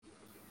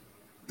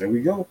There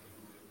we go.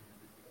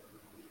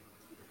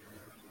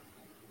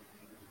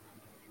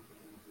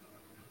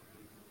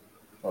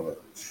 Oh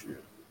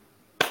shit.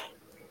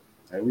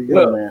 There we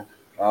go,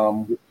 Well,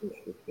 man.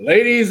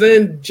 ladies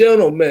and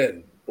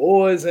gentlemen,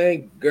 boys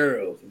and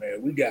girls,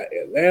 man, we got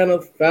Atlanta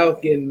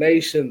Falcon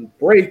Nation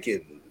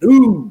breaking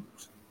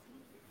news.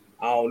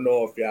 I don't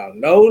know if y'all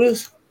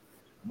noticed,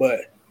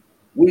 but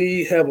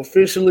we have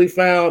officially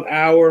found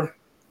our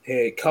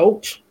head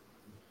coach,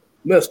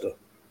 Mr.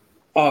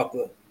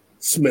 Arthur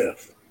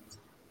Smith,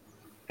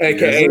 Yes,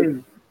 aka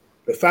sir.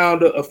 the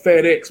founder of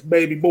FedEx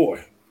Baby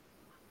Boy.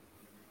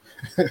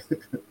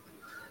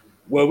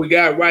 What we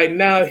got right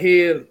now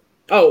here.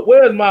 Oh,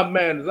 where's my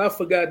manners? I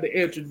forgot to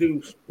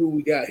introduce who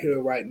we got here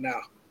right now.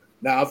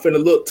 Now I'm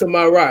finna look to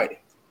my right.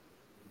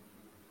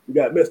 We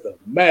got Mr.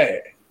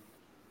 Mad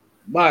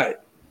Mike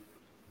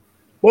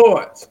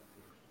Boys,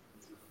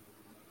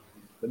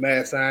 the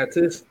mad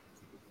scientist.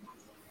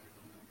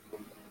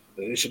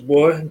 And it's your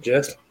boy,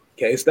 just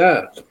K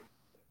Styles.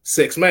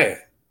 Six man.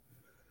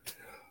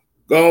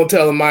 Go on,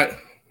 tell him, Mike.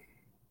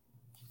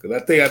 Cause I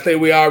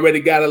think we already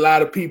got a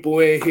lot of people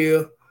in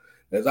here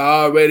that's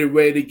already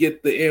ready to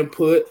get the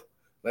input.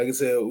 Like I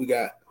said, we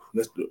got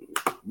Mr.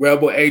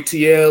 Rebel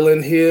ATL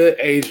in here,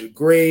 Asia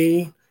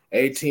Green,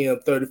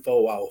 ATM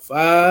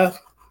 3405,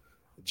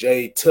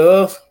 Jay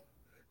Tuff,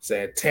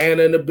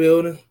 Santana in the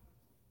building.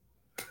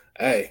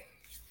 Hey,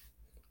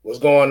 what's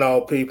going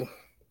on, people?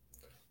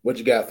 What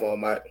you got for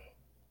him, Mike?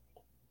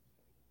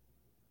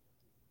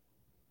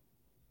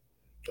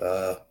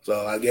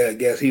 So I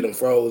guess he done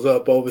froze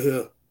up over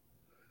here.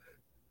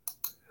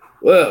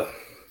 Well,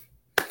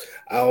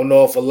 I don't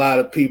know if a lot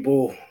of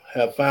people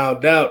have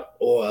found out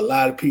or a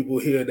lot of people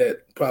here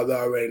that probably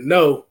already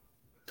know,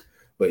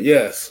 but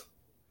yes,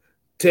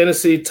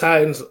 Tennessee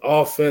Titans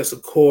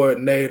offensive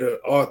coordinator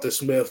Arthur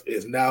Smith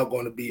is now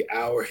going to be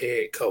our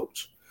head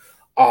coach.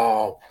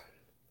 What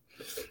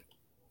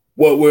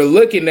we're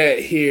looking at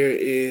here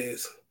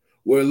is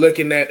we're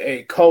looking at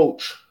a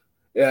coach.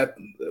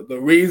 The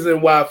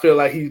reason why I feel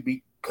like he's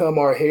become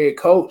our head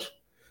coach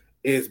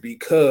is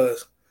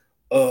because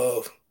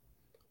of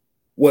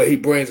what he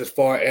brings as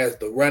far as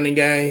the running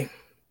game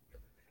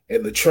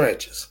and the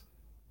trenches.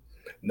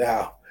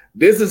 Now,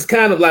 this is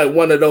kind of like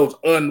one of those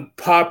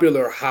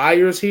unpopular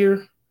hires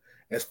here,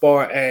 as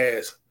far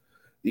as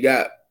you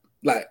got,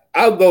 like,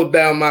 I'll go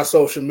down my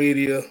social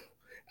media.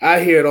 I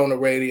hear it on the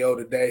radio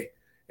today,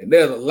 and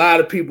there's a lot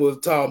of people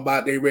talking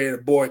about they ready to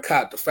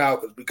boycott the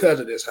Falcons because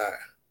of this hire.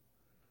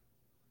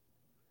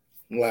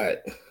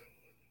 Like,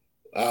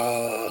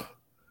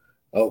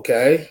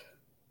 okay.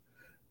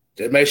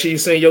 Just make sure you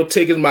send your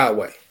tickets my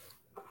way.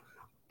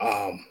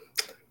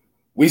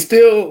 We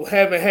still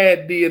haven't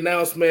had the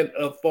announcement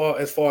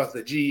as far as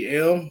the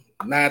GM.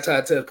 9 times out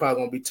of 10 is probably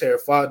going to be Terry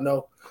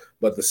Fontenot,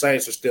 but the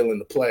Saints are still in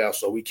the playoffs,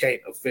 so we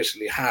can't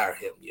officially hire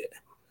him yet.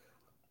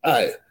 All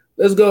right,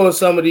 let's go with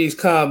some of these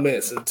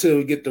comments until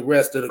we get the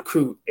rest of the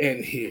crew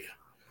in here.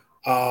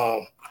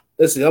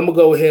 Let's see. I'm going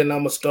to go ahead and I'm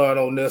going to start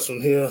on this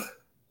one here.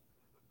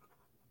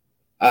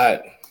 All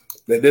right.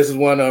 This is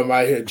one of them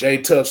right here. Jay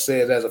Tuff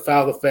says, as a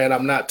Falcon fan,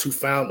 I'm not too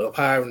fond of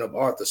hiring of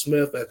Arthur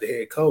Smith as the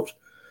head coach.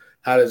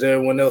 How does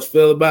everyone else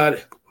feel about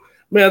it?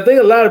 Man, I think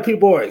a lot of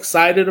people are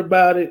excited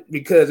about it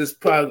because it's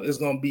going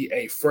to be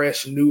a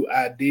fresh new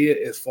idea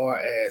as far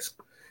as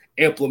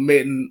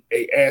implementing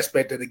an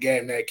aspect of the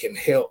game that can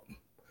help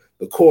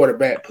the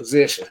quarterback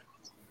position,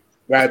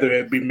 rather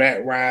it be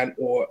Matt Ryan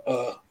or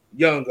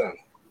Young Gun.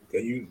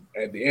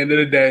 At the end of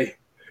the day,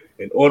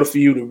 in order for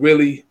you to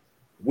really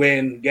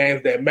win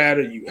games that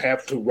matter, you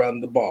have to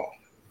run the ball.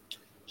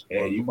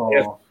 And you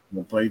ball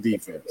and play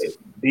defense.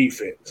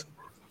 Defense,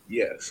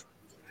 yes.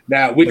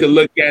 Now, we could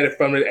look at it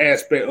from the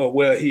aspect of,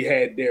 well, he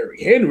had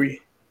Derrick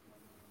Henry,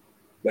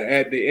 but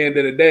at the end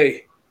of the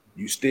day,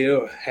 you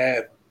still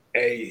have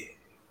a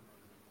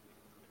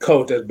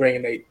coach that's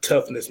bringing a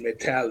toughness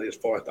mentality as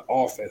far as the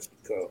offense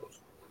goes.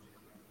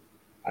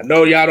 I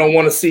know y'all don't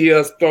want to see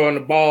us throwing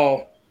the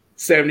ball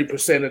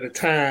 70% of the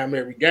time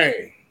every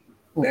game.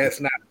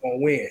 That's not going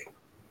to win,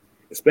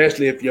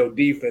 especially if your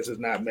defense is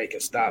not making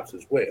stops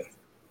as well.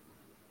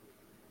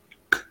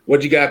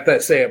 What you got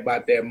to say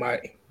about that,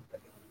 Mike?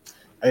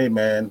 Hey,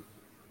 man,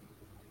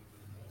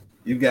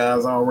 you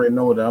guys already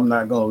know that I'm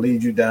not going to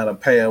lead you down a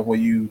path where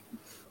you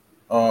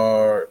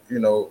are,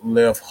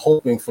 left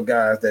hoping for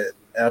guys that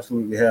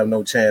absolutely have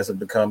no chance of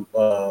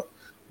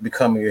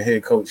becoming a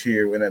head coach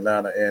here in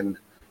Atlanta. And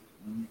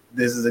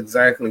this is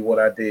exactly what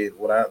I did.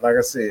 Like I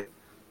said,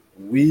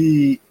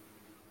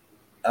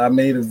 I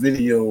made a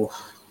video,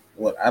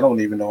 I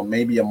don't even know,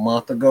 maybe a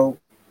month ago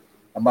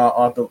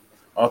about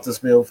Arthur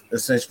Smith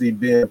essentially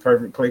being a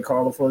perfect play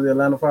caller for the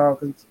Atlanta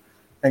Falcons.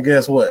 And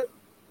guess what?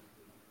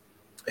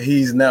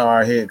 He's now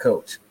our head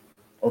coach.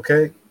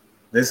 Okay?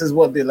 This is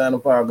what the Atlanta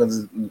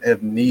Falcons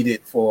have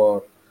needed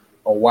for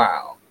a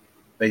while.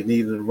 They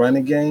needed a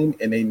running game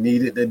and they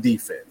needed the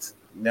defense.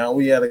 Now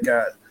we have a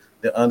guy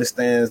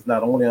that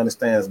not only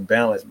understands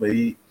balance, but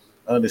he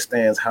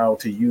understands how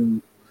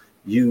to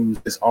use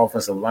this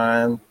offensive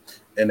line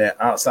and that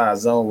outside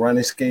zone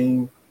running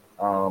scheme.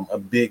 a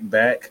big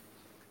back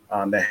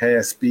that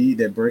has speed,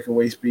 that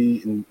breakaway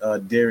speed, and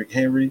Derrick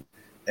Henry.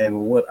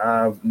 And what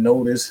I've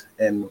noticed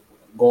and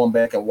going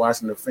back and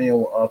watching the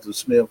film with Arthur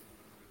Smith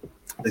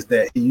is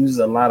that he uses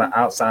a lot of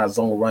outside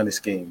zone running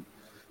scheme.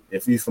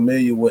 If you're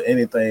familiar with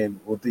anything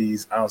with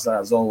these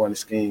outside zone running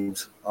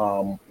schemes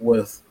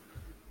with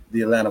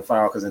the Atlanta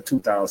Falcons in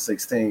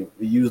 2016,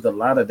 we used a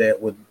lot of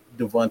that with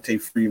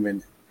Devontae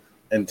Freeman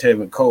and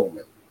Tevin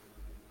Coleman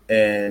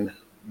and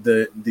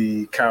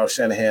the Kyle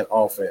Shanahan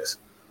offense.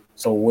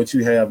 So what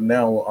you have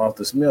now with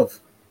Arthur Smith,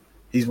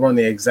 he's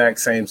running the exact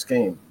same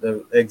scheme,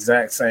 the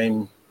exact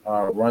same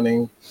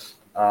running,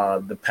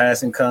 the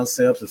passing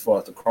concepts as far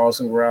as the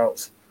crossing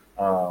routes.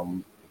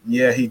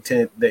 Yeah,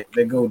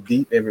 they go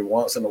deep every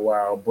once in a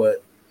while,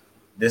 but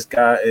this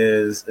guy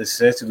is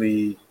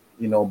essentially,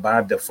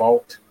 by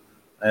default,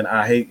 and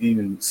I hate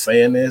even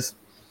saying this,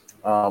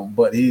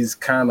 but he's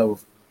kind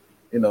of,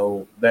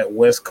 that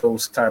West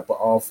Coast type of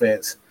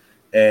offense,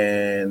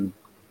 and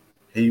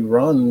he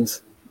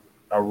runs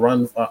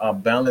a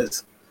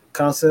balanced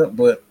concept,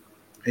 but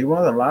he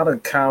runs a lot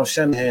of Kyle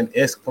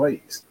Shanahan-esque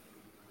plays.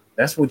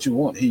 That's what you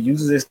want. He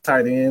uses his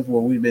tight ends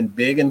where we've been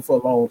begging for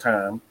a long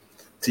time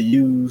to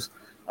use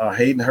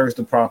Hayden Hurst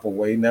the proper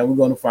way. Now we're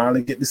going to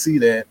finally get to see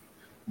that.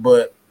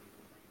 But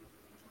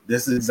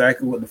this is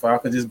exactly what the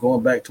Falcons is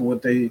going back to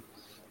what they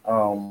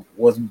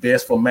was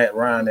best for Matt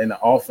Ryan and the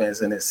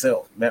offense in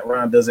itself. Matt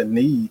Ryan doesn't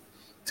need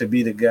to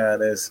be the guy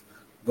that's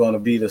going to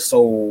be the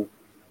sole,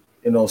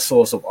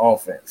 source of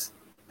offense.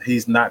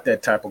 He's not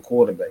that type of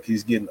quarterback.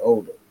 He's getting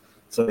older.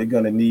 So they're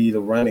going to need a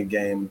running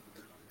game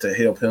to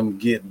help him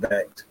get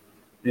back,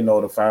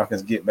 the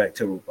Falcons get back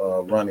to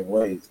winning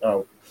ways.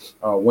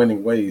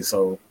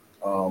 So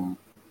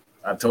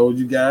I told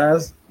you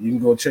guys, you can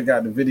go check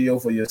out the video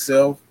for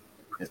yourself.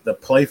 It's the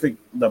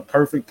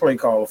perfect play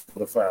call for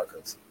the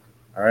Falcons.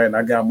 All right, and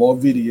I got more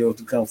videos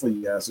to come for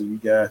you guys, so you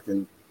guys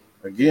can,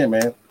 again,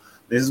 man,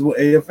 this is what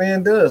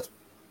AFN does.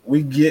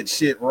 We get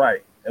shit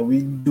right, and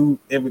we do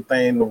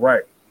everything the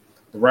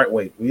right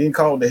way. We ain't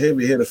called the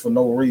heavy hitters for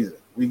no reason.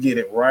 We get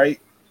it right,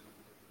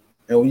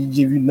 and we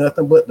give you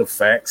nothing but the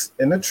facts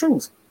and the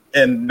truth.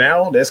 And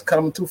now that's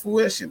coming to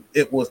fruition.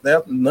 It was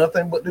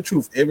nothing but the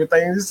truth.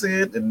 Everything he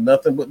said and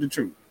nothing but the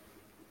truth.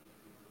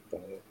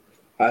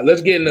 All right,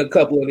 let's get into a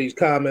couple of these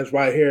comments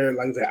right here.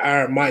 Like I said,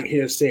 Iron Mike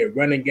here said,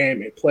 running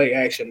game and play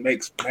action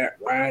makes Matt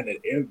Ryan an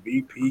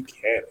MVP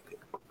candidate.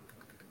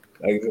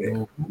 Like I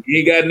said, you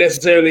ain't got to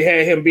necessarily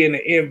have him being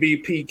an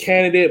MVP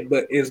candidate,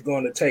 but it's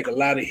going to take a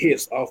lot of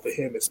hits off of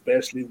him,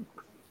 especially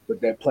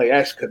with that play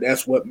action, because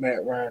that's what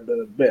Matt Ryan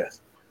does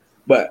best.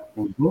 But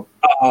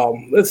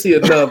let's see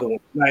another one.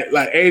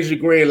 Like Asia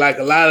Green, like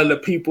a lot of the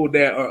people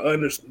that are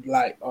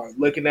are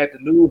looking at the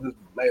news, is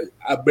like,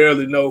 I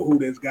barely know who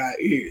this guy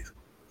is.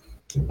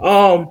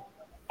 I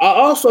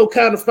also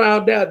kind of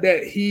found out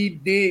that he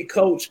did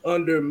coach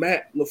under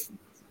Matt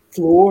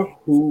LaFleur,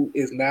 who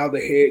is now the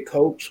head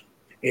coach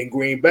in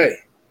Green Bay,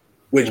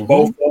 which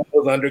both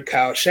was under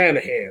Kyle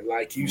Shanahan.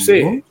 Like you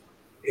said,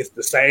 it's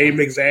the same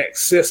exact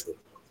system.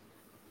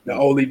 The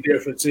only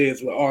difference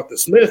is with Arthur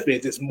Smith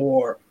is it's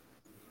more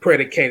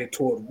predicated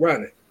toward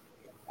running.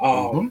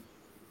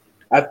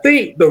 I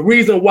think the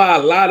reason why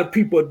a lot of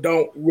people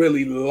don't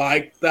really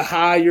like the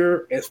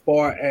hire as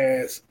far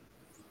as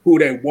who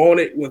they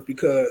wanted was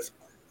because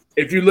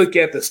if you look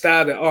at the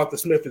style that Arthur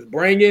Smith is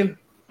bringing,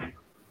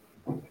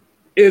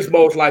 it's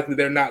most likely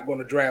they're not going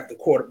to draft a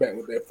quarterback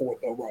with their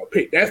fourth overall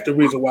pick. That's the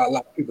reason why a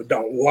lot of people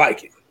don't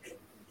like it.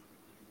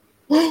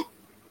 Oh,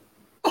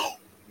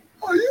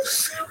 are you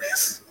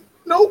serious?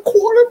 No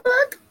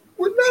quarterback?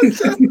 We're not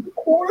drafting a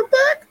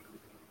quarterback?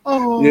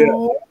 Oh.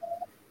 Yeah.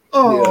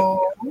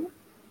 Oh. Yeah.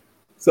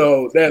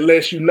 So that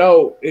lets you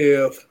know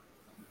if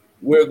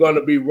we're going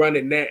to be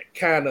running that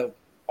kind of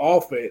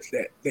offense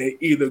that they're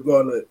either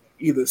going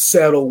to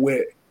settle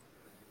with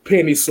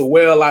Penny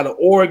Sewell out of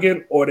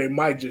Oregon, or they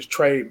might just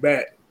trade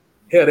back.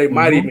 Hell, they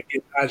might even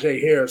get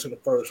Najee Harris in the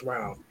first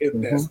round if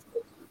that's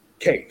the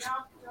case.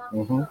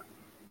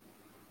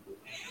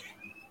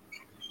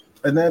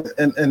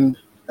 And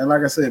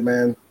like I said,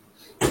 man,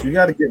 you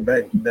got to get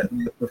back. That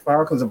the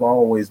Falcons have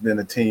always been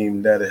a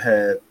team that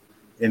had,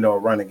 a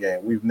running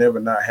game. We've never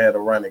not had a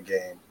running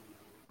game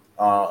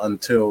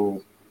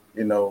until,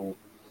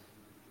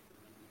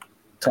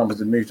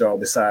 Thomas Dimitroff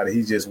decided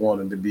he just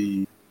wanted to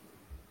be.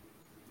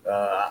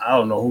 I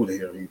don't know who the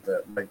hell he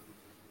thought. Like,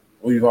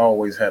 we've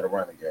always had a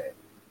running game,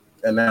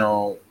 and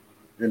now,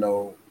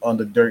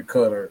 under Dirk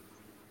Cutter,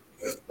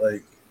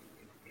 like,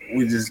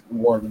 we just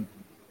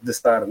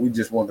decided we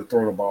just wanted to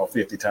throw the ball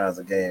 50 times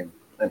a game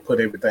and put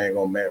everything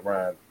on Matt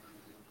Ryan.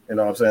 You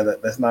know what I'm saying?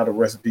 That's not a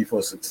recipe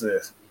for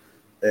success.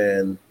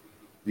 And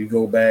you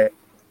go back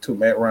to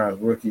Matt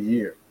Ryan's rookie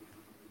year,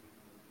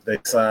 they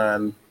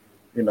signed,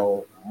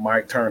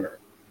 Mike Turner.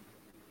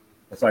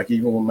 It's like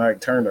even with Mike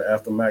Turner,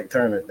 after Mike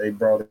Turner, they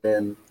brought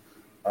in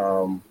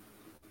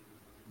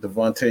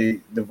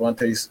Devontae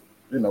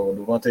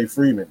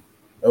Freeman.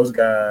 Those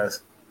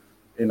guys,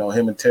 him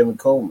and Tevin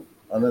Coleman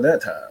under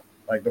that time.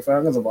 Like, the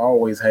Falcons have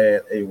always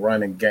had a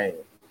running game.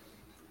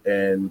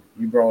 and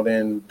you brought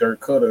in Dirk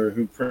Cutter,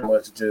 who pretty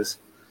much just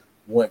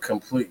went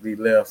completely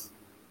left,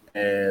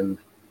 and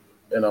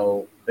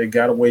they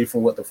got away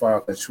from what the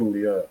Falcons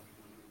truly are.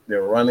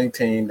 They're a running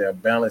team, they're a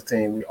balanced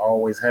team. We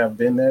always have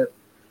been that,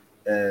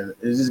 and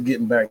it's just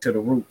getting back to the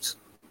roots.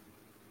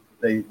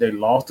 They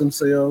lost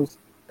themselves,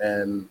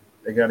 and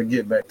they got to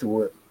get back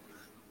to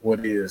what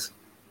it is,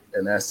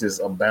 and that's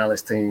just a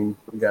balanced team.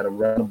 We got to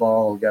run the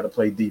ball, we got to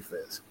play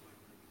defense.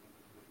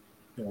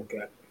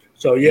 Okay.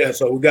 So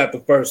we got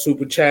the first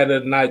super chat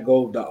of the night.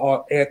 Go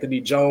to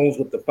Anthony Jones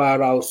with the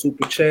 $5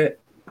 super chat.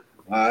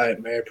 All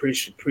right, man.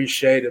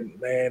 Appreciate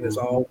it, man. It's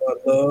all one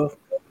love.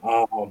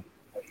 I'm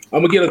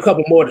gonna get a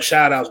couple more of the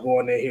shout outs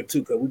going in here too,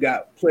 because we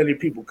got plenty of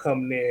people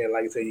coming in.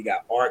 Like I said, you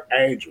got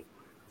Archangel,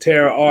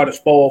 Terra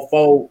Artist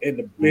 404 in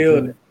the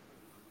building.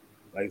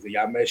 Like I said,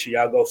 y'all make sure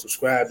y'all go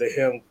subscribe to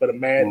him for the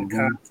Madden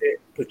content.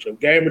 Put your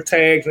gamer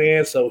tags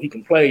in so he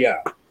can play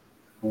y'all.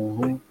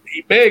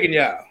 He begging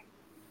y'all.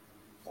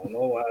 I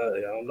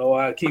don't know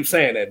why I keep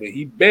saying that, but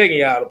he begging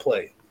y'all to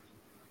play.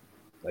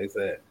 Like I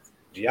said,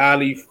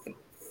 Gianni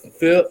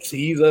Phillips,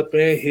 he's up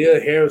in here.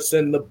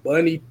 Harrison the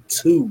Bunny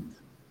 2.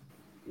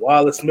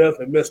 Wallace Smith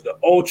and Mr.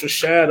 Ultra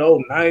Shadow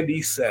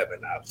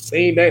 97. I've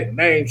seen that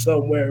name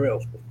somewhere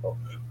else before.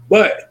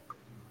 But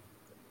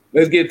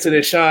let's get to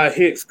the Sean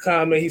Hicks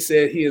comment. He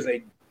said he is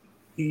a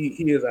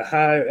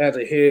hire as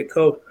a head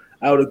coach.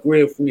 I would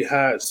agree if we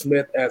hired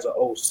Smith as an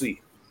OC.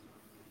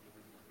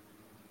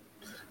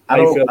 I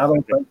don't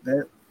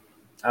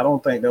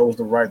think that was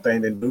the right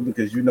thing to do,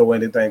 because you know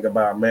anything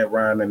about Matt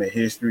Ryan and the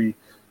history.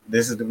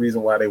 This is the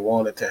reason why they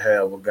wanted to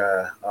have a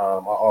guy,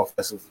 an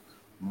offensive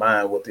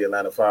mind with the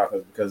Atlanta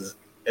Falcons, because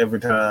every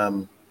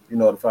time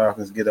the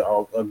Falcons get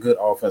a good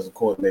offensive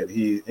coordinator,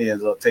 he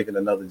ends up taking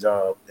another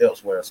job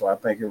elsewhere. So I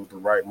think it was the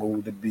right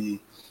move to be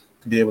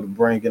able to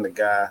bring in a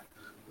guy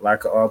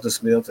like Arthur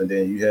Smith, and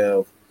then you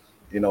have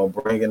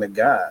bring in a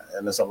guy,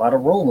 and there's a lot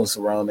of rumors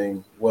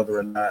surrounding whether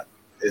or not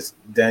it's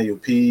Daniel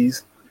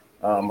Pease,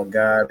 a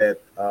guy that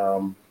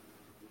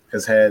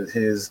has had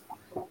his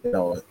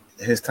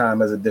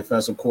time as a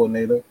defensive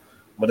coordinator,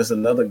 but it's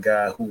another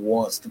guy who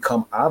wants to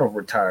come out of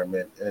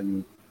retirement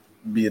and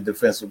be a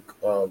defensive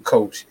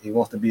coach. He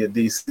wants to be a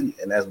DC,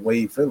 and that's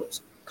Wade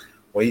Phillips.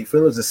 Wade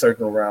Phillips is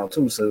circling around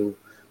too, so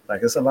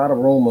it's a lot of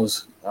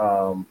rumors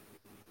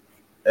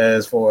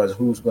as far as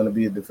who's going to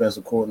be a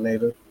defensive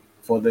coordinator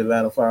for the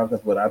Atlanta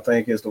Falcons, but I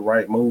think it's the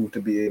right move to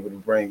be able to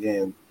bring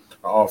in an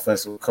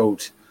offensive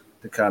coach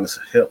to kind of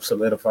help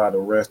solidify the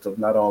rest of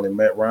not only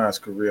Matt Ryan's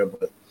career,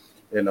 but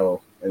in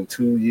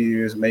 2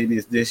 years, maybe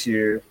it's this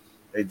year,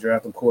 they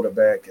draft a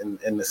quarterback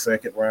in the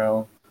second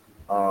round,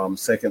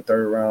 second,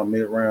 third round,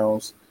 mid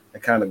rounds,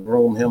 and kind of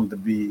groom him to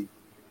be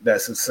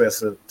that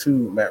successor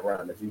to Matt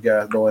Ryan. If you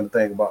guys know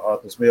anything about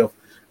Arthur Smith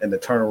and the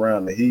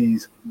turnaround that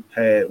he's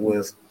had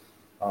with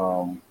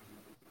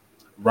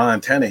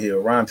Ryan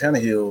Tannehill. Ryan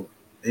Tannehill,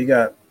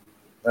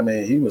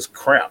 he was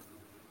crap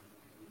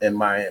in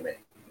Miami,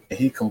 and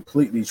he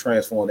completely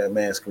transformed that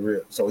man's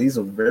career. So he's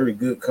a very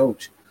good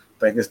coach.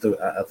 I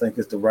think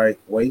it's the right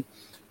way.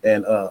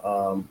 And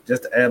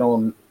just to add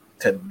on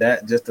to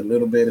that just a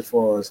little bit, as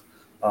far as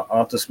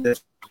Arthur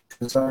Smith is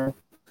concerned,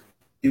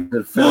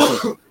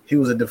 he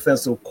was a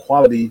defensive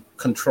quality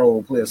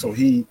control player. So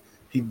he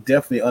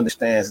definitely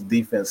understands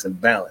defense and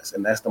balance,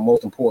 and that's the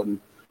most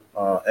important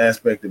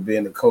aspect of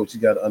being a coach.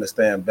 You got to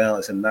understand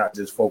balance and not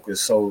just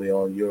focus solely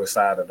on your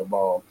side of the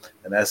ball.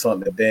 And that's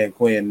something that Dan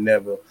Quinn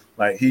never,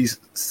 he's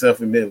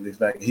self-admitted,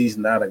 he's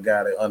not a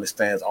guy that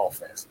understands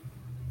offense.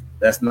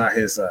 That's not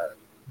his side.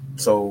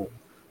 So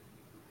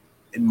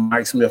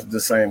Mike Smith the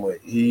same way.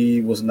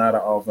 He wasn't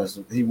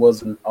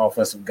an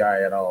offensive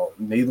guy at all.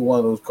 Neither one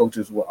of those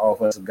coaches were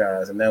offensive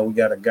guys. And now we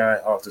got a guy,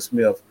 Arthur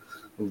Smith,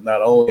 who's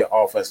not only an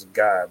offensive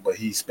guy, but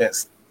he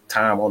spent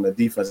time on the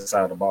defensive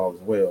side of the ball as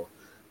well.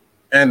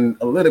 And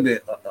a little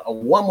bit,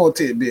 one more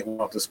tidbit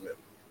with Arthur Smith.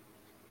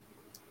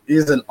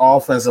 He's an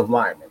offensive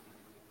lineman.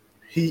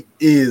 He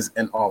is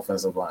an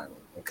offensive lineman,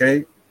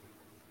 okay?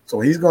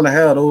 So he's going to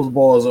have those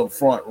boys up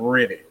front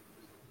ready.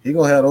 He's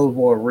going to have those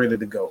boys ready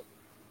to go.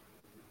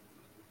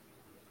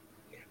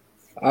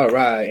 All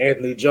right.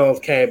 Anthony Jones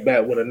came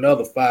back with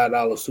another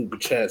 $5 super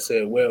chat,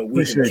 said, well,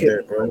 we appreciate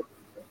that, bro.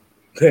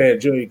 Dan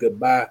Jr.,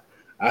 goodbye.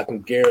 I can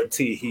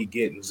guarantee he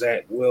getting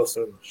Zach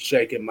Wilson.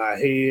 Shaking my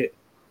head.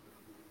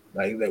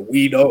 Like that,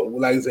 we don't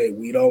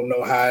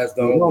know how it's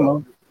going to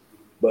go.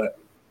 But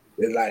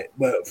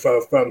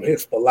from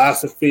his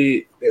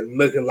philosophy, it's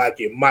looking like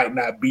it might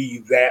not be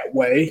that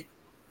way.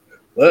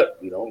 But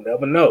we don't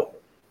never know.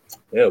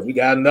 Yeah, we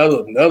got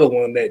another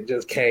one that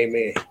just came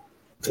in.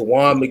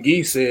 Tawan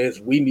McGee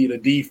says we need a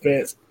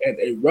defense and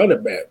a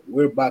running back.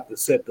 We're about to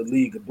set the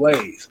league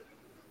ablaze.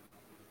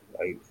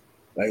 Like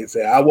I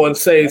said, I wouldn't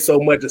say so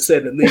much to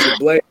set the league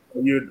ablaze.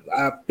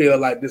 I feel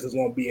like this is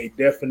going to be a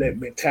definite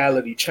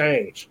mentality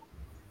change.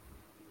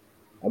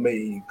 I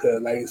mean,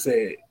 because like I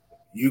said,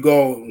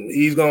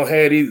 he's gonna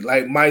have these,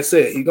 like Mike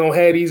said, he's gonna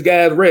have these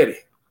guys ready.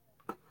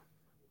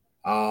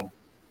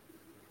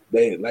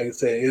 They, like I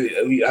said,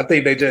 I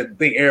think they just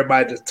think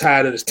everybody just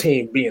tired of this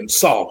team being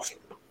soft.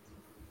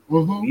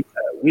 Mm-hmm.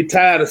 We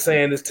tired of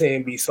saying this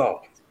team be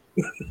soft.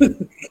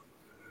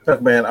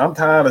 Look, man, I'm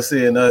tired of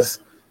seeing us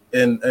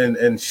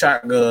in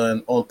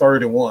shotgun on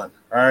 31.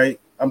 All right,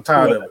 I'm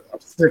tired of it. I'm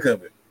sick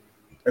of it.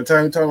 Every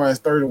time we talk about it's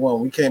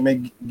 31, we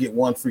can't get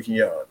one freaking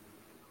yard.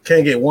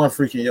 Can't get one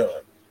freaking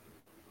yard.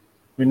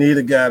 We need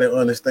a guy that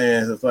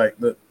understands. It's like,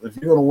 look, if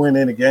you're gonna win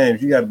any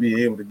games, you got to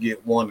be able to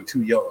get 1 to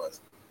 2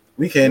 yards.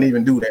 We can't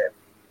even do that.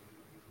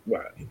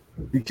 Right.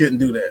 We couldn't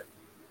do that.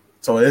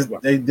 So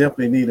they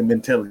definitely need a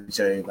mentality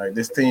change. Like,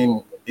 this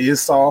team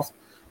is soft.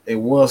 It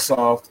was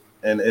soft.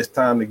 And it's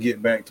time to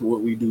get back to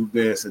what we do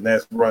best, and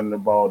that's running the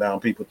ball down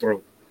people's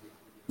throat.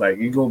 Like,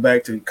 you go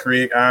back to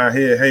Craig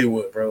Ironhead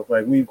Haywood, bro.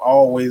 Like, we've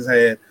always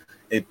had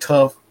a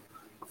tough,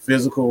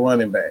 physical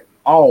running back.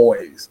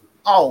 Always.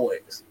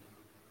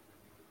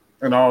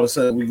 And all of a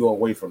sudden, we go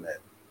away from that.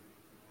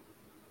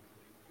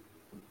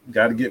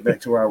 Got to get back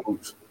to our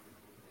roots.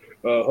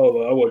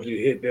 Hold on. I want you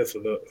to hit this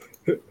one up.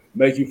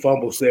 Make You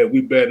Fumble said,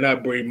 we better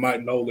not bring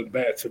Mike Nolan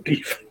back to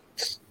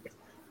defense.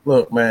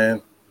 Look,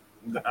 man,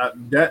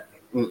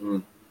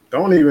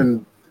 don't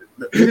even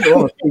we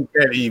don't speak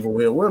that evil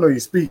here. We don't even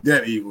speak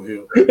that evil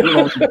here. We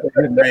don't even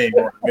say his name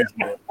on this.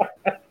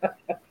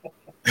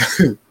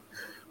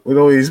 We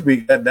don't even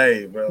speak that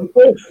name, bro.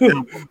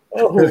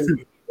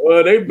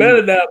 Well, they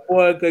better not,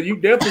 boy, because you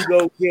definitely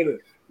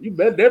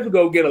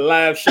go get a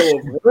live show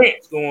of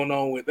rants going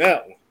on with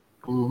that one.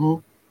 Mm-hmm.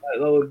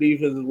 That old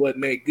defense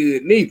wasn't that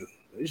good neither.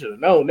 They should have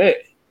known that.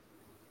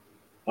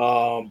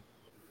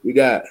 We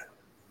got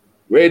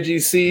Reggie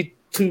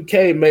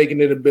C2K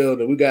making it a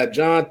building. We got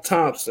John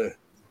Thompson.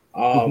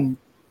 I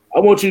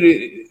want you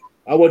to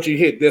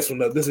hit this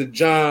one up. This is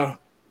John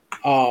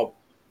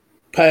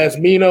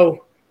Pasmino.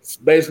 It's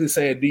basically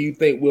saying, do you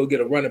think we'll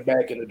get a running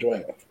back in the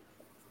draft?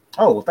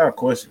 Oh, without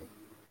question.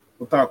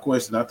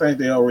 I think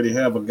they already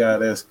have a guy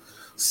that's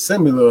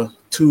similar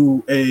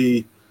to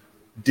a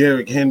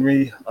Derrick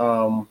Henry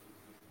and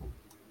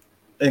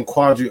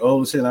Quadri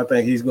Olsen. I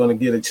think he's going to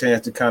get a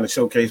chance to kind of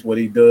showcase what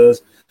he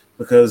does,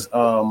 because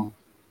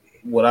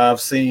what I've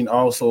seen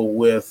also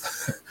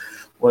with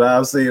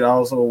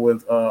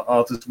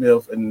Arthur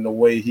Smith and the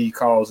way he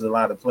calls a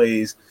lot of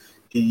plays,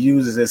 he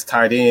uses his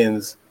tight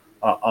ends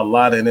a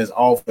lot in his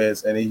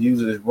offense, and he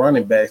uses his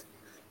running backs.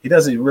 He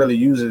doesn't really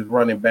use his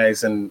running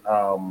backs in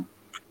a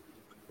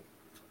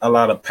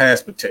lot of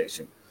pass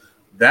protection.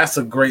 That's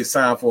a great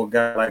sign for a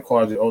guy like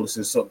Quadri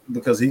Olsen, so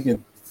because he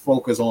can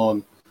focus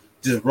on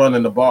just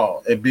running the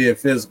ball and being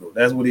physical.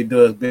 That's what he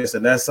does best,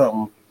 and that's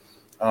something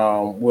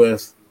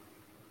with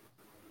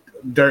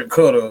Dirk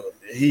Cutter.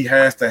 He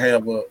has to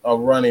have a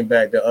running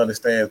back that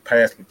understands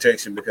pass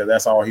protection, because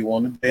that's all he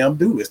wants to damn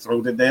do is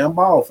throw the damn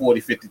ball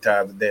 40, 50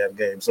 times a damn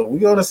game. So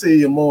we're going to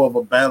see more of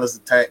a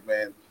balanced attack,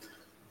 man.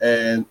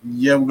 And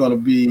yeah, you're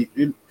going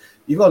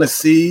to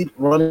see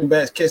running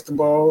backs catch the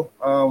ball.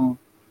 And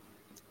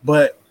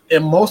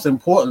most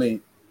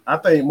importantly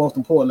out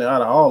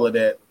of all of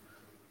that,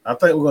 I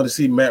think we're going to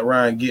see Matt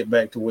Ryan get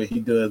back to what he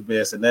does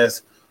best, and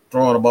that's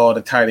throwing the ball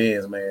to tight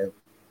ends, man.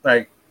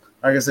 Like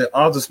I said,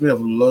 Arthur Smith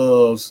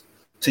loves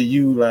to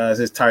utilize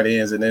his tight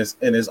ends in his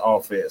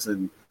offense.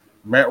 And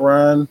Matt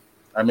Ryan,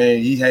 I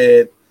mean, he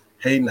had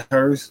Hayden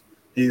Hurst.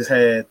 He's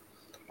had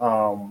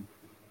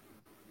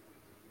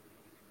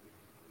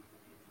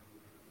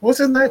what's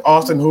his name?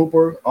 Austin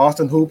Hooper,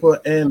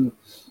 and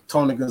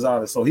Tony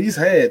Gonzalez. So he's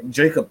had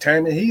Jacob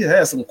Tammany. He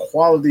has some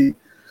quality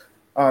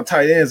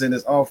tight ends in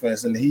his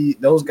offense, and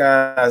those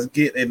guys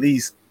get at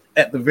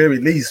the very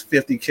least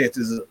 50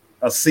 catches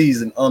a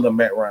season under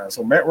Matt Ryan.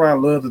 So Matt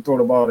Ryan loves to throw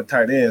the ball to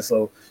tight end.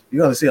 So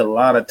you're going to see a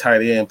lot of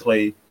tight end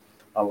play,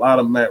 a lot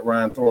of Matt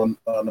Ryan throwing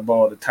the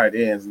ball to tight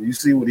ends. And you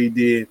see what he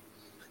did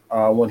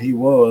when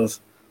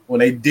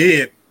they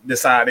did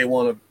decide they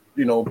want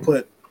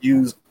to,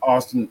 use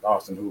Austin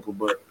Hooper,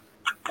 but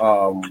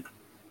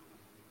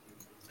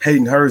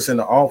Hayden Hurst in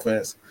the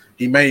offense,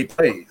 he made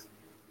plays.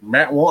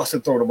 Matt wants to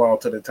throw the ball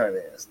to the tight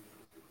ends.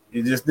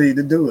 You just need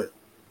to do it.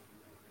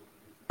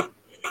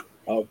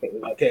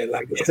 Okay,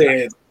 like I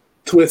said,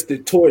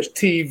 Twisted Torch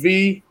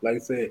TV. Like I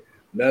said,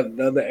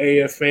 another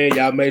AF fan.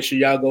 Y'all make sure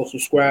y'all go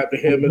subscribe to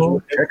him as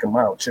well. Check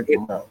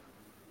him out.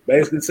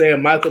 Basically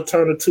saying Michael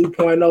Turner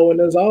 2.0 in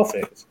his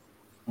offense.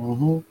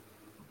 Mm-hmm.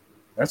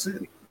 That's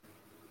it.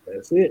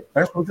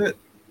 That's what's it.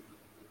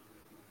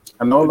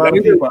 I know a lot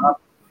of people.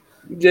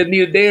 You just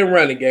need a damn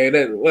running game.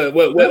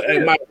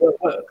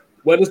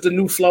 What is the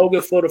new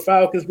slogan for the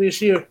Falcons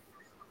this year?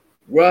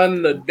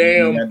 Run the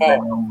damn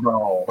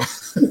ball.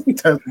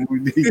 That's what we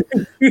need.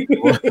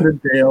 Run the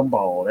damn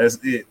ball. That's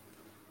it.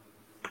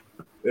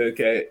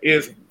 Okay.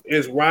 Is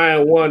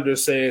Ryan Wonder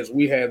says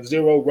we have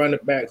 0 running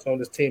backs on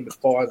this team as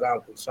far as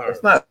I'm concerned.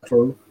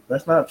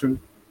 That's not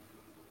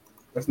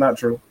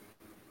true.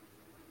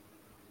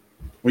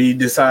 We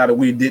decided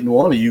we didn't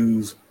want to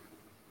use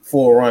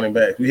 4 running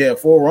backs. We had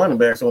 4 running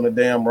backs on the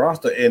damn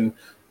roster, and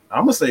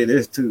I'm gonna say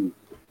this too.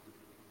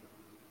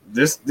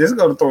 This is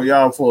gonna throw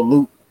y'all for a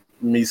loop.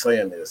 Me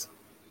saying this,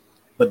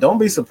 but don't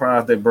be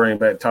surprised they bring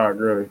back Todd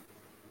Gurley.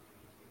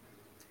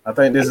 I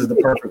think this is the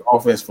perfect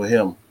offense for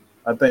him.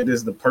 I think this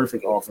is the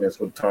perfect offense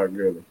for Todd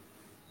Gurley.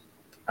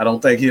 I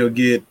don't think he'll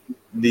get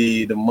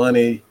the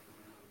money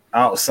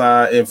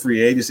outside in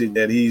free agency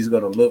that he's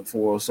going to look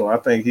for. So I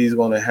think he's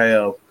going to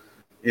have,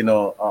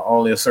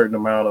 only a certain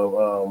amount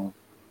of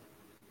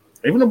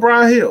even the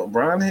Brian Hill.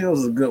 Brian Hill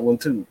is a good one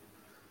too.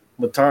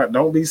 But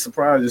don't be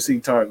surprised to see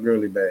Todd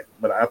Gurley back.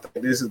 But I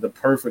think this is the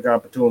perfect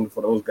opportunity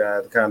for those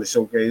guys to kind of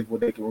showcase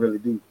what they can really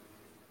do.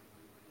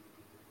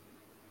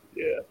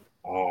 Yeah.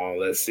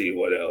 Let's see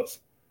what else.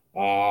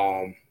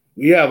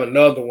 We have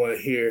another one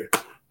here.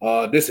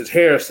 This is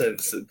Harrison,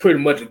 pretty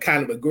much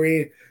kind of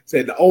agreeing.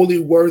 Said the only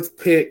worth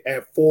pick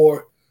at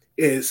 4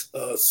 is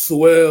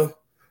Sewell.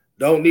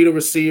 Don't need a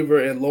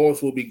receiver, and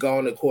Lawrence will be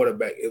gone at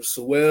quarterback. If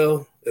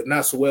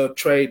not Sewell,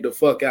 trade the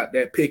fuck out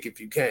that pick if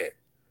you can.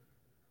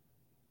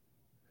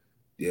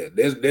 Yeah,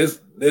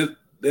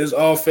 this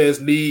offense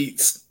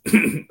needs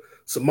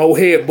some more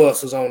head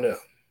busters on there.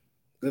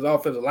 This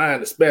offensive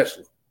line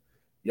especially.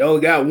 You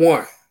only got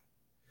one.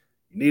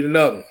 You need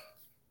another one.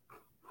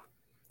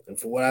 And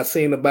for what I've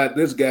seen about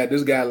this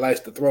guy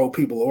likes to throw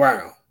people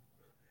around.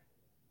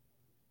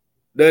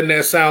 Doesn't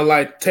that sound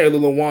like Taylor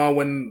Lewan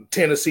when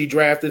Tennessee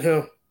drafted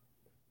him?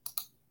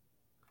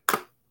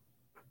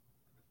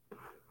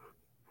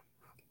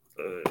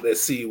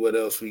 Let's see what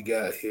else we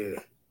got here.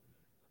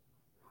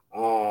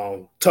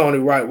 Tony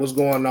Wright, what's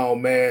going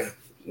on, man?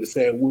 They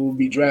said we will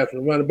be drafting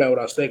a running back with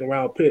our second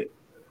round pick.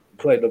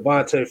 Play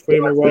Devontae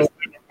Freeman role.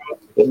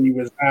 We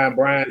resign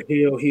Brian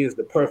Hill. He is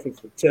the perfect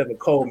for Tevin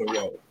Coleman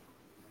role.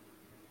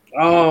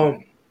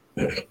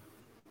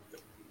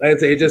 Like I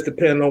said, it just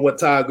depends on what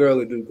Todd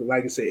Gurley do. Because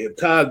like I said, if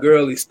Todd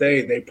Gurley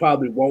stays, they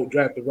probably won't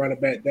draft the running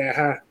back that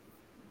high.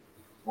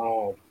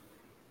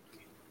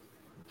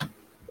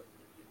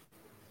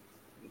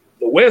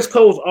 The West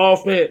Coast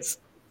offense,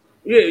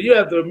 you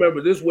have to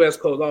remember this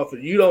West Coast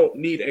offense, you don't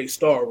need a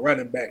star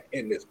running back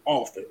in this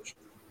offense.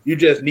 You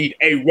just need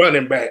a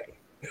running back.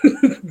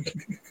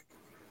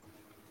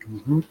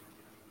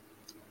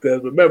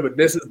 Because remember,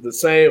 this is the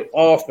same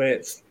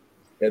offense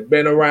that's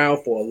been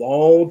around for a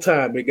long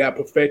time. It got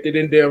perfected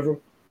in Denver.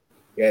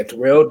 You had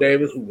Terrell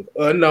Davis, who was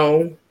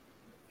unknown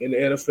in the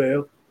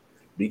NFL,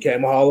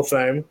 became a Hall of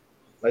Famer.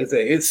 Like I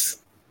said,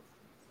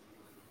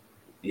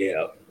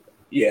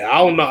 I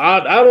don't know.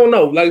 I don't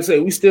know. Like I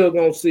said, we still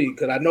gonna see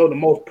because I know the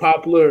most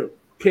popular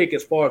pick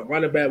as far as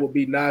running back would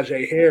be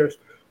Najee Harris.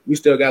 We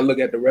still got to look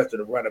at the rest of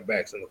the running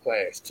backs in the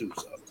class too.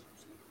 So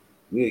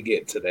we'll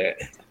get to that.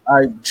 All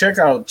right, check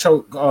out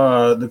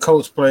the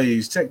coach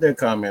plays. Check that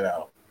comment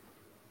out.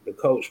 The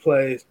coach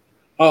plays.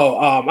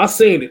 I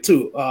seen it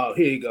too.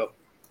 Here you go.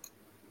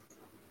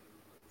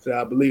 So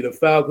I believe the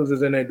Falcons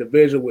is in a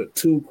division with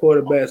 2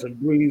 quarterbacks and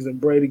Breeze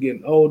and Brady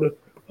getting older.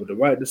 With the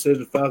right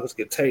decision, Falcons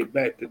can take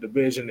back the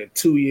division in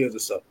 2 years or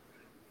so.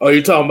 Oh,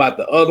 you're talking about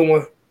the other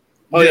one?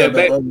 Oh yeah,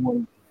 the other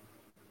one.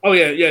 Oh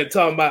yeah.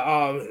 Talking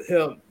about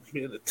him,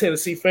 the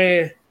Tennessee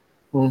fan.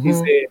 Mm-hmm. He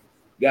said,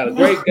 "Got a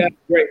great guy,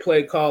 great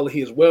play caller.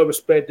 He is well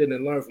respected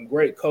and learned from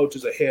great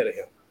coaches ahead of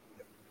him."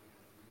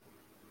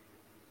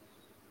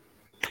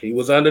 He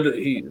was like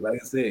I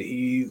said,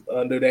 he's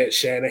under that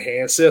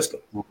Shanahan system.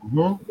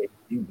 Mm-hmm.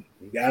 You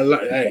gotta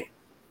learn. Hey,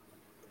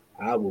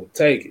 I will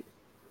take it.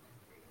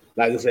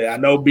 Like I said, I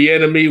know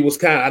Bieniemy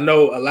was I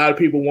know a lot of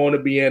people want to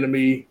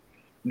Bieniemy.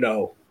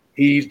 No,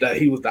 he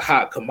was the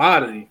hot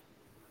commodity.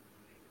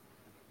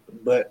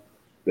 But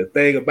the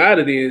thing about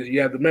it is, you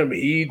have to remember,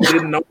 he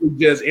didn't only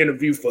just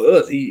interview for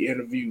us. He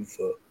interviewed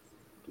for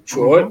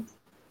Detroit,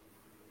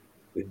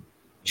 the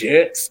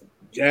Jets,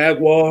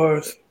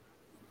 Jaguars,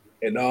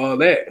 and all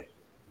that.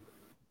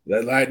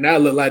 That right now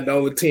look like the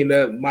only team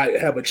that might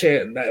have a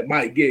chance that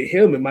might get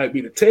him. It might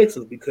be the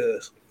Texans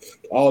because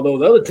all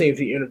those other teams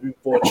he interviewed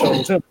for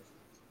chose him.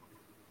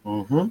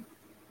 Mm-hmm.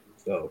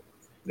 So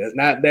it's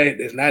not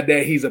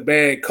that he's a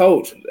bad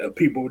coach.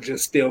 People are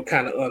just still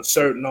kind of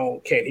uncertain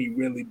on can he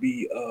really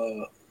be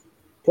a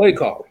play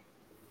caller.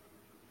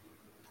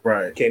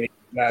 Right. Can he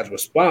be guys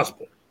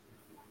responsible?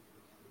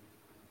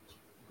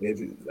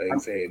 Like I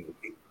said,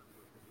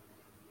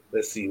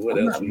 let's see what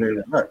else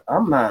we got.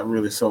 I'm not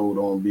really sold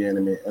on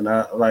Bieniemy, and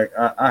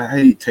I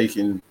hate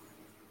taking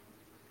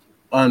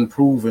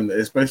unproven,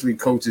 especially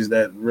coaches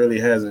that really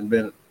haven't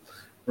been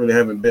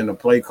a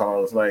play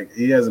caller. Like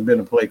he hasn't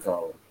been a play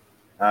caller.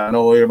 I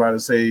know everybody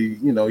say,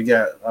 he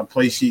got a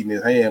play sheet in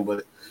his hand,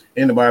 but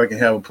anybody can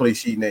have a play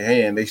sheet in their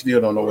hand. They still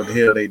don't know what the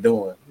hell they're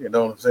doing. You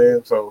know what I'm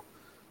saying? So,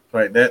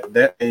 right,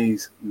 that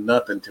means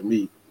nothing to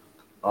me.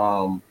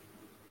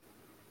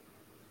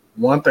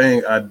 One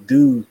thing I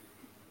do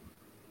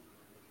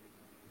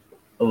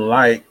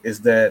like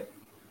is that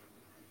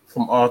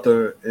from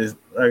Arthur is,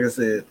 like I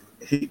said,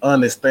 he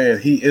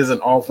understands he is an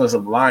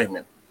offensive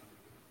lineman.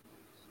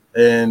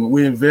 And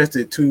we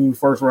invested 2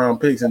 first-round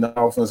picks in the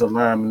offensive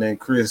lineman and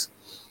Chris,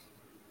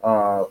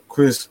 I'm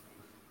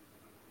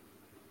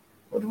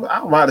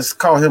about to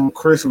call him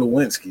Chris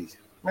Lewinsky.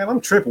 Man, I'm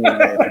tripping with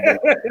that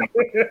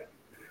today.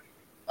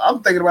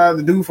 I'm thinking about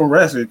the dude from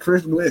wrestling,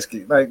 Chris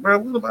Lewinsky. Like, bro,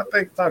 what am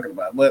I talking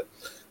about? But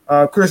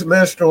Chris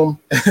Lindstrom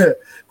and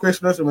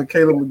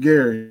Caleb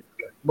McGarry.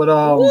 But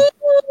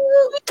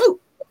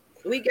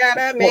We got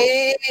our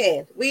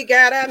man. We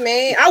got our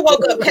man. I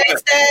woke up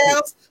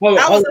K-Styles. Hold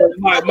on,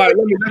 Mike. Let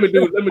me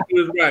do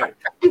this right.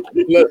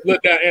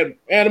 Look down,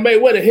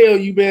 Anime. Where the hell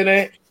you been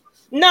at?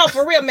 No,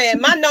 for real, man.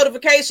 My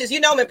notifications,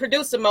 I'm in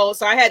producer mode,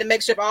 so I had to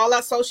make sure all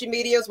our social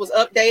medias was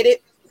updated,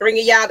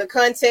 bringing y'all the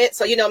content.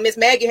 So, Miss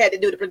Maggie had to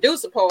do the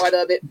producer part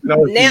of it.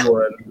 No, now,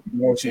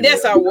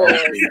 yes, I was.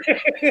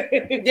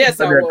 Yes,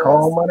 I was.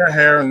 Comb on her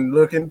hair and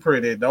looking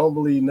pretty. Don't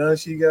believe none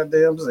she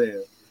goddamn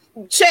said.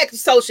 Check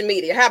social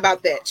media. How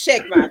about that?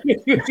 Check my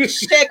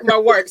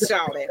work,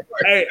 Shawnee.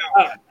 Hey,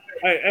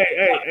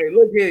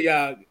 look here,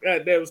 y'all.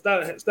 Goddamn,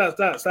 stop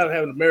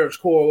having the marriage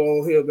quarrel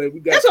on here, man.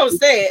 That's what I'm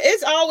saying.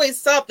 It's always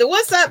something.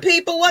 What's up,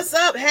 people? What's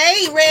up?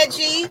 Hey,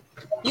 Reggie.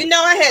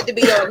 I had to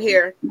be on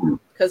here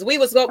because we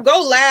was gonna go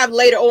live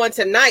later on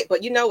tonight,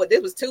 but you know what?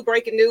 This was 2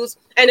 breaking news.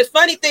 And the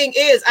funny thing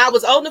is, I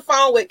was on the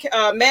phone with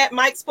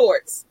Mike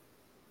Sports,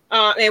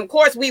 and of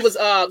course, we was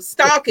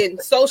stalking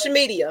social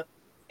media.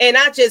 And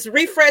I just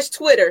refreshed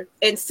Twitter,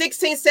 and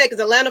 16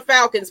 seconds, Atlanta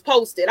Falcons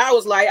posted. I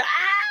was like,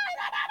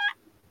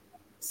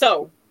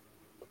 So,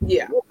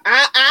 yeah,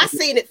 I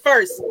seen it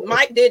first.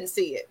 Mike didn't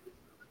see it.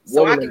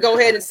 So I can go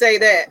ahead and say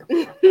that.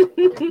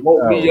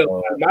 Woke me up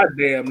my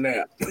damn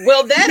nap.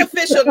 Well, that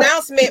official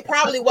announcement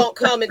probably won't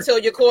come until,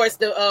 of course,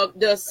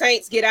 the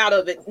Saints get out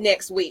of it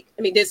next week.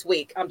 I mean, this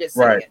week. I'm just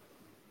saying.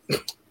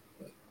 Right.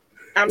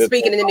 I'm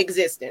speaking in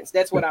existence.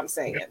 That's what I'm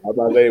saying. I was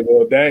about to say,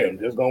 well, damn,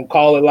 just going to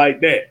call it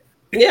like that.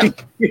 Yeah.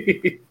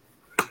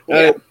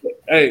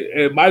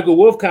 Hey, Michael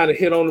Wolf kind of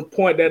hit on the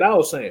point that I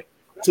was saying.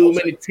 Too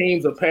many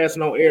teams are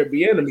passing on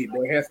Airbnb.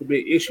 There has to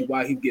be an issue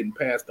why he's getting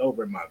passed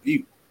over, in my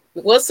view.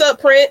 What's up,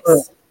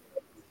 Prince?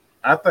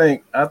 I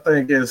think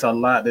it's a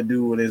lot to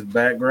do with his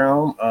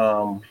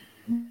background.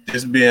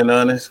 Just being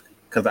honest,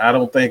 because I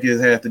don't think it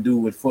has to do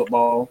with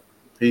football.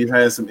 He's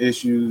had some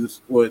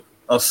issues with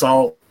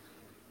assault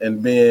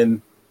and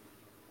being,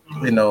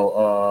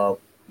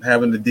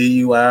 having the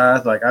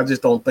DUIs. Like, I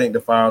just don't think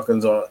the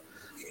Falcons or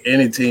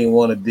any team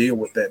want to deal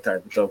with that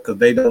type of stuff because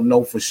they don't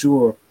know for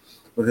sure.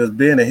 Because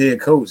being a head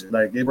coach,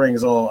 like, it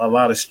brings on a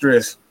lot of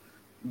stress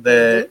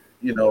that,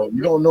 you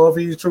don't know if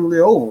he's truly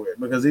over it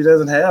because he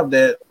doesn't have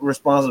that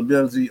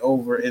responsibility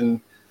over in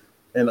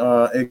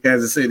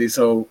Kansas City.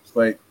 So, it's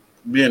like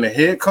being a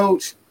head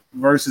coach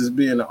versus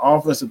being an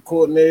offensive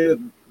coordinator,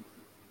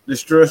 the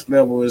stress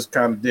level is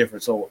kind of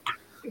different. So,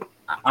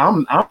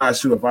 I'm not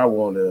sure if I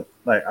want to.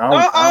 Like,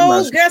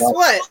 guess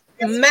what?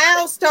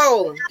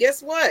 Milestone.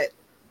 Guess what?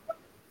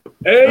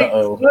 Hey,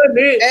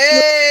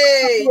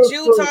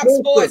 Jew Talk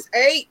Sports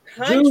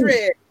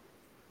 800.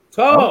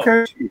 Talk.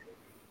 Okay.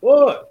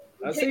 What?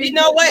 You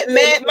know what,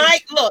 Mad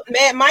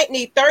Mike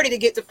need 30 to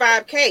get to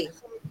 5K.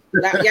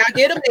 Y'all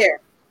get him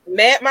there.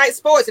 Mad Mike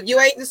Sports. If you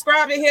ain't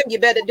describing him, you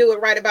better do it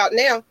right about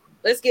now.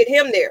 Let's get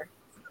him there.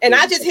 And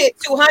I just hit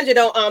 200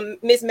 on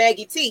Miss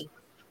Maggie T.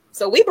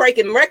 So we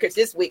breaking records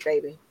this week,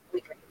 baby.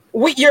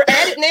 You're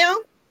at it now?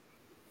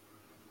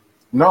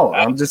 No,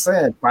 I'm just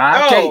saying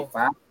 5K.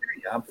 5K.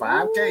 I'm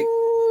 5K.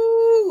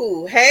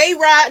 Ooh, hey,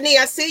 Rodney,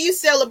 I see you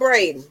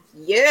celebrating.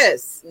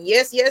 Yes.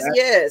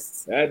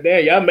 God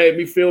damn, y'all made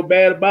me feel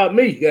bad about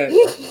me.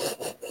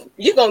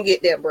 You're going to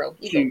get there, bro.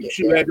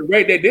 Shoot, at the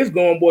rate that this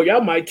going, boy,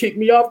 y'all might kick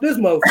me off this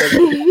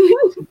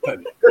motherfucker.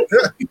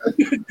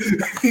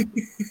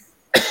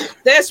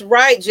 That's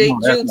right, Jew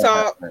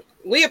Talk.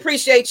 We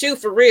appreciate you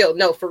for real.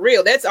 No, for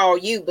real. That's all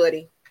you,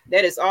 buddy.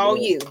 That is all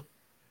you.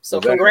 So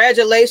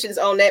congratulations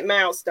on that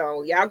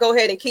milestone. Y'all go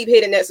ahead and keep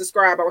hitting that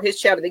subscribe on his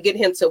channel to get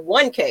him to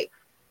 1K.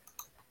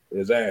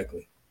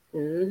 Exactly.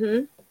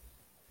 Mm-hmm.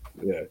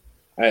 Yeah.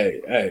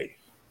 Hey.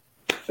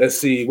 Let's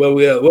see.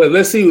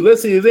 Let's see.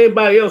 Is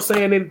anybody else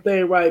saying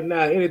anything right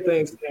now?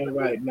 Anything saying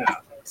right now?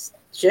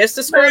 Just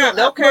subscribe.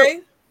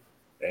 Okay.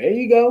 There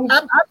you go. I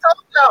told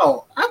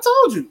y'all. I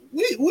told you.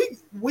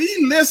 We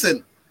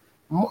listen.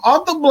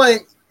 Arthur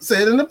Blank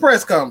said in the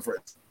press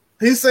conference.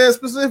 He said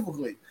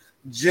specifically,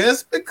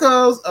 just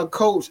because a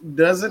coach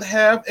doesn't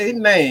have a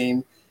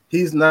name,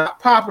 he's not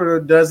popular,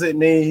 doesn't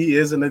mean he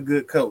isn't a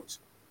good coach.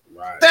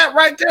 Right. That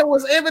right there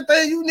was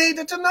everything you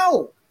needed to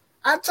know.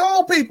 I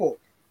told people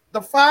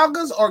the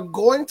Falcons are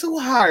going to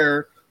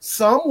hire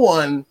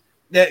someone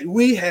that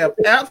we have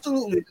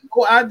absolutely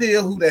no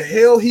idea who the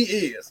hell he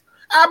is.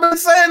 I've been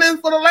saying this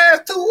for the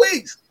last 2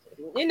 weeks.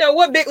 You know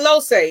what Big Low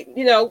say?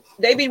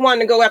 They be wanting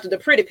to go after the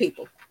pretty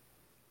people.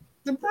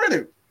 The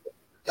pretty.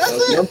 That's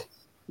it.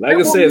 Like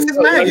I said,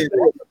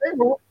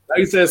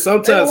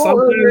 sometimes.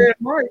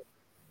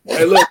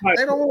 Hey, look, Mike.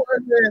 They don't want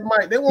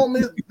Mike. They want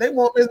Miss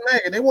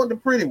Maggie. They want the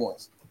pretty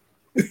ones.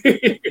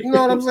 You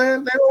know what I'm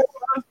saying? They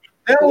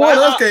don't want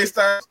us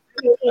K-Stars.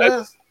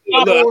 Look,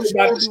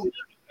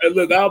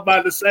 I was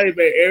about to say,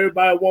 man,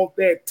 everybody want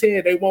that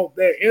 10. They want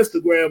that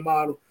Instagram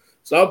model.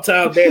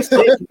 Sometimes that's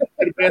the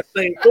best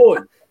thing for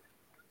you.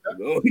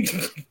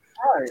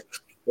 Right.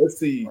 Let's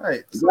see.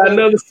 Right. We got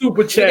another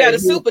super chat. We got a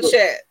super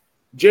chat.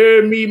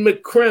 Jeremy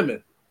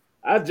McCrimmon.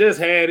 I just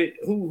had it.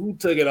 Who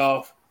took it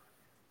off?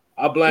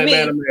 I blame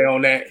Anime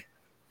on that.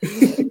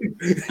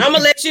 I'm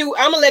gonna let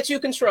you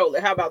control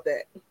it. How about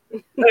that?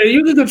 Hey,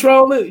 you can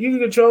control it. You can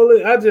control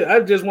it. I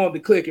just wanted to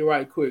click it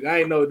right quick. I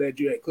didn't know that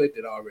you had clicked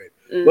it already.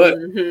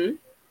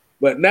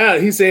 But now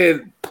he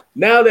said,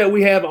 now that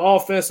we have an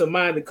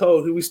offensive-minded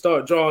coach, we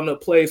start drawing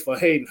up plays for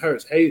Hayden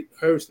Hurst. Hayden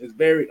Hurst is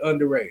very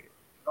underrated.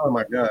 Oh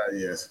my God,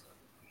 yes.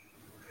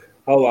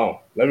 Hold on.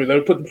 Let me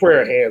put the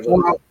prayer hands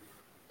on.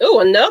 Oh,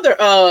 another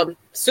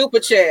super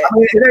chat. I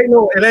mean,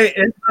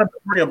 it's nothing to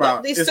pray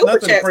about. These It's super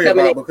nothing to chats pray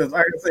coming about in. because,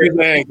 like I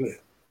said,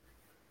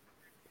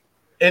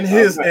 in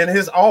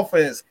his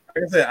offense,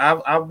 like I said,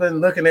 I've been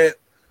looking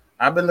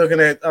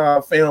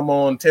at film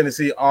on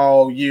Tennessee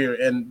all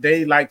year, and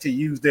they like to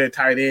use their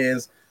tight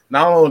ends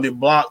not only to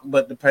block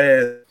but to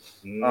pass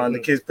on the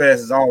kids'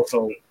 passes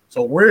also.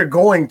 So we're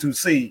going to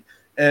see,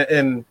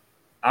 and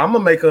I'm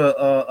gonna make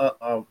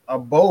a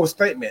bold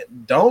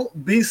statement.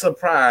 Don't be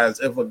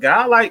surprised if a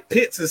guy like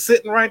Pitts is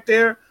sitting right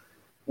there,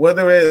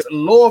 whether it's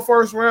lower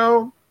first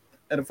round,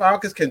 and the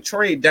Falcons can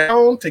trade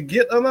down to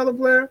get another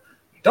player.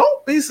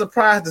 Don't be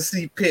surprised to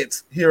see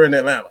Pitts here in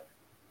Atlanta.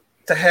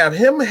 To have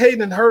him,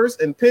 Hayden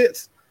Hurst, and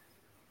Pitts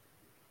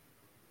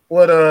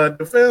with a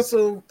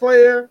defensive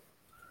player,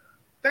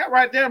 that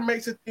right there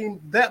makes the team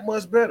that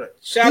much better.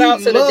 Shout out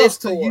to the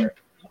Discord.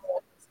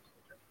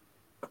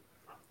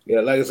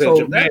 Yeah, like I said,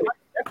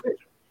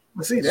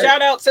 So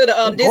shout out to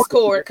the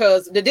Discord,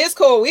 because the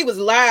Discord, we was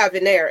live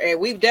in there, and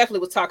we definitely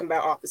was talking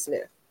about Arthur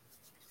Smith.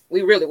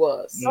 We really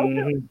was.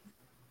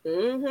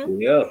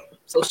 Yeah.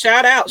 So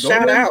shout out,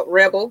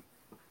 Rebel.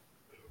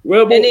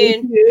 Rebel. And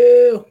then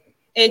yeah.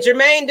 And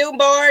Jermaine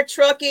Dunbar,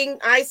 Trucking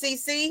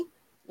ICC.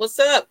 What's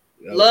up?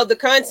 Yeah. Love the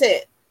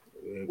content.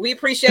 Yeah. We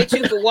appreciate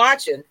you for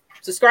watching.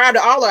 Subscribe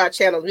to all our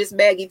channels: Miss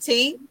Maggie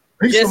T,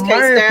 Just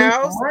K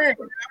Styles,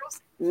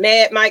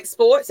 Mad Mike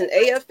Sports, and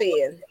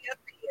AFN.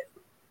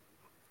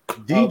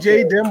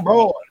 DJ them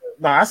boys.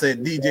 No, I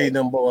said DJ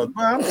them boys.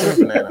 I'm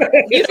tripping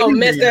that. You don't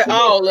mess that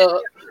all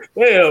up.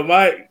 Damn,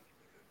 Mike.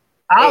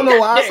 I don't know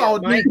why I saw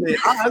DJ.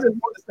 I just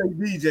want to say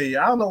DJ.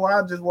 I don't know why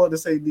I just wanted to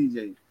say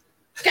DJ.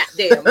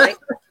 Goddamn, Mike.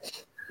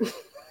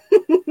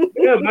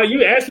 Yeah, Mike,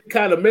 you actually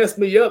kind of messed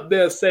me up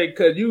there, say,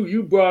 because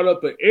you brought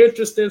up an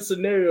interesting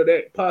scenario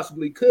that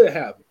possibly could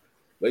happen.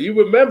 But you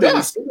remember,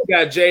 we still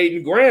got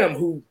Jaden Graham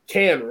who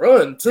can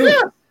run too.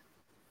 Yeah,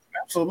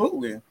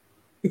 absolutely.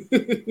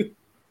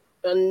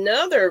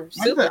 Another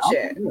super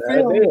chat.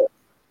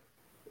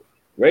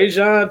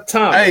 Rajon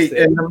Thomas.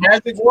 Hey, and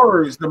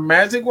the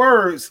magic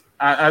words.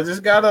 I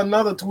just got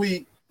another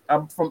tweet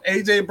from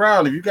AJ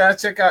Brown. If you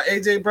guys check out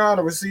AJ Brown,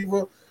 the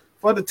receiver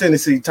for the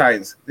Tennessee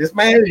Titans. This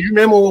man, you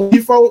remember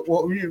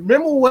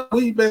what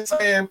we've been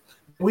saying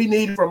we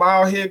need from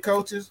our head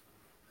coaches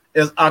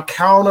is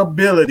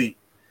accountability.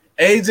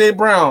 AJ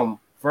Brown,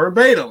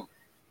 verbatim,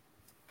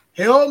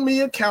 held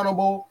me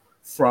accountable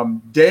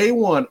from day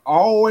one,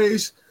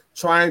 always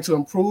trying to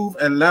improve.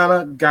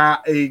 Atlanta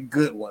got a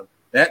good one.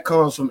 That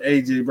comes from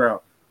AJ Brown.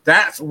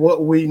 That's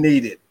what we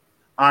needed.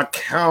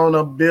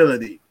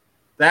 Accountability.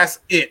 That's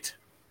it.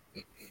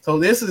 So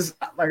this is,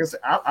 like I said,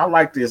 I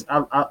like this.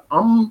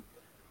 I'm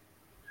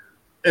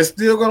it's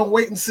still gonna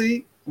wait and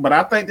see, but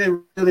I think they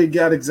really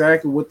got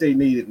exactly what they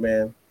needed,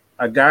 man.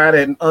 A guy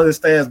that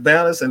understands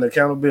balance and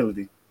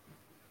accountability.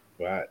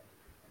 Right.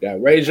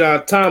 Got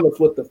Rajon Thomas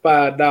with the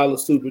 $5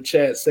 super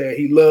chat saying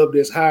he loved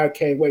this hire.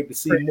 Can't wait to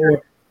see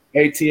more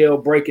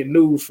ATL breaking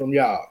news from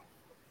y'all.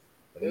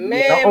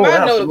 Man,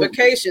 my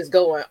notifications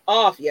going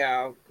off,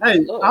 y'all. Hey,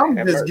 Lord,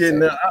 I'm just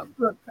getting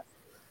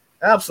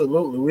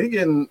absolutely. We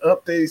getting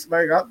updates.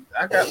 Like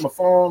I got my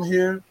phone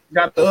here,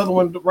 got the other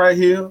one right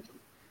here,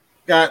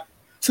 got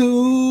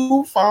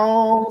 2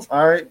 phones.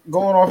 All right,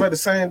 going off at the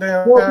same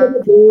damn time.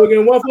 One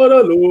for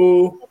the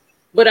loop.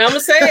 But I'm gonna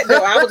say it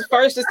though. I was the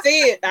first to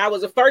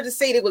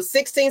see it. It was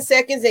 16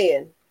 seconds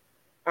in.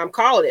 I'm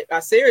calling it. I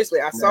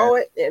saw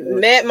it, and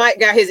Matt Mike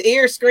got his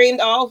ear screamed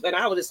off, and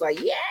I was just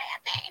like, "Yeah,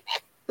 baby."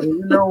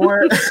 You know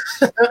what?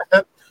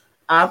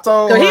 I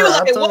told her. He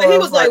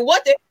was like,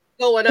 "What the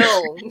going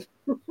on?"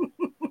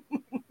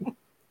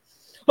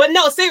 But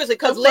no, seriously,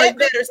 because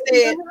Ledbetter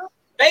said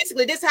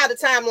basically this is how the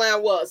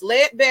timeline was.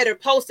 Ledbetter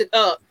posted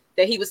up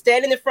that he was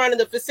standing in front of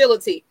the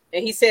facility,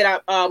 and he said,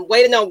 "I'm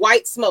waiting on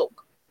white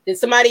smoke." Then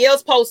somebody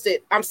else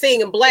posted, "I'm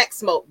seeing black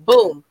smoke."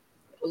 Boom.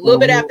 A little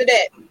bit after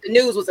that, the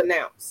news was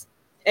announced.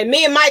 And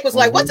me and Mike was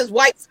like, what does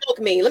white smoke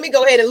mean? Let me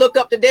go ahead and look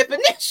up the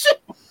definition.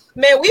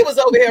 Man, we was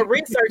over here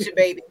researching,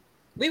 baby.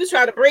 We was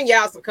trying to bring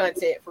y'all some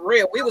content for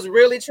real. We was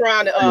really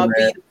trying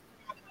to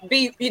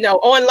be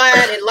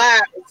online and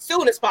live as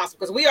soon as possible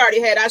because we already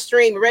had our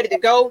stream ready to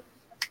go.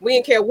 We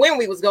didn't care when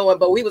we was going,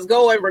 but we was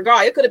going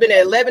regardless. It could have been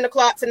at 11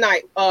 o'clock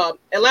tonight.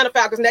 Atlanta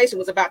Falcons Nation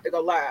was about to go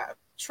live.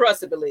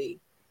 Trust and believe.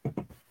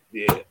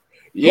 Yeah.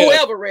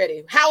 Whoever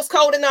ready, house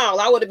cold and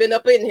all, I would have been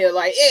up in here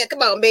like, yeah,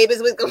 come on,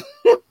 babies.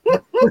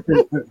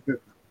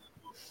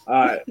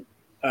 All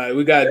right.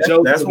 We got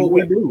Joseph. That's what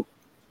we do.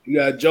 You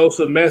got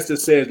Joseph Mester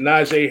says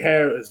Najee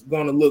Harris is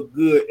going to look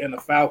good in the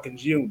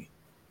Falcons uni.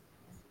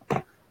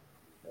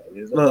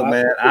 Look,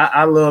 man,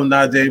 I love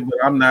Najee,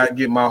 but I'm not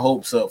getting my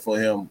hopes up for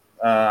him.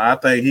 I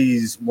think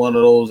he's one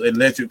of those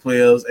electric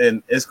players,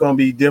 and it's going to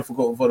be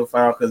difficult for the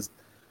Falcons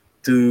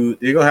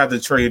You're gonna have to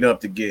trade up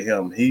to get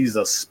him. He's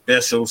a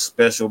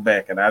special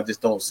back, and I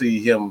just don't see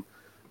him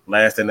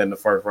lasting in the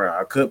first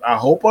round. I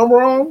hope I'm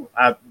wrong.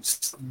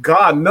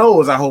 God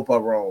knows I hope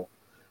I'm wrong.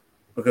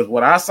 Because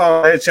what I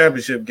saw in that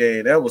championship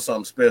game, that was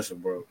something special,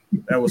 bro.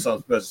 That was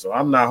something special. So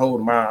I'm not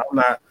holding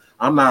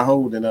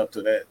up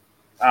to that.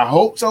 I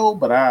hope so,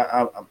 but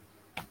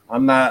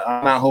I'm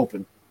not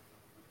hoping.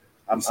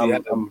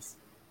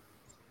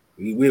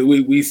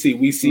 We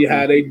see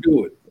how they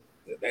do it.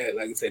 That,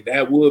 like I said,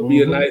 that would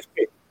be a nice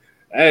pick.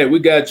 Hey, we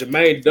got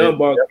Jermaine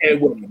Dunbar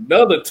came with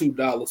another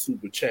 $2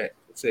 super chat.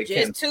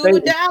 Just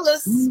 $2.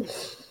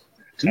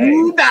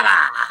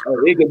 $2.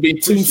 Oh, it could be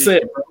 2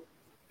 cents.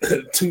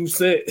 2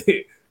 cents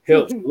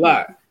helps a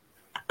lot.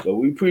 But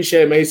we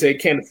appreciate it, man. He said,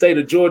 can the state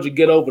of Georgia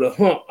get over the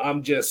hump?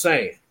 I'm just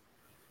saying.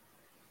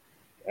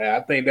 I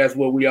think that's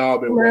what we all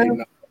been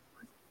waiting on.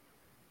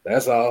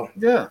 That's all.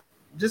 Yeah.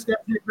 Just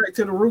got to get back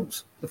to the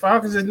roots. The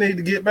Falcons just need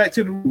to get back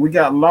to the roots. We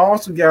got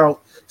lost. We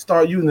got to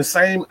start using the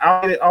same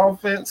outdated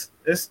offense.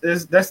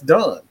 That's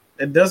done.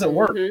 It doesn't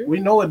work. Mm-hmm. We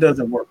know it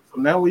doesn't work.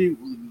 So now we're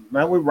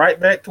right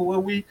back to where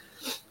we're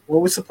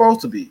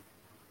supposed to be.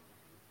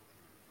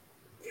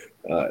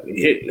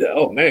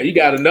 Oh man, you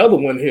got another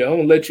one here. I'm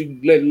gonna let you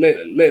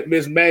let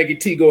Miss Maggie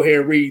T go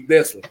ahead and read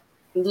this one.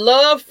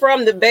 Love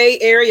from the Bay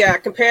Area. I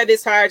compare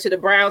this hire to the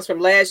Browns from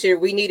last year.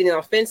 We need an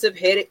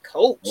offensive-headed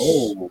coach.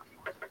 Oh.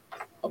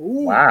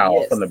 Wow,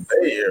 yes. From the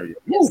Bay Area.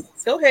 Yes.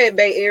 Go ahead,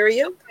 Bay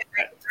Area.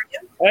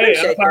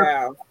 Hey,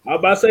 I'm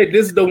about to say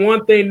this is the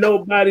one thing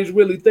nobody's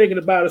really thinking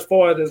about as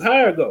far as his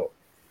hire go.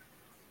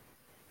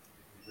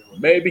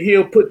 Maybe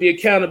he'll put the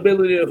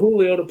accountability of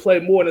Julio to play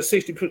more than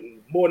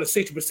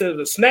 60% of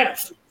the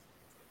snaps.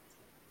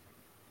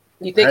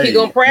 You think he's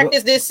gonna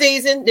practice this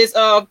season?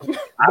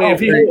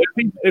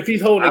 If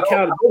he's holding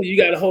accountability, you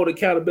got to hold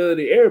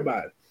accountability to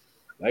everybody.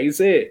 Like you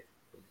said,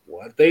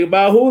 one thing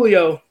about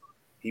Julio.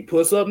 He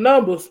puts up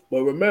numbers,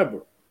 but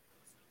remember,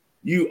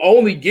 you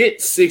only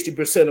get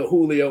 60% of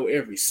Julio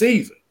every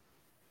season.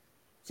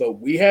 So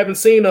we haven't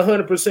seen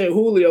 100%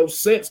 Julio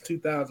since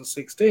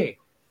 2016.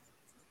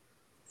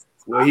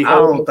 I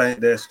don't think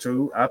that's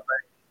true. I think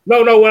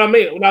what I'm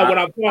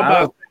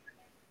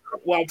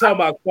talking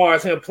about as far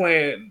as him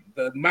playing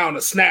the amount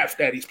of snaps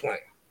that he's playing.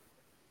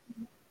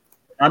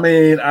 I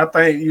mean, I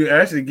think you're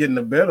actually getting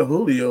a better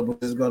Julio, but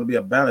it's going to be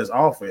a balanced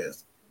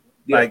offense.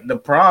 Yeah. Like the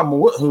problem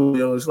with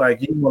Julio is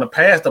like you want to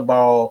pass the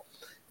ball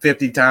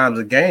 50 times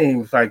a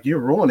game. It's like you're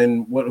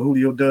ruining what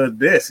Julio does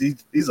best.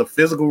 He's a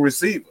physical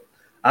receiver.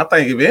 I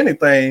think if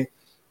anything,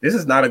 this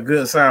is not a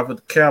good sign for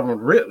Calvin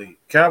Ridley.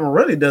 Calvin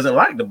Ridley doesn't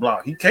like to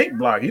block. He can't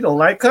block. He don't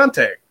like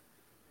contact.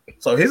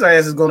 So his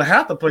ass is going to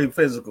have to play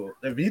physical.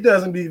 If he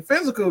doesn't be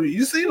physical,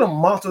 you see the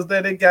monsters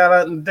that they got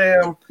out and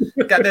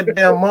got that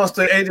damn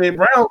monster AJ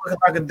Brown looking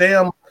like a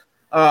damn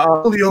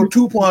Julio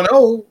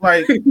 2.0,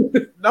 like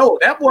no,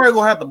 that boy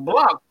gonna have to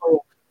block.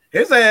 So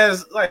his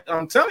ass, like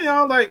I'm telling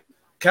y'all, like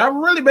Calvin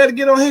really better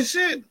get on his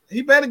shit.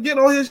 He better get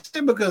on his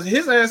shit because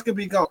his ass could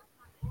be gone.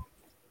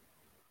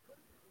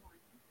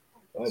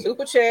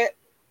 Super chat.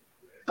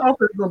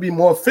 Offense is gonna be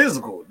more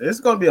physical. This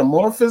is gonna be a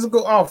more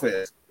physical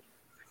offense.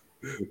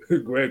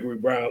 Gregory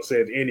Brown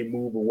said any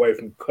move away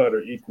from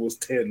Cutter equals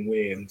 10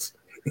 wins.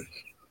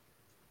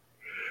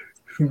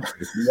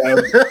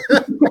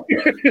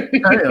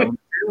 Damn.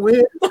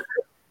 Win.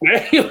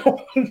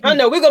 I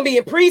know we're gonna be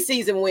in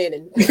preseason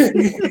winning.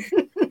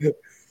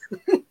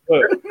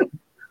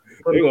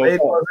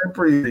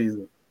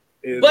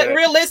 But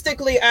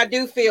realistically, I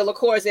do feel, of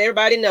course,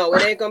 everybody know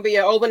it ain't gonna be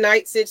an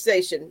overnight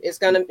sensation. It's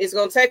gonna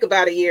take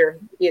about a year,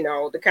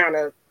 to kind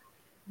of,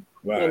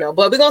 But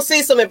we're gonna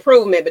see some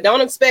improvement. But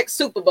don't expect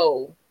Super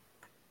Bowl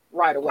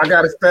right away. I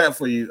got a stat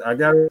for you.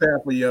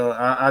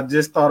 I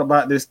just thought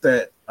about this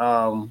stat.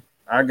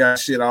 I got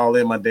shit all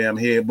in my damn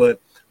head,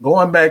 but.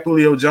 Going back to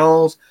Julio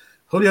Jones'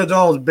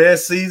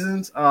 best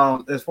seasons,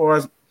 as far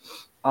as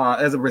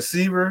a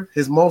receiver,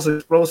 his most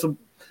explosive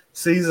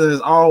season has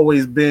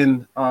always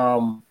been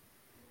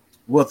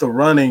with the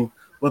running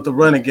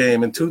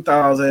game. In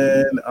 2000,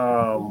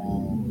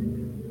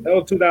 that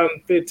was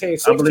 2015,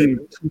 16. I believe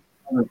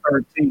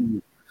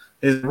 2013,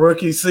 his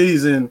rookie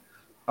season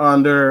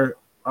under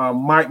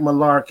Mike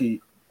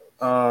Mularkey.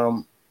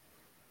 I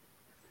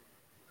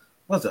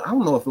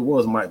don't know if it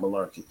was Mike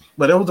Mularkey,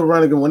 but it was the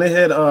running game when they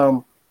had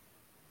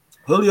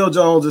Julio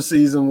Jones this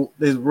season,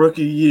 his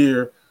rookie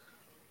year.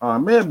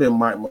 May have been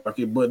Mike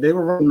Mularkey, but they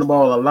were running the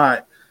ball a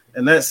lot.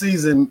 And that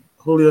season,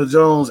 Julio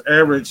Jones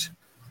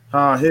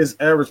his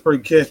average per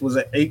catch was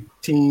at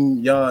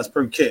 18 yards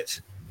per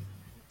catch.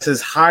 It's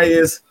his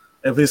highest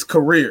of his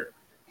career.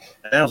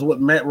 And that was what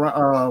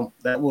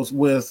that was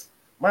with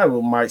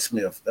Mike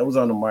Smith. That was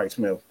under Mike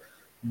Smith.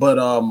 But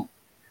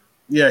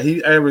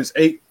he averaged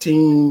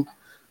 18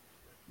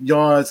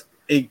 yards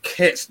a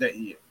catch that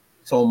year.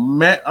 So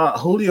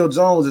Julio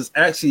Jones is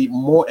actually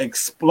more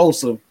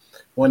explosive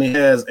when he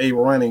has a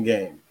running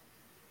game.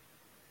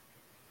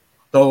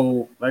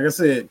 So, like I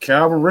said,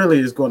 Calvin really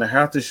is going to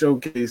have to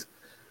showcase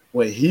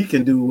what he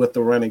can do with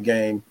the running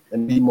game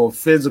and be more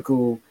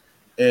physical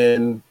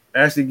and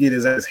actually get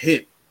his ass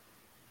hit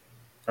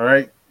All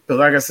right, because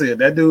like I said,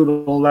 that dude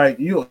don't like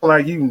you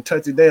can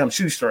touch the damn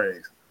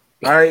shoestrings.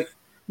 All right,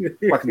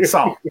 fucking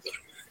soft.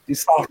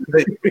 He's soft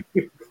today.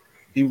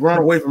 He run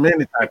away from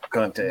any type of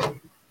contact.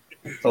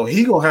 So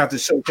he gonna have to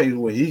showcase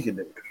what he can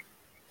do.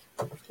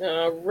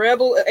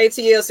 Rebel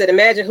ATL said,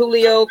 imagine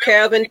Julio,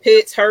 Calvin,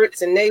 Pitts,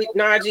 Hurts, and Nate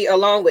Najee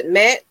along with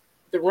Matt.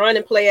 The run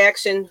and play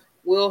action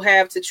will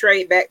have to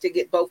trade back to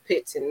get both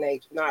Pitts and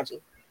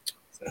Najee.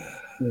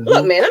 Mm-hmm.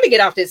 Look, man, let me get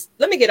off this.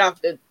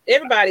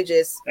 Everybody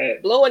just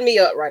blowing me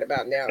up right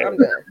about now. I'm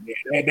done.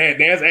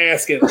 That's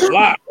asking a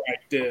lot right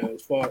there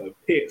as far as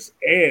Pitts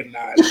and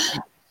Najee.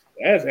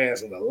 That's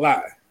asking a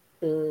lot.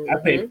 Mm-hmm.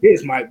 I think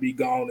Pitts might be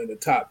gone in the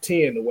top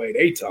 10 the way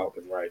they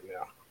talking right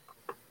now.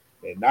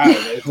 And now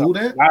they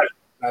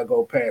not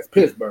go past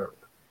Pittsburgh.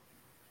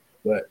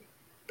 But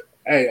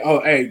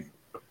hey,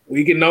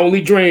 we can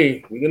only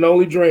dream.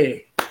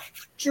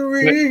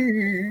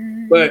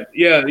 But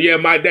yeah,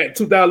 that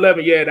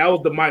 2011, that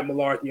was the Mike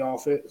Mularkey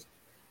offense.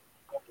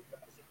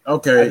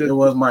 Okay, it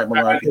was Mike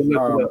Mularkey. It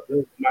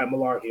was Mike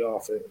Mularkey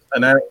offense.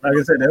 And like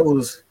I said, that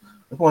was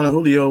one of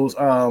Julio's.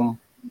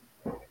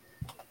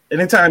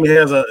 Anytime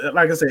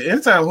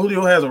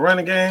Julio has a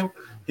running game,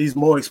 he's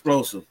more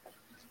explosive.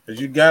 Because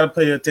you got to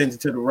pay attention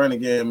to the running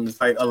game. It's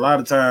like a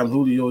lot of times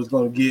Julio is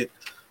going to get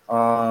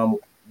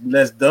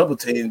less double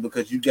teams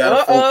because you got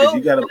to focus.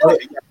 You got to put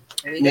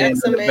in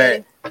the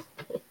back.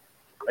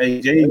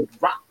 Hey, Jay,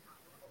 rock.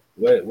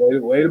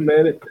 Wait a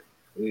minute.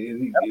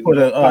 You got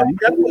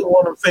to put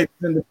one of them fakes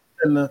in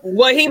the.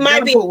 Well, he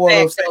might be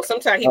back, so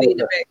sometimes he be in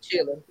the back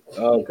chilling.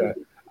 Okay.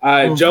 All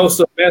right,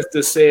 Joseph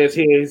Mester says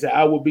here, he said,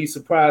 I would be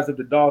surprised if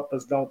the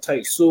Dolphins don't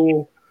take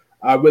Sewell.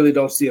 I really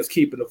don't see us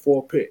keeping the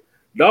 4th pick.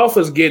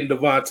 Dolphins getting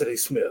Devontae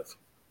Smith.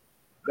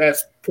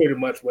 That's pretty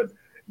much what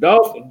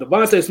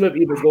Devontae Smith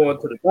either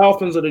going to the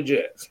Dolphins or the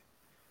Jets.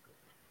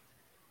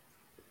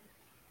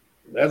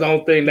 That's the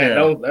only thing that's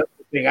the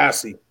thing I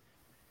see.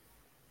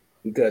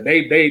 Because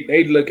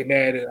they looking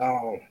at it,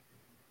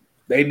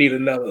 they need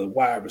another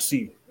wide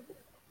receiver.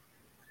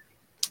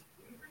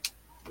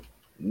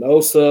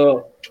 No,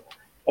 sir.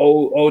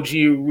 OG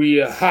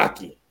Rhea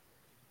Hockey.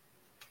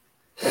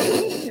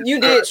 You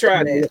did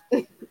try that.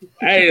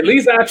 Hey, at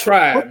least I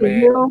tried,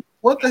 man.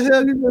 What the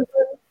hell you gonna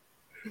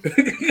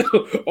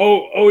say?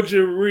 OG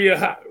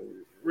Riaki.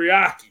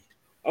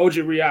 OG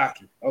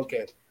Riaki.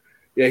 Okay.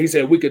 Yeah, he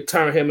said we could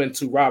turn him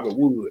into Robert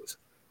Woods.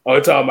 Oh,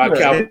 we're talking about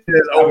Calvin.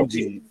 OG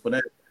for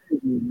that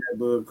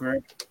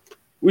crack.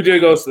 We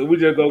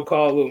just go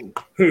call him.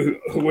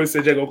 What's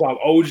it? Just go call him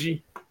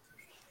OG.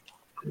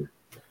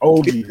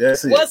 OG,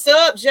 that's it. What's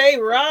up, J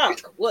Rock?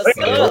 What's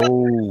up?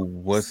 Oh,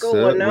 what's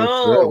going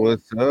on?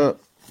 What's up?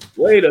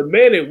 Wait a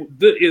minute.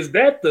 Is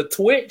that the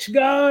Twitch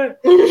guy?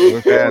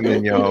 What's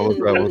happening, y'all?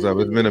 What's up?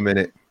 It's been a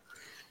minute.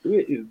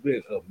 It has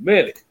been a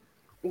minute.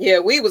 Yeah,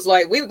 we were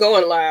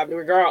going live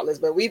regardless,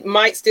 but we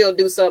might still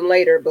do something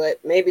later,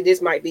 but maybe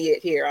this might be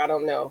it here. I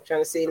don't know.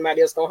 Trying to see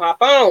anybody else gonna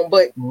hop on,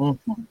 but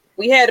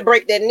we had to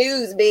break that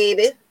news,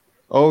 baby.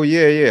 Oh,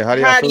 yeah. How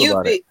do you feel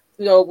about it?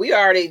 We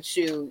already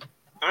shoot.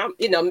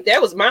 That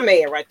was my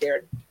man right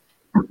there.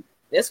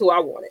 That's who I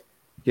wanted.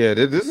 Yeah,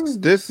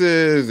 this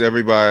is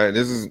everybody.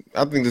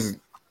 I think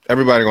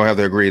everybody gonna have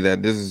to agree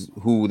that this is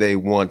who they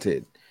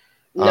wanted.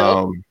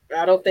 No,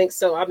 I don't think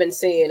so. I've been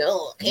saying,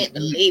 can't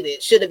believe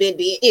it. Should have been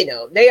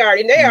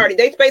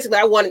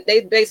They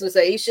basically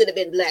say he should have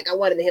been black. I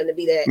wanted him to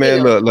be that.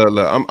 Man, look.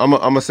 I'm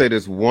gonna say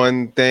this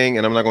one thing,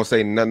 and I'm not gonna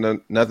say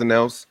nothing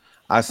else.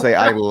 I say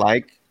I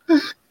like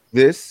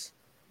this,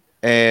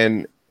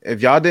 and if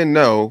y'all didn't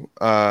know,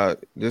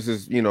 this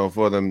is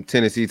for them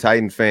Tennessee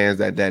Titans fans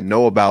that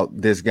know about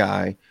this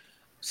guy,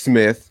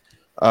 Smith.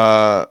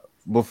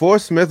 Before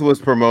Smith was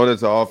promoted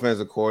to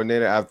offensive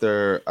coordinator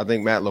after I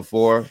think Matt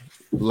LaFleur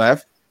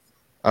left,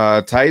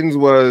 Titans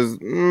was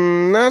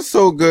not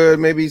so good,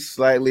 maybe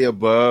slightly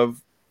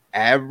above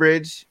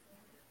average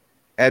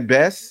at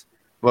best.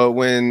 But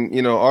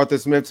when Arthur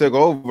Smith took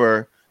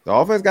over, the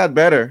offense got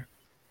better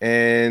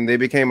and they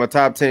became a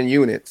top 10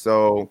 unit.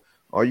 So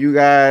are you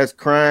guys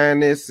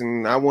crying this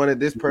and I wanted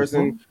this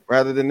person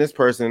rather than this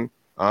person?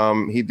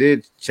 He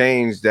did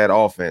change that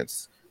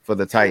offense for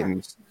the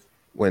Titans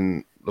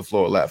when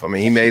LaFleur left. I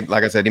mean, he made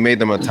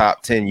them a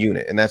top 10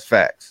 unit, and that's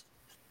facts.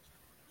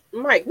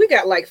 Mike, we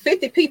got like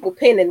 50 people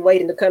pinning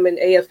waiting to come in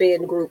the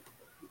AFN group.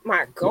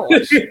 My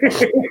gosh.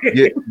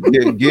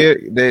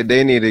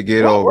 They need to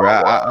get over.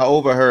 I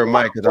overheard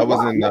Mike because I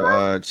was in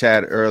the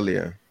chat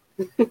earlier.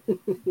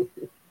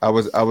 I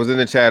was in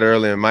the chat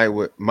earlier, and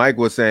Mike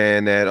was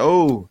saying that,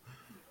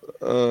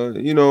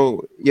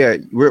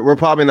 we're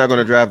probably not going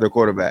to draft their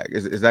quarterback.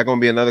 Is that going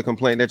to be another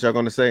complaint that y'all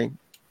going to say?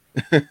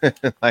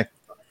 Like,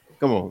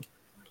 come on.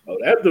 Oh,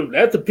 that's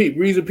the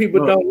reason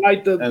people don't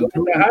like the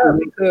hire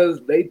because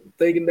they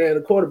thinking that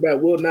the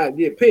quarterback will not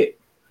get picked.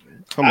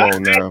 Come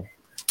on now.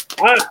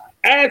 I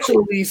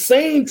actually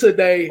seen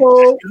today,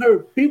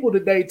 heard people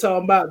today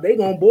talking about they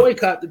gonna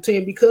boycott the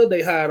team because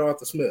they hired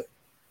Arthur Smith.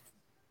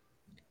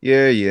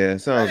 Yeah,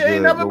 sounds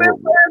good. But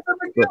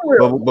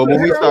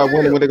when we start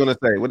winning, what they gonna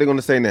say? What they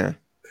gonna say now?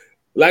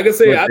 Like I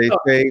said,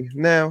 say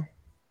now.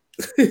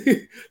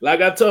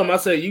 Like I told him, I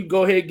said, you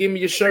go ahead, give me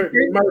your shirt,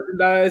 your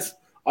merchandise,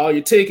 all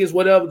your tickets,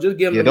 whatever. Just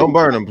give them. Yeah, don't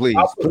burn them, please.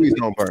 Please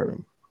don't burn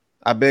them.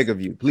 I beg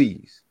of you,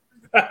 please.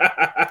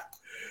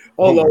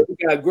 Hold on, we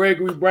got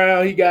Gregory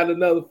Brown. He got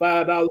another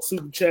 $5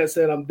 super chat.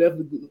 Said, I'm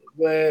definitely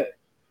glad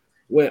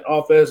when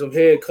offensive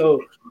head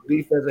coach,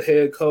 defensive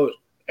head coach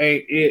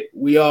ain't it.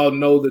 We all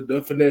know the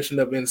definition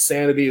of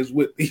insanity is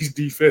with these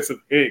defensive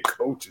head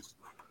coaches.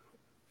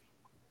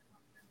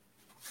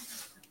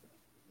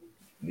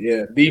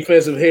 Yeah,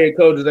 defensive head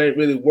coaches ain't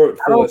really worked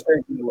for us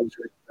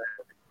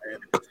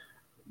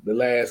the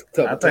last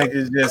couple. I think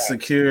it's just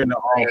securing the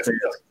offense.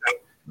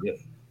 Yeah.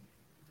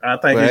 I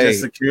think it's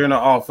just securing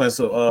the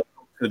offensive to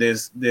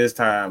this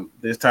time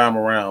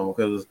around,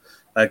 because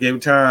like every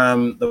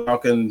time the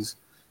Falcons,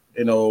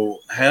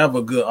 have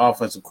a good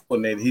offensive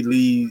coordinator,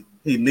 he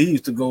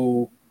leaves to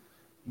go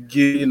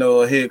get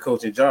a head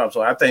coaching job.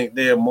 So I think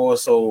they're more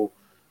so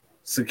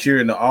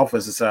securing the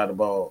offensive side of the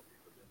ball,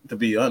 to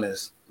be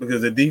honest,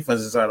 because the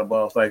defensive side of the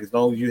ball is like, as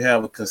long as you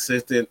have a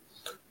consistent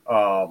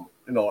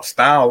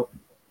style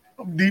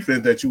of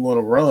defense that you want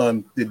to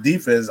run, the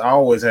defense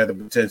always had the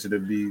potential to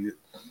be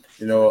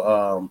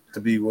to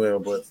be well,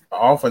 but the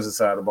offensive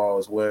side of the ball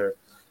is where,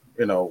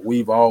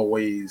 we've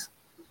always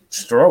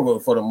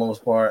struggled for the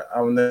most part.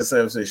 I wouldn't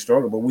necessarily say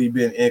struggle, but we've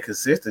been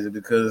inconsistent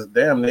because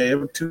damn near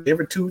every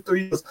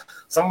 2-3 years,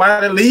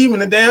 somebody leaving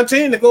the damn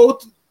team to go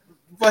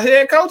for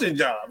head coaching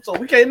job. So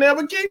we can't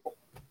never keep them.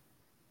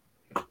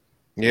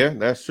 Yeah,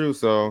 that's true.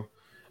 So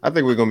I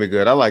think we're gonna be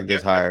good. I like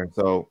this hire.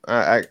 So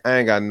I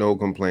ain't got no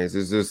complaints.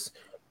 It's just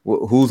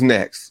who's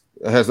next.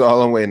 That's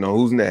all I'm waiting on.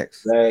 Who's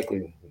next?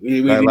 Exactly.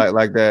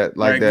 Like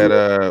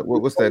that.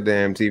 What's that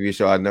damn TV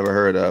show I never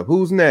heard of?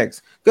 Who's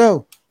next?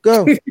 Go.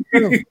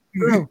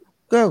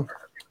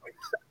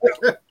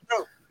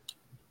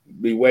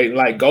 Be waiting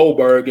like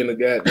Goldberg in the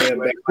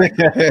goddamn.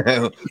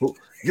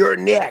 You're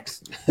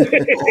next.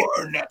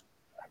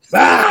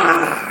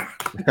 I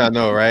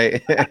know,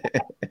 right? Be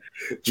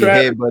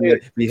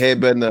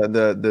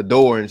headbutting the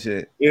door and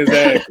shit.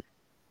 Exactly.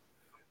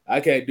 I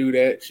can't do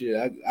that shit.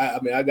 I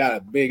mean, I got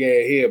a big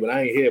ass head, but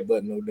I ain't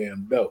headbutting no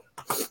damn door.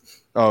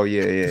 Oh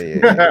yeah.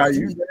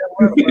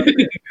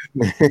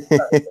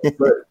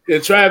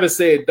 But Travis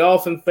said,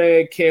 Dolphin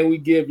fan, can we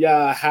give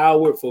y'all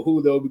Howard for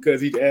who though?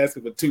 Because he's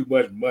asking for too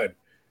much money.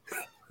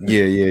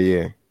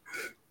 Yeah.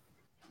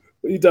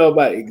 What you talking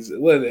about?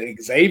 What is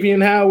it,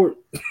 Xavier Howard?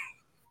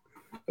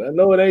 I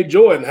know it ain't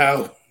Jordan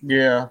Howard.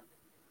 Yeah.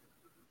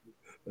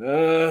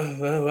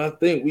 Well, I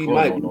think we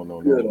might be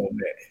good on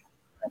that.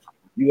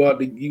 You ought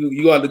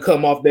to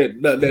come off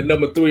that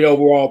number 3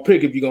 overall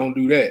pick if you're gonna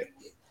do that.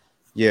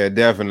 Yeah,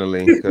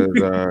 definitely, because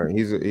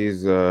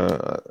he's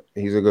a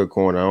good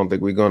corner. I don't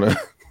think we're gonna.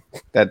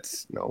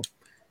 That's no.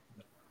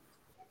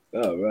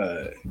 All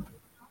right.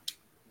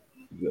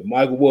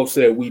 Michael Wolf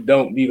said we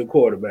don't need a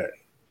quarterback.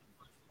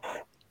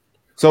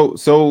 So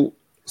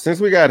since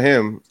we got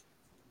him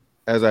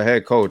as a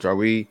head coach, are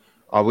we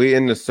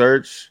in the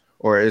search,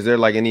 or is there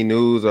like any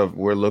news of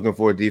we're looking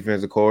for a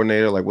defensive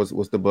coordinator? Like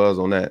what's the buzz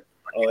on that?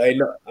 Oh, I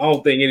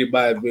don't think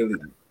anybody really.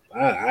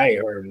 I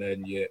ain't heard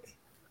nothing yet.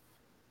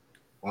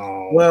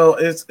 Well,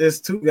 it's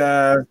 2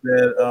 guys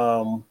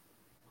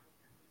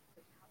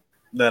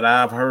that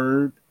I've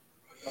heard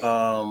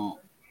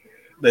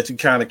that you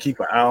kind of keep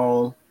an eye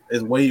on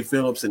is Wade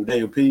Phillips and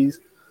Dave Pease.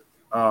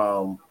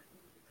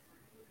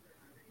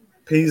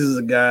 Pease is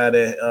a guy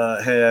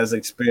that has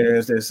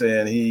experience. They're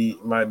saying he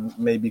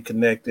may be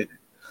connected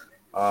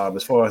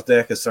as far as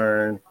that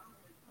concerned.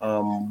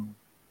 But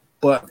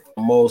for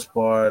the most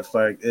part,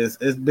 like it's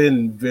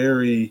been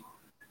very.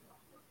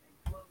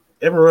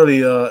 Haven't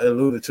really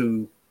alluded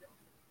to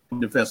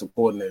defensive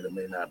coordinator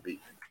may not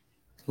be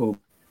who,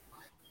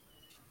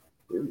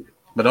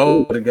 but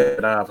those are the guys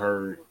that I've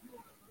heard.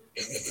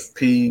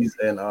 Pease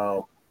and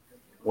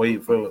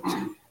Wade Phillips.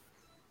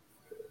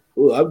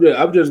 Well,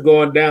 I'm just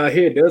going down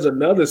here. There's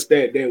another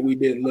stat that we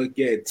didn't look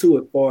at too,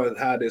 as far as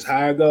how this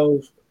hire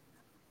goes.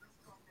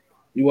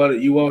 You want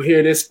to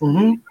hear this?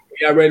 Mm-hmm.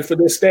 Y'all ready for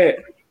this stat?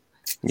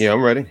 Yeah,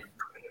 I'm ready.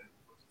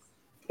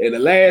 In the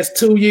last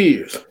 2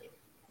 years,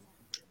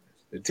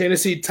 the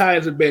Tennessee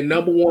Titans have been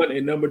number 1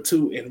 and number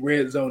 2 in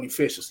red zone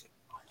efficiency.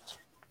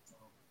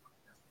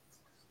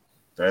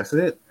 That's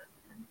it.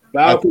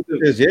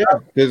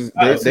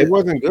 Because they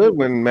wasn't good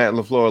when Matt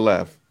LaFleur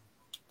left.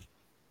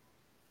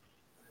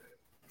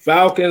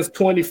 Falcons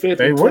 25th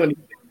and 26th.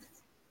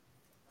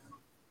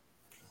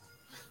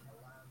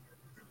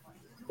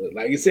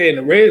 Like you said, in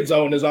the red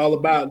zone is all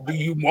about, do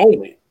you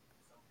want it?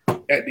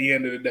 At the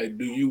end of the day,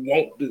 do you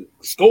want to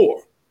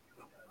score?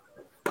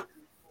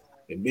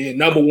 And being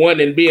number 1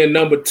 and being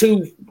number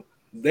 2,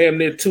 damn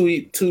near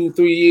 2-3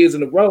 years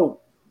in a row,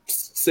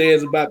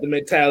 says about the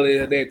mentality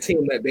of that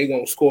team that they're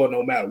going to score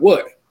no matter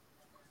what.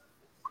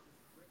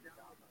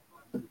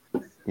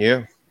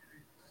 Yeah.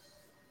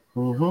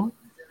 Mm-hmm.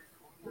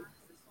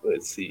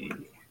 Let's see.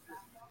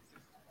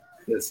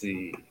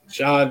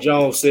 Sean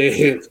Jones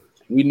said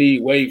we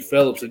need Wade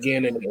Phillips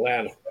again in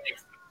Atlanta.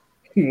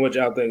 What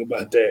y'all think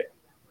about that?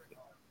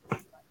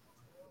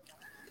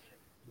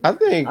 I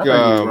think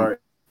you're right.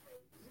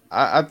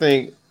 I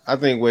think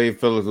Wade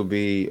Phillips will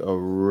be a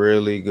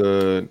really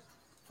good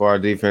for our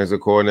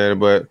defensive coordinator,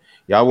 but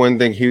y'all wouldn't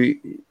think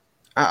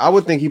I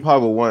would think he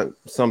probably would want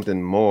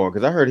something more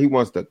because I heard he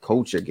wants to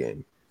coach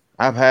again.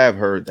 I have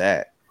heard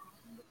that.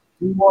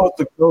 He wants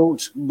to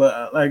coach,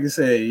 but like I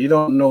said, you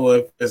don't know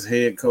if it's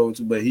head coach,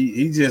 but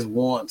he just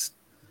wants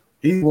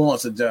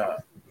a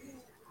job.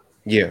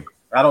 Yeah.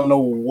 I don't know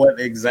what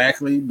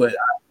exactly, but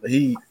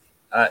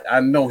I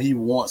know he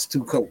wants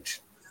to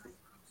coach.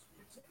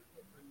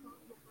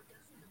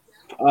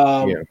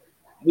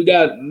 We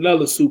got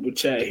another super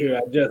chat here.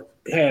 I just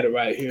had it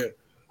right here.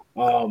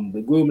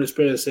 The grooming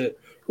experience said,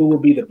 "Who will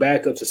be the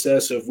backup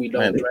successor if we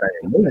don't draft?"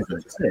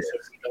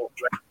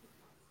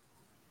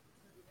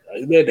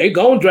 They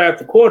gonna draft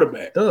the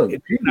quarterback.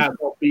 It's not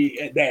gonna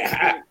be at that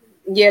high.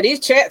 Yeah, these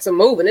chats are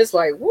moving. It's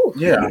like, woo.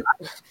 Yeah,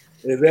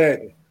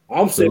 exactly.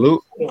 I'm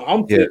salute.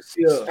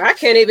 I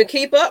can't even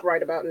keep up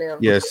right about now.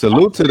 Yeah,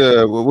 salute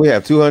to we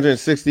have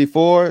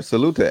 264.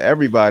 Salute to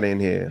everybody in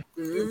here.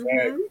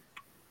 Mm-hmm.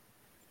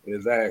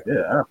 Exactly.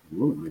 Yeah,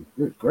 absolutely.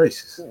 Good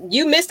gracious.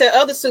 You missed that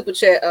other super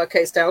chat,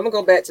 K-Style. I'm gonna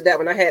go back to that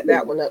one. I had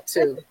that one up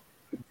too.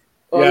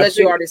 Or unless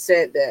you already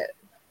said that.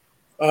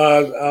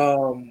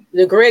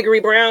 The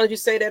Gregory Brown, did you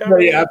say that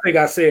already? Yeah, I think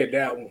I said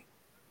that one.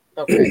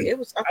 Okay. It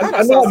was I thought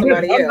I saw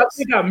somebody else. I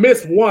think I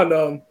missed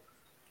one.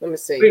 Let me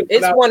see.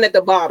 It's one at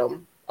the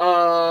bottom.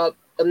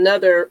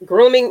 Another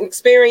grooming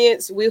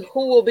experience. Who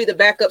will be the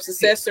backup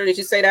successor? Did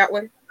you say that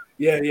one?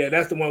 Yeah,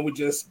 that's the one we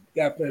just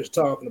got finished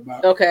talking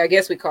about. Okay, I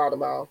guess we called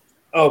them all.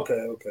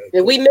 Okay.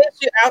 If we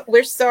missed you out,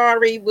 we're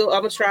sorry. I'm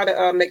gonna try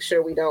to make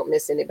sure we don't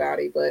miss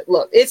anybody. But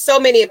look, it's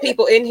so many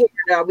people in here.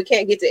 We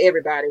can't get to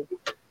everybody.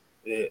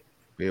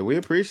 Yeah, we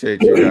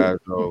appreciate you guys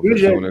though for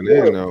tuning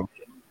in. Though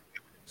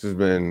this has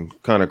been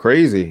kind of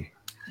crazy.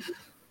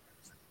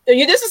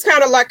 This is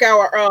kind of like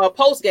our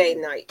post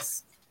game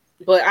nights,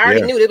 but I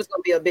already knew it was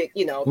gonna be a big,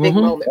 big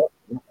moment.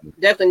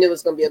 Definitely knew it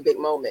was gonna be a big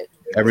moment.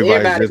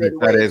 Everybody's just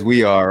excited as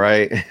we are,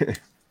 right?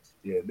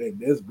 Yeah,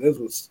 this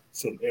was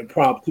some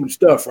impromptu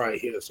stuff right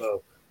here.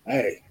 So,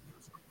 hey,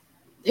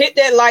 hit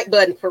that like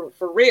button for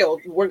real,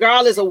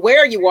 regardless of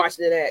where you're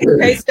watching it at.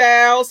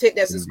 K-Styles, hit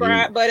that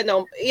subscribe button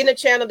on any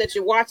channel that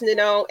you're watching it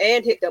on,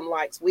 and hit them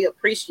likes. We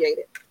appreciate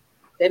it.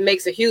 That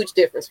makes a huge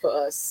difference for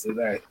us.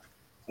 Exactly.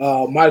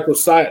 Michael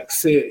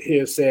Sykes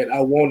said,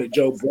 "I wanted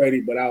Joe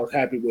Brady, but I was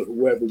happy with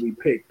whoever we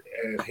picked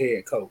as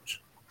head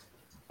coach."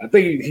 I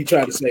think he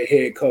tried to say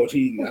head coach.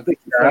 I think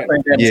That's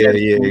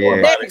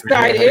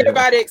excited.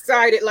 Everybody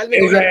excited. Like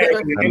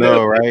exactly. I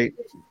know, right?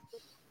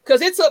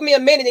 Because it took me a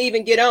minute to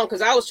even get on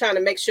because I was trying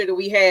to make sure that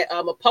we had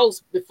a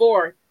post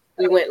before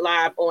we went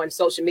live on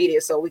social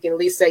media, so we can at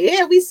least say,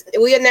 yeah,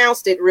 we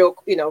announced it real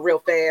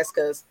fast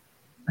because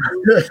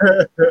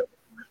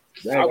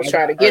I was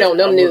trying to get on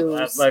them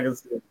news. Like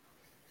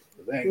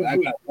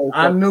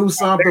I knew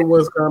something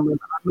was coming.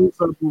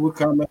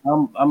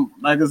 I'm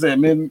like I said,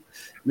 me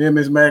and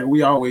Miss Mac,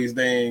 we always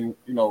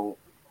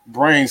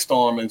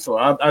brainstorming. So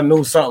I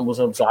knew something was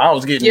up. So I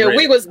was getting ready.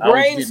 We was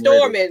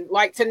brainstorming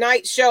like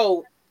tonight's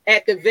show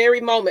at the very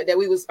moment that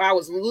I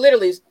was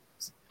literally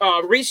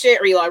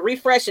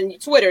refreshing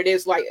Twitter.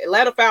 There's like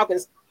Atlanta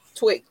Falcons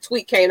tweet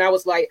came. And I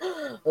was like,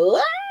 ah!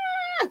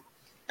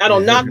 I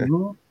don't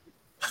know.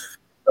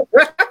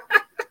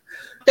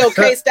 So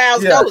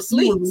K-Styles go to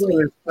sleep.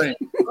 I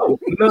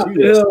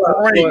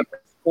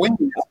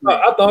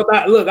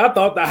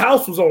thought the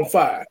house was on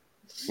fire.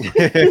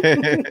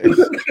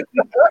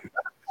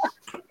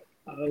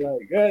 I was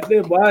like, God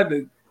damn, I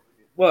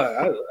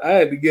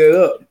had to get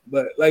up.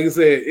 But like I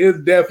said, it's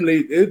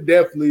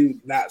definitely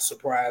not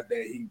surprised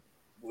that he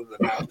was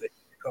announced as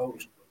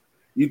coach.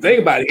 You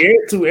think about it, he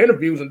had 2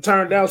 interviews and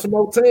turned down some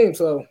more teams.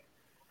 So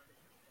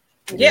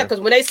yeah,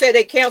 because when they said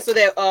they canceled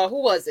that,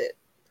 who was it?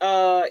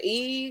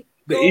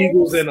 The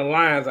Eagles and the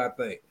Lions, I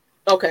think.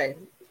 Okay,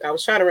 I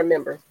was trying to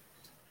remember.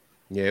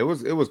 Yeah, it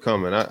was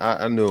coming.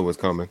 I knew it was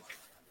coming.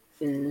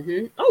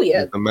 Mm-hmm. Oh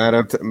yeah, it's a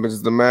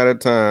matter of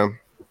time.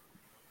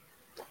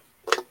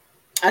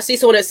 I see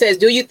someone that says,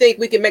 "Do you think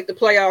we can make the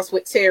playoffs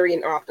with Terry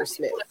and Arthur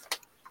Smith?"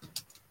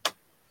 I'm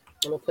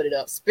gonna put it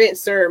up.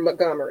 Spencer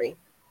Montgomery.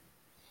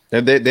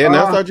 Have they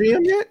announced our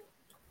GM yet?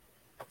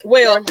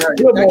 Well,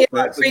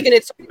 speaking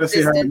it.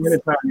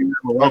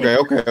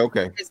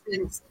 Okay.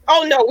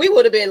 Oh no, we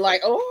would have been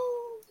like, oh,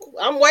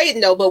 I'm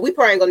waiting though, but we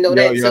probably ain't gonna know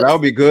that. Yeah, that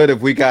would be good if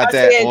we got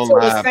that on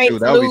live too.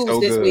 That would be so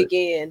this good.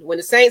 Weekend. When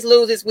the Saints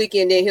lose this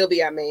weekend, then he'll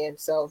be our man.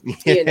 So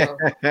that's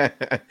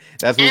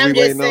what we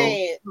waiting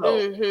saying.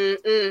 on.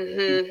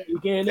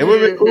 It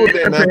would be cool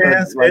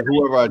that like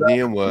whoever our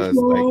GM was,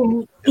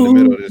 like in the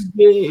middle of this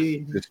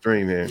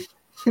stream here.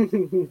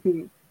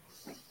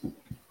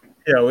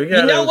 Yeah, we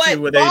got to see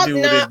what they do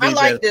with this defense. I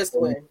like this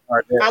one.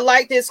 I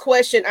like this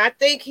question. I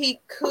think he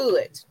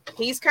could.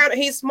 He's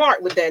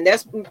smart with that. And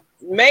that's the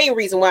main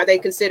reason why they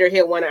consider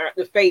him one of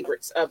the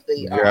favorites of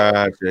the.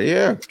 Gotcha.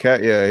 Yeah,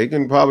 he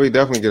can probably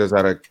definitely get us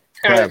out of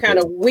kind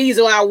of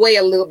weasel our way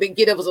a little bit,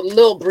 give us a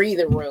little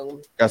breathing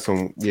room. Get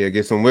some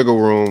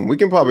wiggle room. We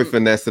can probably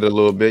finesse it a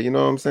little bit. You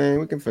know what I'm saying?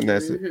 We can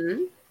finesse it.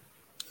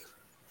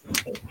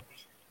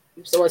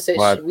 Someone said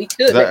But we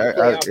could make the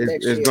playoffs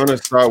next it's year. going to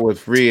start with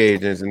free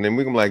agents, and then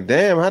we can be like,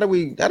 damn, how do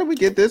we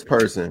get this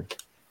person?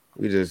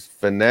 We just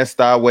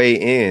finessed our way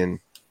in.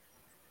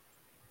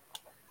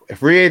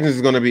 Free agents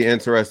is going to be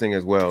interesting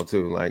as well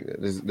too. Like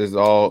this is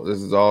all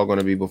going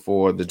to be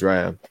before the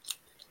draft.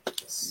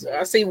 So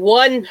I see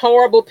one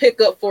horrible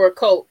pickup for a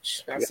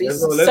coach. I see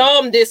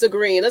some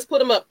disagreeing. Let's put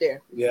them up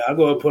there. Yeah, I'll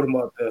go ahead and put them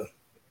up there.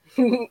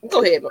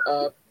 Go ahead.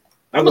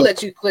 I'm gonna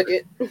let you click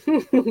it.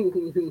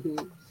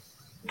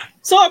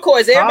 So of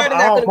course, everybody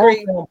not gonna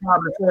agree.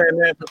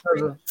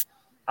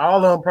 All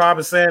of them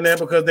probably saying that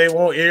because they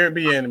want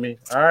Airbnb.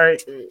 All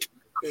right,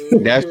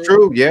 that's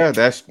true. Yeah,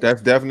 that's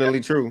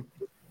definitely true.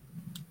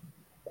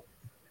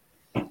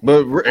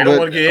 But I don't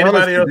want to give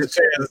anybody else a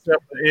chance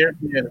except for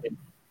Airbnb.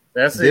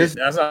 That's it.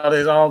 That's all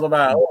it's all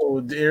about.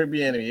 Oh,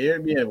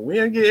 Airbnb. We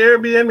didn't get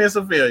Airbnb, it's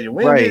a failure.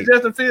 We didn't get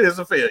Justin Fields, it's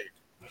a failure.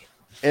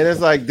 And it's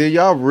like, was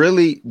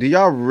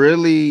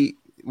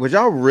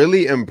y'all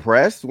really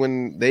impressed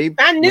when they?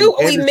 I knew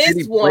we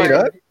missed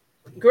one.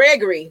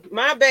 Gregory,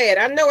 my bad.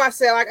 I know I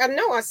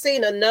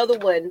seen another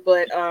one,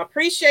 but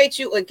appreciate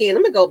you again.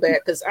 Let me go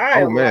back because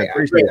I'm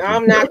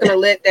not gonna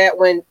let that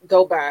one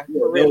go by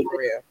for real.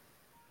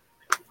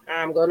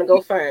 I'm gonna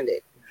go find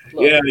it.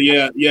 Look.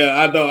 Yeah.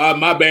 I know.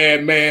 My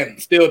bad, man.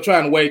 Still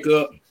trying to wake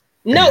up.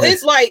 No,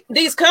 it's like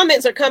these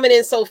comments are coming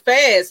in so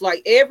fast.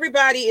 Like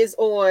everybody is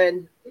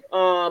on.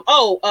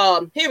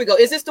 Here we go.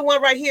 Is this the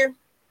one right here?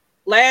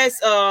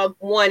 Last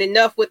one.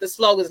 Enough with the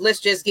slogans. Let's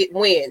just get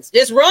wins.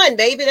 Just run,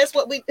 baby. That's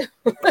what we.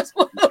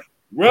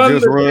 Run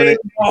just run it.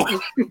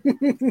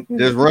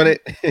 Just run it.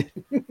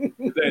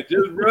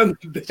 Just run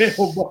the damn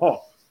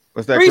ball.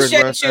 What's that?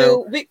 Appreciate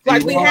you. We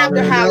have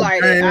to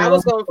highlight it. I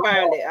was gonna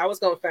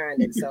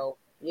find it. So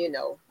you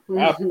know.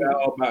 I forgot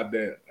all about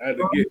that. I had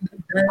to get the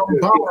damn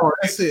ball.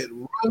 That's it.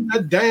 Run the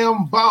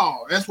damn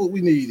ball. That's what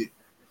we needed.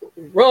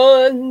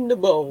 Run the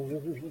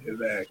ball.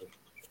 Exactly.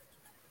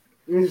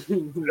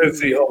 Let's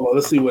see. Hold on.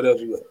 Let's see what else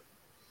we got.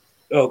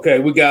 Okay,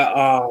 we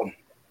got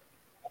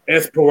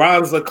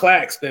Esperanza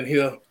Claxton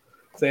here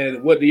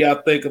saying, "What do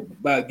y'all think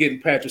about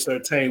getting Patrick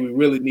Surtain? We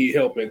really need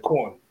help in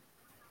corner."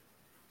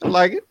 I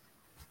like it.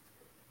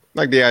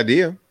 Like the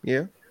idea,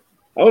 yeah.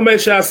 I'm gonna make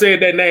sure I said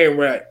that name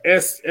right.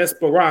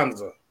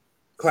 Esperanza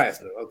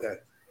Claxton. Okay.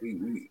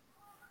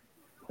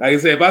 Like I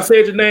said, if I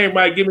said your name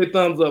right, give me a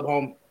thumbs up,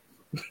 homie.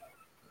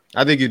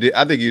 I think you did.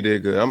 I think you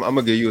did good. I'm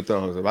gonna give you a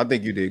thumbs up. I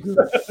think you did good.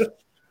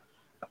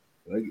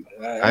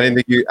 I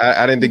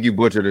didn't think you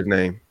butchered his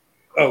name.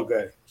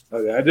 Okay.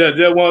 I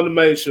just wanted to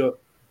make sure.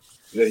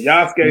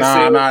 Yeah, Yasuke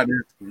said.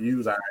 You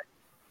was all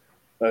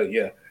right.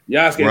 Yeah.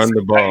 Yasuke run said,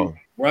 the ball.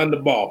 Run the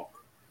ball.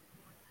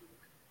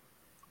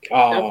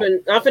 I'm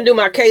finna do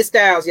my K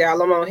Styles, y'all.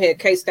 I'm on here,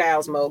 K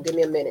Styles mode. Give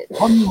me a minute.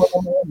 Oh,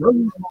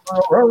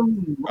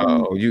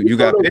 you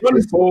got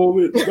pictures?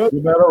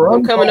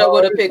 I'm coming up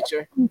with a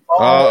picture.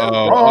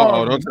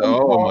 Oh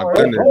my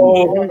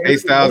goodness. K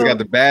Styles got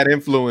the bad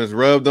influence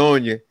rubbed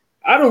on you.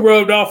 I done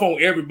rubbed off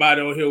on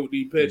everybody on here with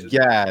these pictures.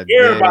 God,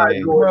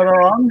 everybody.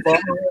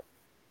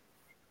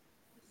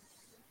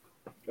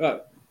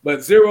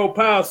 But Zero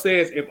Powell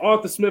says, if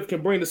Arthur Smith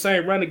can bring the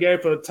same running game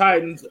for the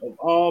Titans, of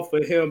all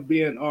for him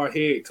being our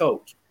head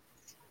coach.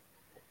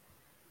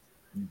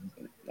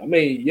 I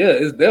mean, yeah,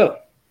 it's there.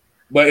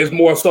 But it's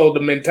more so the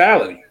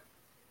mentality.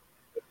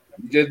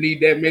 You just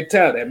need that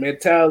mentality. That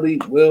mentality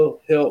will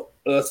help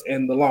us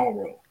in the long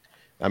run.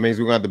 That means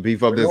we're going to have to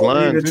beef up this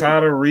line. We try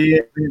to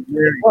reinvent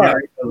Derrick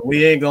Henry.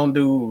 We ain't going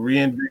to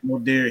reinvent no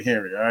Derrick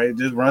Henry, all right?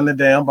 Just run the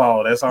damn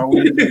ball. That's all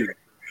we do.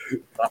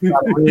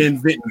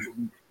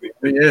 Reinventing.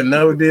 Yeah,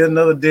 never did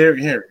another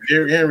Derrick Henry.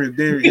 Derrick Henry is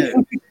Derrick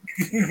Henry.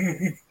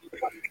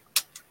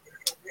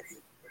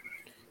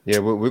 Yeah,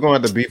 we're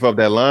going to have to beef up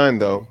that line,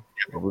 though.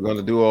 We're going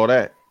to do all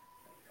that.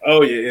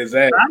 Oh, yeah,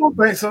 exactly. I don't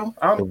think so.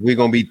 We're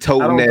going to be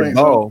toting that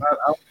ball.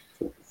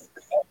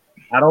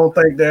 I don't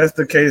think that's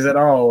the case at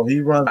all.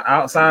 He runs an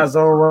outside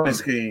zone running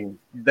scheme.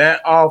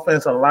 That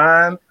offensive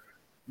line,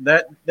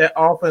 that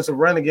offensive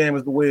running game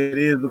is the way it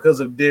is because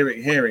of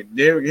Derrick Henry.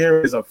 Derrick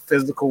Henry is a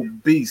physical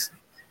beast.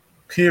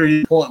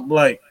 Period, point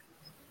blank.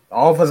 The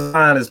offensive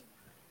line is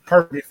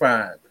perfectly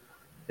fine.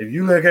 If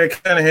you look at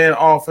Shanahan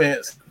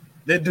offense,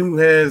 that dude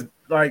has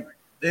like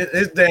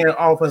his damn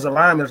offensive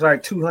lineman is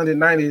like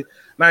 290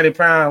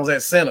 pounds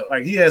at center.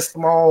 Like he has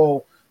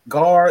small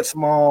guards,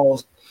 small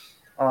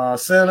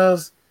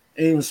centers,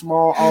 even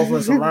small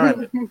offensive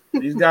linemen.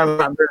 These guys are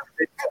not very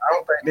big. I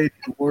don't think they need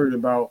to worry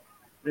about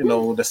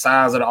the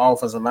size of the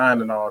offensive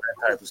line and all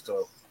that type of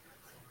stuff.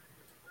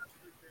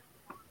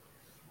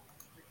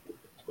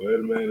 Wait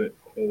a minute.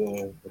 Hold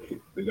on. I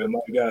think I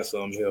might got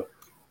something here.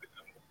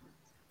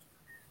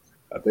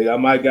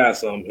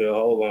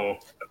 Hold on.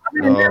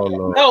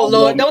 Oh,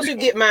 Lord. Don't you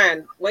get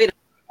mine. Wait.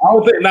 I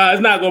don't think. Nah,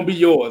 it's not gonna be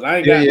yours. I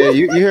ain't got. Yeah.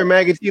 You hear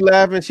Maggie? She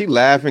laughing. She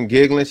laughing,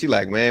 giggling. She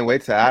like, man,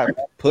 wait till I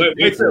put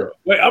this.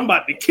 Wait, I'm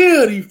about to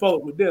kill these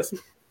folks with this.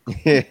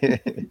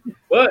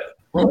 But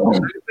like I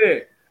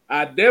said,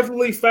 I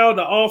definitely found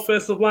the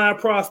offensive line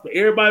prospect.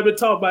 Everybody been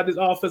talking about this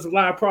offensive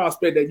line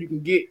prospect that you can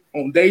get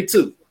on day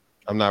 2.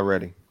 I'm not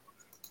ready.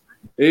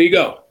 There you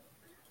go.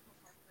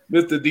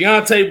 Mr.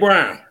 Deontay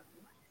Brown.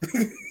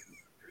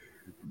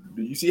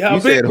 Do you see how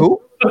You big? said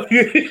who?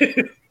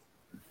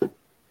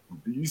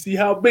 Do you see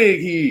how big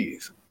he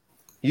is?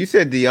 You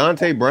said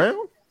Deontay Brown?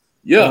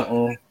 Yeah.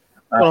 Uh-uh.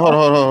 Hold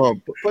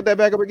on. Put that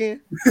back up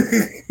again.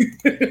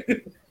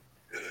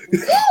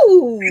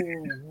 Ooh.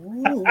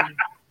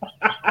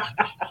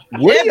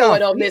 Where That boy y'all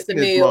don't miss a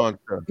feeding this meal.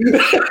 monster?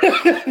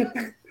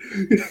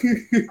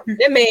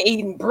 That man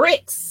eating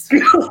bricks.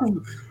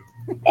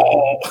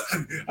 Oh,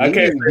 I He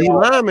can't. eating D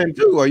lineman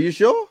too. Are you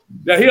sure?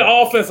 Yeah, he's an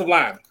offensive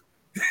lineman.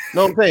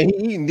 No, I'm saying he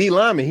eating D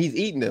lineman. He's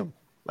eating them.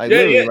 Like Yeah,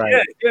 literally, yeah, like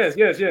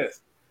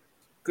yes.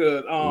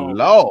 Cause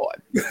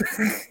Lord.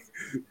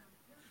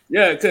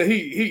 yeah, cause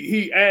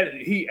he's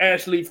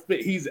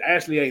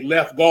actually a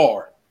left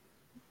guard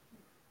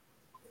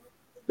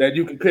that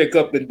you can pick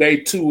up in day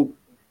 2,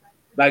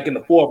 like in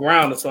the 4th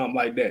round or something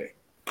like that.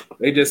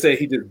 They just say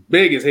he just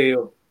big as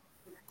hell,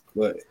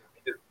 but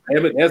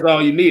that's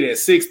all you need at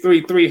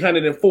 6'3",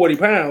 340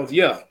 pounds.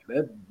 Yeah,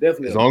 that's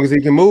definitely As long as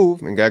he can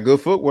move and got good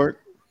footwork.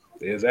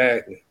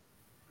 exactly.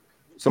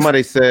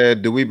 Somebody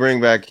said, "Do we bring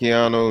back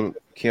Keanu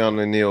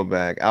Neal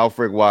back?"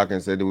 Alfred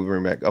Watkins said, "Do we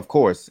bring back?" Of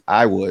course,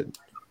 I would.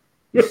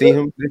 You see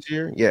him this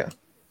year? Yeah,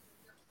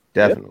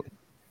 definitely.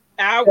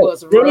 I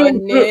was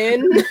running.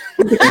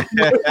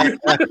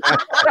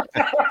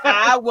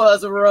 I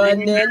was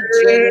running,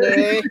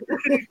 Jenny.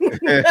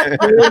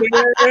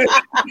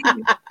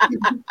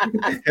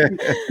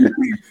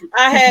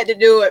 I had to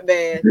do it,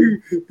 man.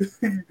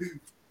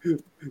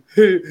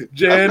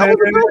 Jan, That was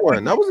a good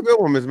one. That was a good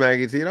one, Miss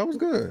Maggie T. That was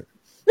good.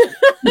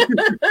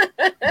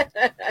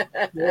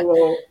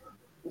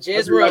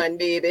 Just run,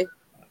 baby.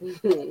 I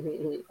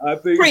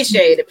think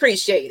Appreciate it.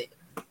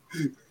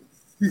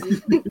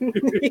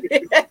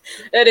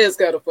 That is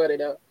kind of funny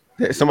though.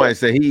 Somebody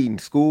said he eating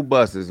school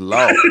buses.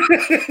 Lord.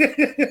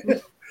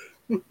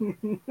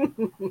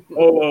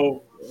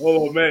 Oh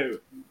man,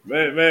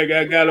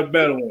 I got a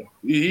better one.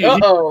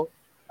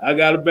 I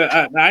got a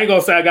better. I ain't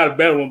gonna say I got a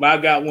better one, but I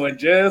got one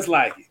just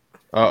like it.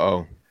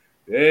 Uh-oh.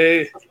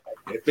 Hey,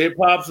 if it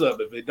pops up,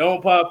 if it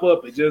don't pop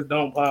up, it just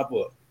don't pop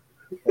up.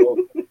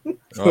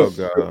 Oh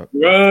God.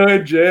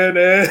 Run,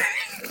 Janet.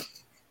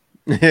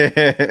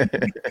 I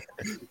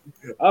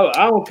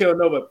don't care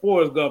no, but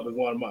Forrest Gump is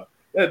one of my.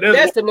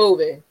 That's the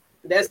movie.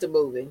 That's the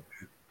movie.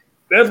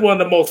 That's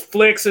one of the most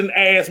flexing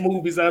ass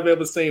movies I've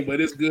ever seen, but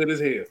it's good as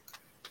hell.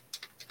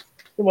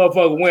 The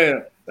motherfucker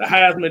win the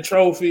Heisman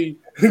Trophy,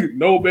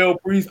 Nobel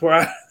Peace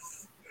Prize,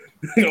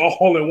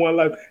 all in one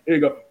life. Here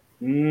you go.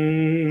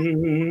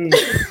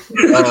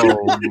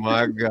 Oh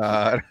my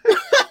God.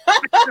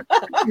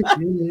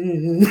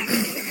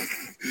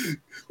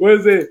 What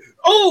is it?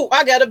 Oh,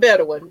 I got a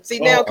better one. See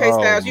now, K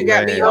Styles, you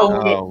got me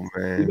on. Oh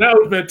man. Now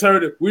it's been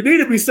turned. We need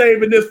to be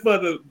saving this for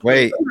the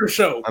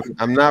show.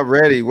 I'm not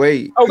ready.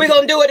 Wait. Oh, we're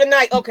gonna do it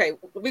tonight. Okay,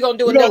 we're gonna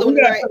do another one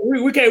tonight.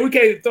 We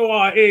can't throw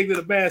our eggs in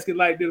the basket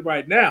like this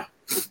right now.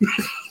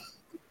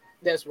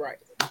 That's right.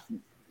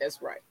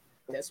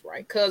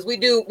 Because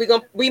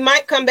we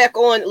might come back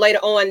on later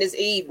on this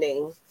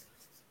evening.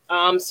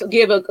 So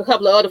give a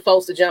couple of other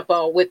folks to jump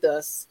on with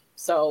us.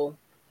 So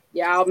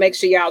y'all make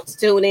sure y'all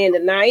tune in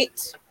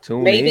tonight.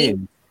 Maybe.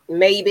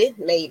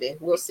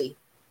 We'll see.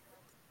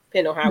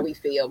 Depending on how we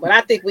feel. But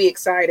I think we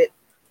excited.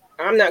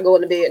 I'm not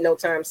going to bed no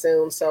time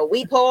soon. So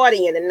we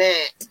partying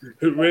tonight.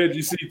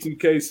 Reggie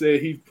C2K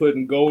said he's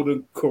putting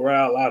Golden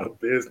Corral out of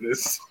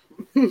business.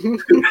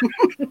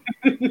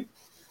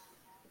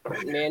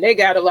 Man, they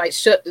gotta like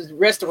shut this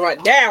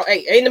restaurant down.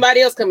 Hey, ain't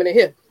nobody else coming in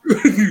here.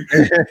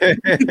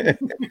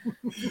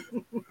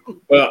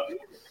 Well,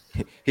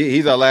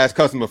 he's our last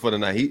customer for the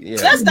night.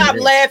 Let's stop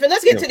laughing.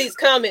 Let's get to these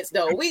comments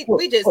though. We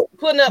just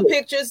putting up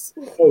pictures.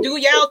 Do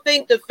y'all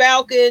think the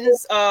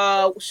Falcons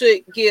should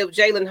give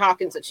Jalen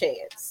Hawkins a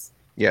chance?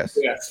 Yes.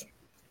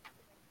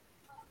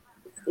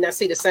 Now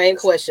see the same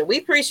question. We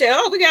appreciate.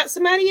 Oh, we got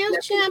somebody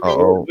else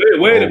champion.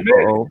 Wait a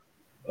minute.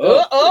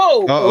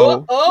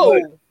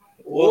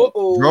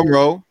 Drum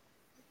roll.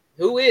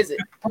 Who is it?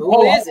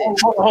 Hold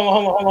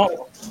on.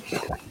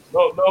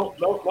 No.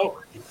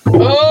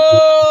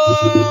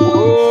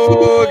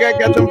 Oh,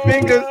 got them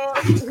fingers.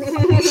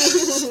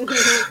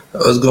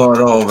 What's going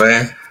on,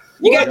 man?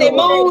 You got that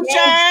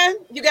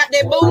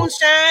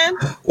moonshine.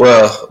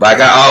 Well, like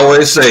I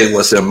always say,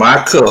 what's in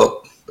my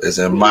cup is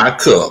in my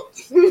cup.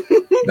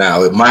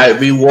 Now, it might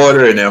be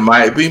water and it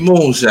might be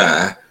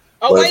moonshine.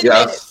 Oh, wait a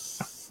minute.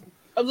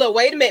 Oh, look,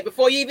 wait a minute.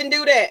 Before you even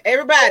do that,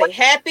 everybody,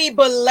 happy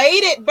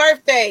belated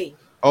birthday.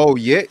 Oh,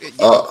 yeah.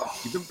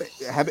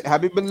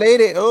 Happy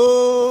belated.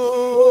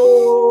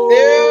 Oh.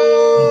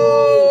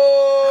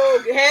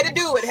 Had to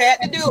do it,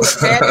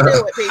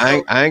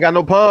 people. I ain't got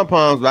no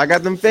pom-poms, but I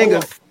got them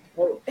fingers.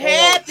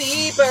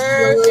 Happy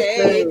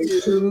birthday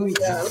to you.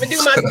 Let me do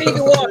my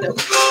Stevie Wonder.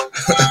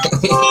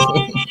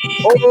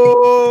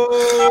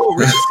 Oh,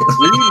 remix.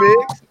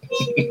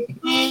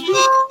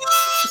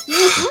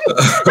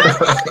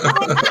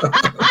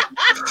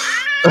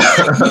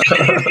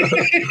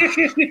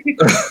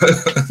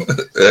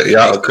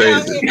 Y'all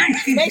crazy.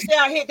 Make sure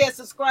y'all hit that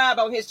subscribe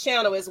on his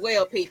channel as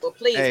well, people.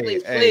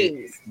 Please,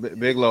 please.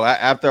 Big Low.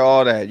 After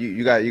all that,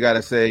 you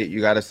gotta say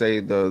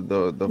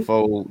the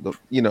full the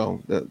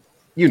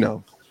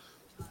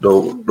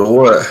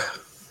what?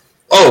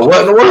 Oh,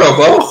 what in the world,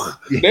 bro?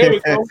 There we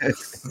go.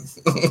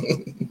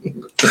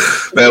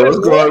 Man, what's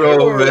going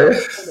on, man?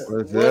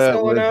 What's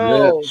going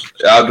on?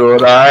 Y'all doing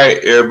all right?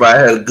 Everybody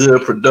had a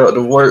good,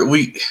 productive work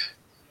week.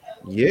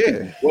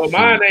 Yeah. Well,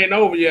 mine ain't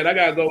over yet. I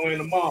gotta go in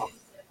tomorrow.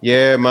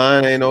 Yeah,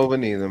 mine ain't over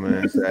neither,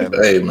 man. Sadly.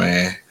 Hey,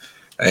 man.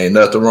 Ain't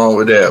nothing wrong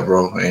with that,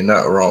 bro. Ain't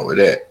nothing wrong with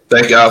that.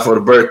 Thank y'all for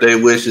the birthday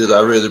wishes. I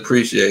really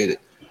appreciate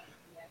it.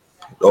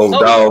 The old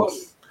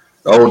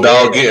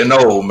dog getting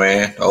old,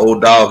 man. The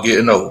old dog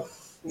getting old.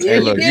 Yeah,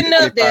 you getting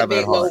up there,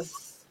 Big Low.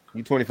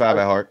 You 25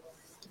 at heart.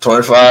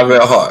 25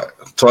 at heart.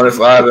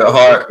 25 at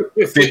heart.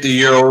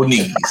 50-year-old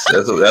knees.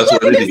 That's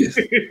what it is.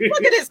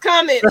 Look at this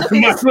comment. Look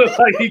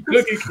like he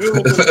cooking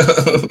cool.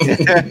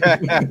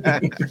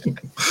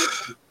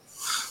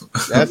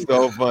 That's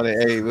so funny.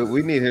 Hey,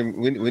 we need him.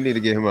 We need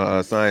to get him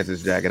a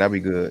scientist jacket. That'd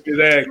be good.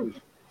 Exactly.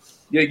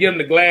 Yeah, give him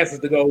the glasses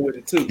to go with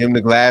it too. Give him the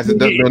glasses.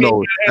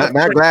 No,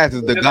 not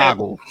glasses. The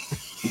goggles.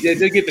 Yeah,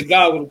 just get the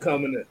goggles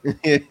coming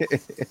in.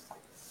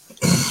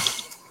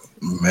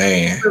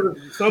 Man,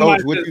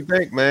 Coach, what you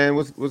think, man?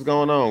 What's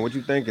going on? What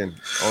you thinking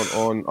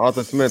on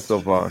Arthur Smith so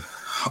far?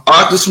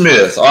 Arthur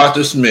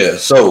Smith.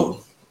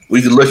 So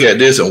we can look at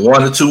this in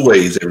one or two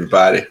ways,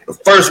 everybody. The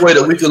first way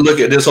that we can look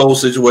at this whole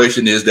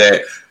situation is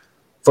that,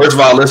 first of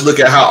all, let's look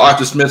at how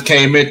Arthur Smith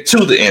came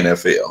into the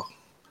NFL.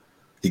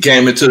 He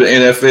came into the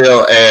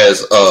NFL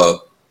as a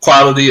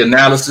quality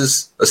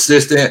analysis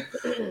assistant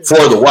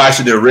for the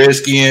Washington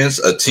Redskins,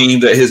 a team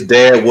that his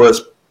dad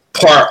was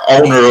part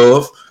owner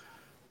of.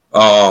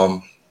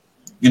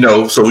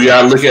 So we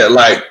gotta look at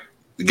like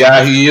the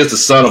guy he is, the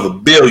son of a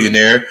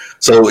billionaire.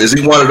 So is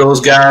he one of those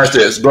guys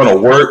that's gonna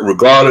work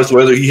regardless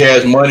whether he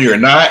has money or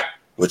not?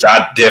 Which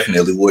I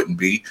definitely wouldn't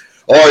be.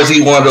 Or is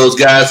he one of those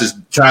guys that's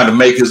trying to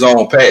make his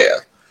own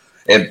path?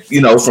 And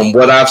from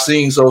what I've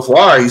seen so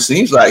far, he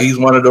seems like he's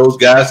one of those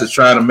guys that's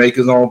trying to make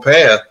his own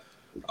path.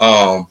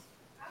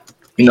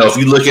 If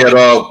you look at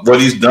what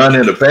he's done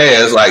in the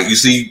past, like we've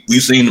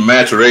seen the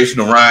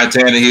maturation of Ryan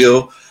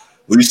Tannehill.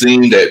 We've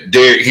seen that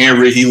Derrick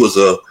Henry, he was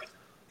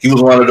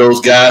one of those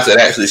guys that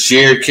actually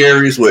shared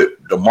carries with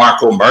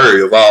DeMarco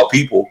Murray of all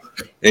people.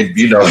 And,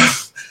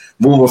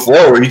 moving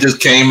forward, he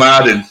just came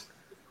out and,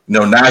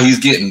 now he's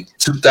getting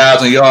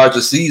 2,000 yards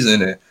a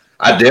season. And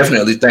I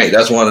definitely think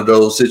that's one of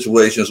those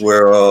situations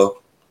where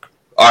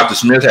Arthur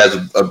Smith has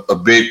a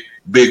big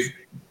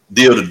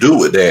deal to do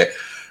with that.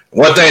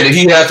 One thing that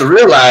he has to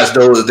realize,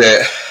 though, is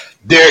that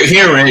Derrick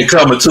Henry ain't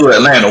coming to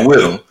Atlanta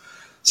with him.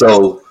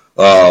 So,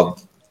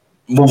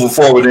 moving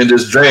forward in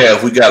this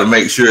draft, we got to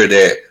make sure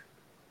that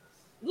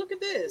look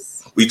at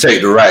this. We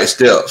take the right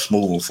steps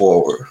moving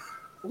forward.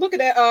 Look at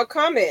that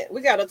comment.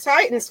 We got a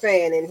Titans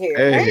fan in here.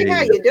 Hey,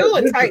 how you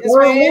doing, Titans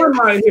fan?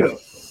 Right here.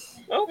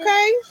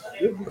 Okay.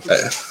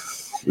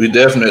 We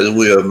definitely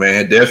will,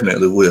 man.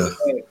 Definitely will.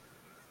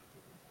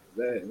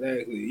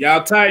 Exactly.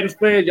 Y'all Titans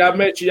fans, y'all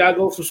make sure y'all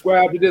go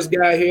subscribe to this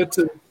guy here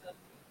too.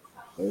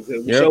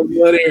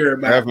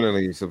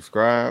 Definitely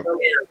subscribe,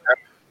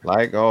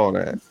 like all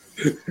that.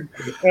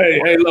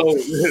 Hey, look,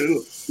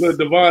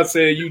 Devon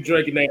said you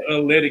drinking that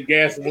unleaded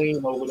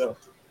gasoline over there.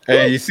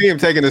 Hey, you see him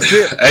taking a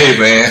sip. Hey,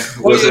 man,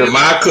 what's in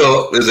my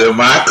cup is in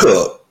my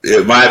cup.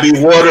 It might be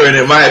water and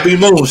it might be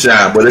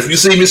moonshine, but if you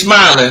see me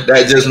smiling,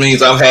 that just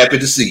means I'm happy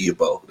to see you,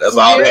 Bo. That's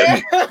all that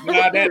means.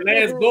 Nah, that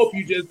last gulp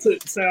you just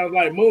took sounds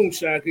like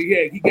moonshine. Cause he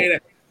gave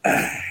that.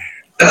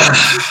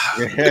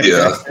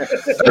 Yeah,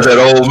 that's that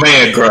old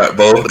man grunt,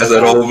 Bo. That's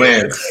that old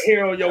man.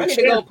 I need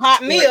to go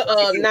pop me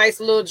a nice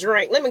little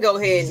drink. Let me go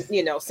ahead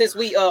and, since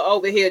we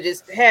over here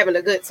just having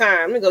a good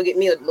time, let me go get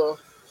me a little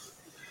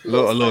drink.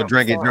 A little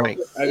drink.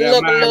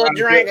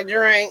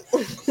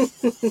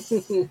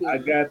 I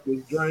got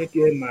this drink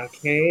in my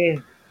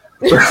can.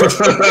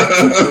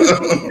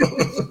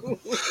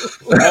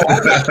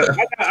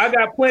 I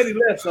got plenty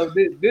left, so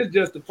this is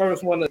just the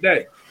first one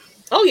today.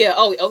 Oh yeah,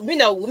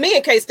 me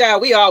and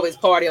K-Style, we always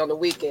party on the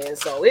weekend,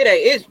 so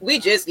we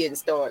just getting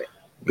started.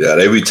 Yeah,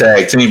 they be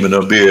tag teaming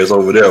them beers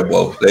over there,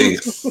 Bo. They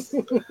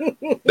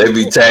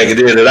be tagging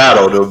in and out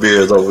on them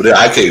beers over there.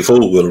 I can't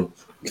fool with them.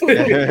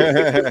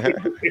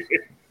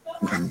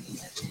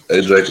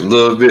 They drink a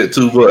little bit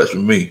too much for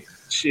me.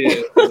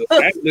 Shit,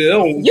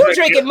 you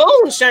drinking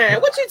moonshine?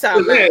 What you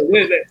talking about?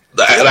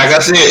 Like I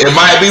said, it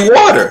might be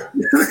water.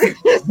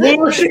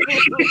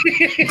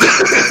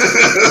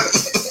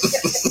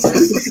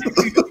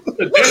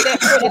 Look at that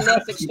pretty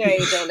lust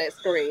exchange on that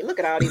screen. Look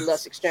at all these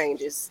lust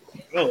exchanges.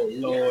 Oh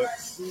Lord.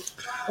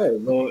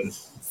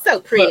 So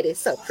pretty.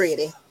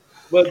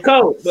 But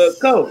coach,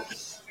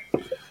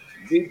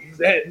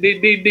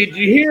 did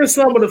you hear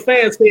some of the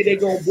fans say they're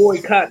gonna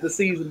boycott the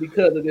season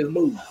because of this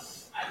move?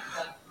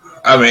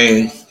 I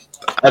mean,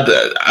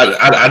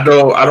 I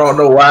don't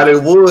know why they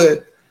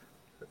would.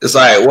 It's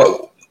like,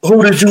 what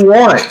who did you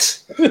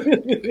want?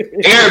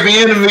 Eric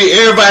Bieniemy,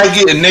 everybody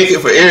getting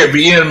naked for Eric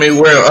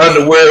Bieniemy wearing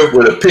underwear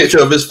with a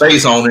picture of his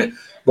face on it.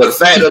 But the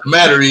fact of the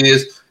matter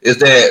is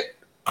that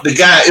the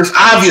guy, it's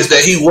obvious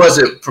that he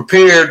wasn't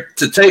prepared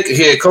to take a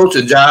head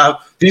coaching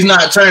job. He's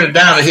not turning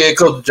down a head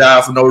coaching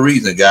job for no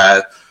reason,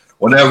 guys.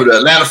 Whenever the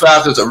Atlanta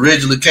Falcons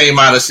originally came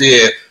out and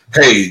said,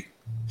 hey,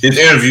 his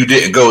interview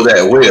didn't go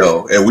that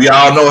well, and we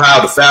all know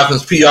how the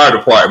Falcons PR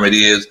department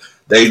is,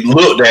 they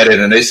looked at it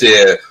and they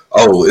said,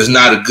 oh, it's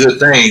not a good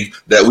thing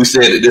that we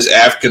said that this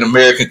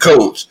African-American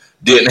coach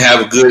didn't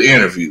have a good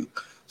interview.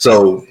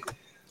 So,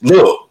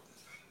 look,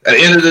 at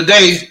the end of the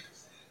day,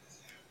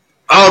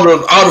 all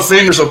the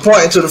fingers are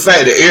pointing to the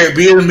fact that Eric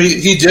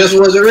Bieniemy, he just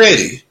wasn't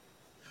ready.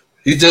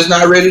 He's just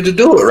not ready to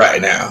do it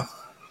right now.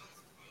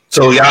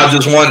 So y'all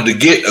just wanted to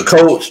get a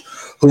coach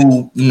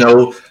who,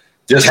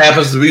 just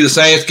happens to be the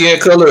same skin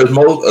color as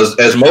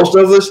most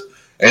of us,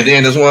 and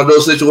then it's one of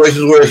those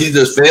situations where he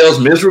just fails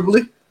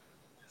miserably.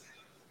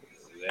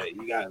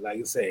 You got, like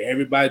you said,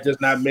 everybody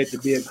just not meant to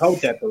be a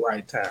coach at the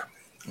right time.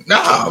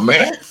 Nah,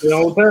 man.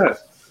 Time.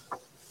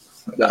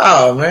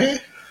 Nah, man.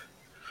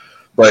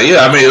 But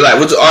yeah, I mean, like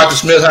with the Arthur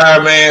Smith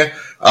hire, man,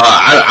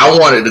 I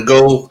wanted to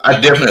go. I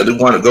definitely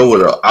want to go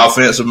with an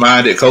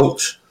offensive-minded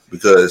coach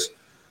because,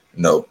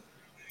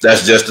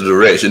 that's just the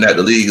direction that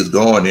the league is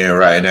going in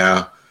right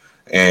now.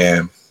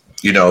 And,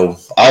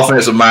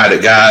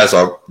 offensive-minded guys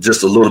are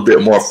just a little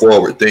bit more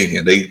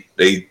forward-thinking. They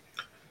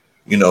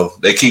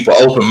keep an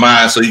open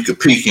mind so you can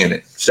peek in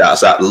it.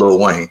 Shouts out to Lil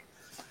Wayne,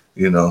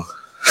 So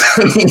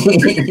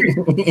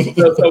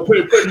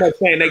pretty much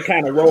saying they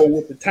kind of roll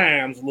with the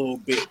times a little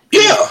bit.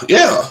 Yeah.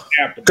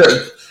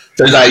 Because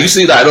like you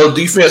see, like those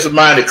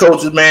defensive-minded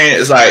coaches, man,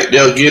 it's like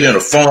they'll get in a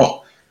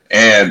funk,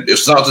 and if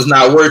something's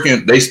not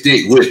working, they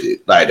stick with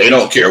it. Like they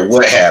don't care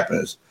what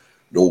happens.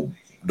 The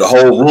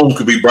whole room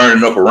could be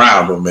burning up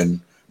around them,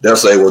 and they'll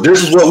say, "Well,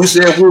 this is what we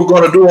said we were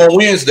going to do on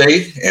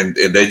Wednesday," and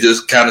they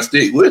just kind of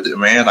stick with it,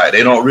 man. Like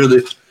they're not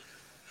really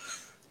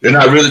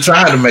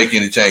trying to make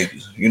any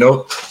changes,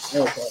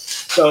 Okay.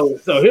 So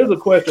here's a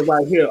question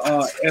right here.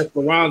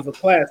 Esperanza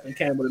Claxton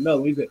came with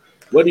another one. He said,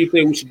 what do you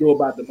think we should do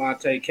about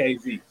DeMonte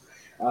KZ?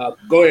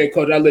 Go ahead,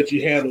 Coach. I'll let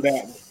you handle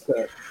that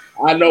one.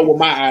 I know what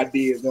my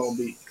idea is going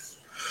to be.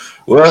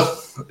 Well,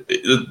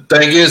 the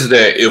thing is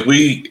that if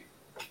we,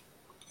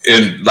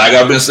 and like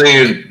I've been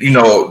saying,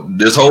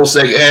 this whole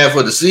second half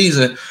of the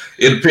season,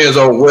 it depends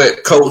on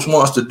what coach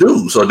wants to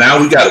do. So now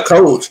we got a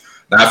coach.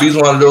 Now, if he's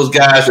one of those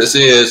guys that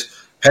says,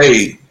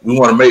 hey, we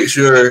want to make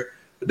sure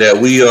that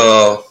we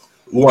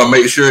want to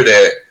make sure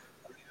that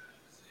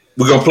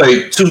we're going to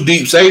play two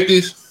deep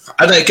safeties,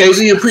 I think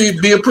KZ will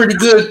be a pretty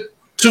good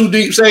two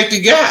deep safety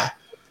guy.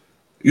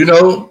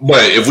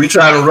 But if we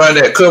try to run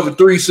that cover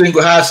 3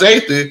 single high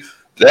safety,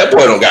 that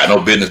boy don't got no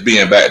business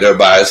being back there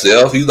by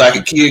himself. He's like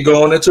a kid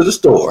going into the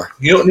store.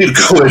 You don't need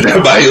to go in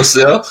there by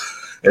yourself.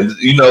 And,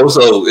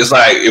 so it's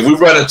like if we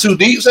run a two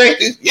deep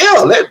safety,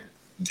 let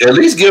at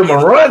least give him a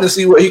run and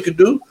see what he could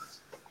do.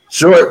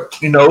 Short,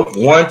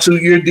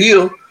 1-2 year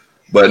deal.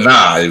 But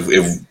nah,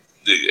 if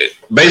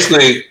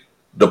basically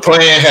the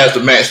plan has to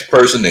match the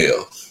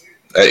personnel.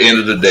 At the end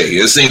of the day,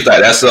 it seems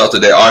like that's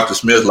something that Arthur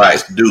Smith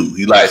likes to do.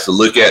 He likes to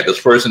look at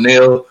this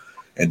personnel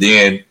and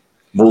then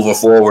moving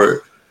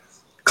forward,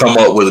 come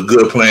up with a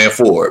good plan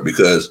for it.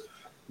 Because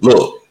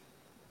look,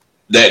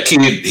 that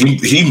kid,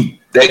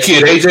 that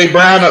kid AJ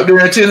Brown up there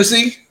in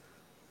Tennessee,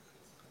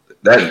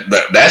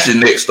 that's your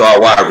next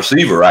star wide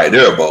receiver right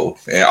there, Bo.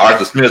 And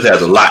Arthur Smith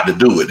has a lot to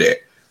do with that.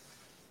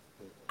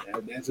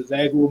 That's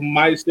exactly what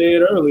Mike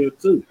said earlier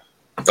too.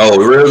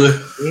 Oh, really?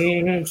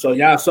 Mm-hmm. So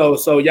y'all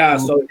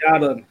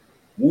done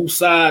woo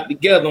side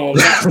together on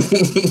that.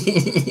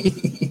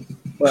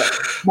 But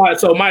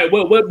Mike,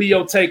 what be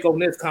your take on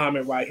this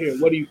comment right here?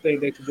 What do you think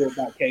they should do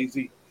about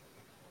KZ?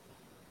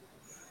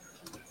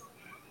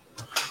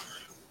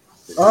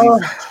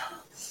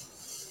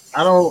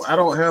 I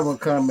don't have a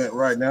comment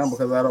right now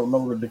because I don't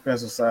know the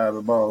defensive side of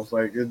the ball. It's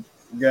like you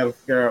got to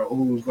figure out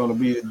who's going to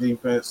be the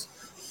defense.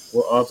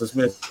 What Arthur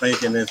Smith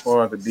thinking as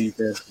far as the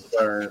defense is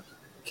concerned.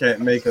 Can't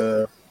make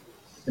a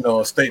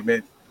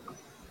statement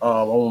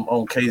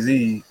on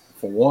KZ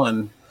for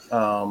one.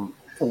 For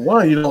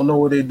one, you don't know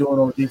what they're doing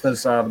on the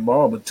defense side of the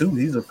ball, but two,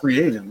 he's a free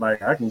agent.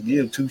 Like I can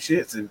give two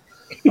shits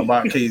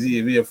about KZ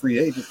if he's a free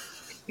agent.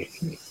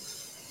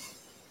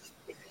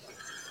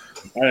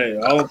 Hey,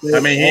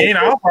 he ain't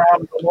our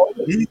problem no more.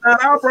 He's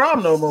not our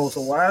problem no more.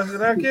 So why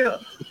should I care?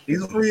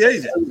 He's a free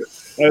agent.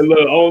 Hey,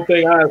 look, only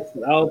thing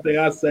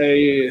I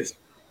say is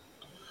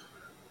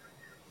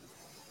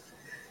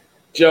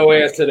Joe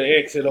ass to the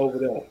exit over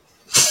there.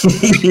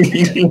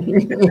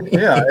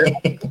 Yeah.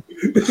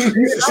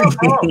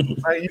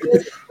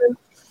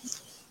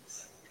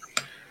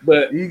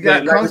 But he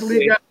got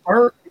constantly got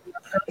burnt.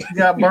 He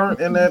got burnt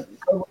in that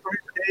cover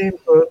 3 game.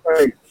 So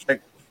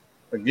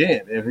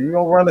again, if he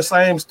don't run the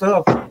same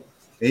stuff,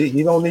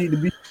 he don't need to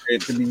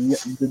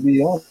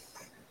be on.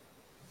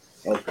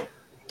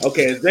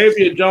 Okay.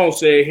 Xavier Jones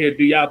said here,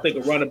 do y'all think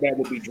a running back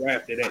will be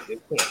drafted at this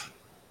point?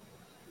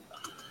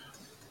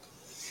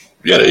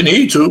 Yeah, they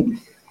need to.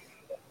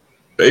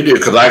 They did,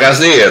 because like I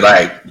said,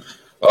 like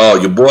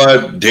your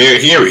boy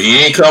Derrick Henry,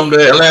 he ain't come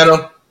to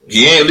Atlanta.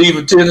 He ain't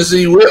leaving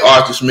Tennessee with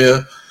Arthur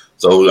Smith.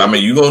 So I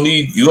mean, you gonna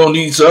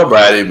need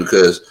somebody,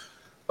 because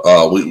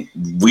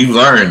we've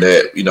learned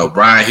that, you know,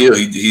 Brian Hill,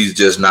 he's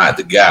just not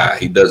the guy.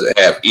 He doesn't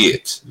have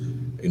it.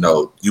 You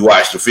know, you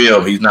watch the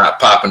film, he's not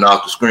popping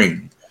off the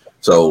screen.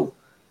 So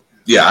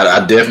yeah,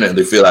 I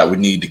definitely feel like we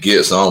need to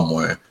get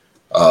someone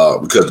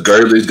because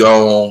Gurley's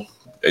gone.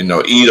 You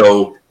know,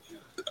 Ito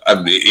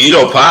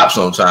pops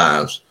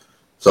sometimes.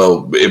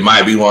 So it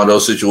might be one of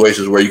those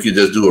situations where you can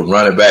just do a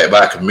running back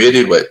by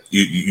committee, but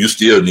you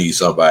still need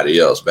somebody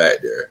else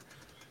back there.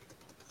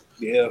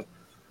 Yeah.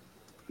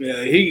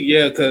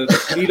 Yeah,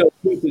 because Ito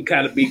could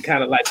kind of be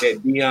kind of like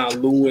that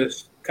Deion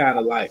Lewis, kind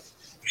of like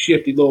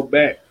shifty little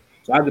back.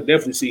 So I could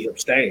definitely see him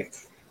staying.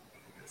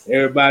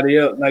 Everybody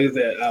else, like I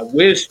said, I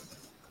wish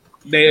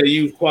they'd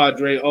use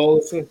Quadre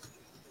Olson,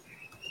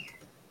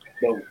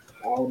 but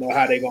I don't know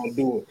how they're going to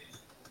do it.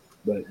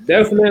 But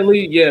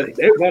definitely, yeah,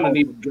 they're going to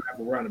need to draft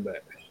a running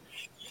back.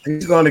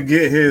 He's going to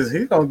get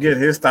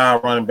his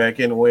style running back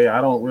anyway.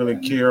 I don't really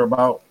care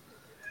about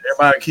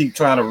everybody keep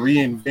trying to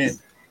reinvent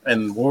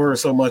and worry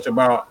so much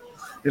about,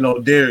 you know,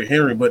 Derrick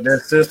Henry, but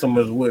that system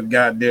is what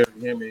got Derrick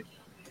Henry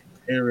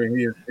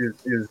is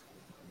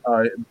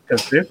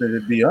consistent.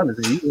 To be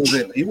honest,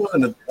 he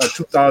wasn't a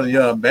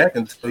 2,000-yard back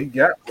until he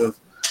got with,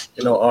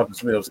 you know, Arthur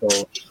Smith. So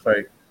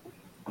like,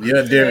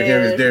 yeah, Derrick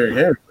Henry's Derrick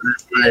Henry. But at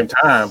the same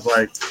time,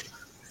 like.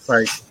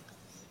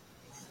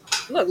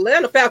 Look,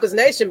 Atlanta Falcons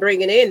Nation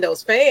bringing in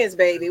those fans,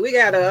 baby. We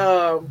got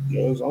a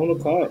it's on the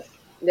card.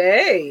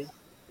 Hey.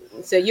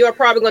 So you are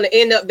probably going to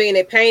end up being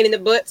a pain in the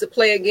butt to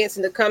play against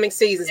in the coming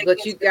seasons,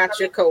 but you got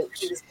your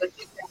coach.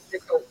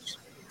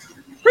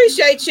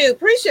 Appreciate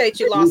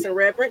you, Lawson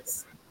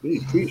Reverence.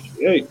 Appreciate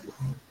you.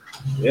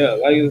 Yeah,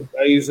 like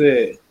you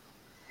said.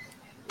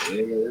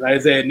 Like I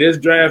said, in this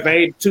draft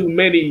ain't too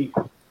many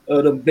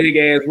of them big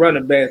ass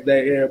running backs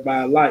that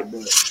everybody like,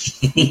 but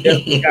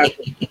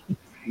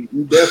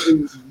you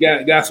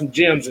definitely got some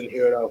gems in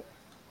here though.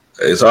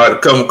 It's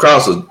hard to come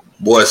across a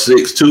boy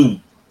 6'2",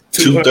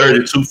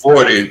 230,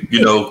 240,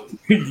 you know.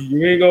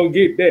 You ain't gonna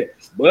get that.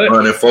 But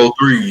running 4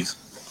 threes.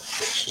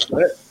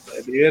 But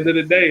at the end of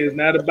the day, it's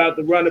not about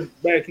the running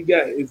back you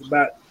got. It's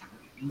about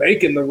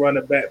making the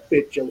running back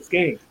fit your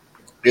scheme.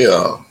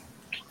 Yeah.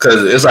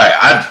 Cause it's like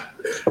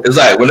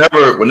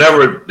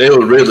whenever they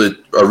would really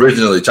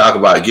originally talk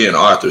about getting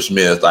Arthur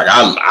Smith, like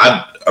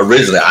I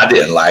originally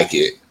didn't like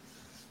it.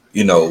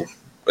 You know,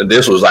 but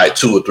this was like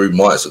 2 or 3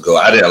 months ago.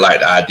 I didn't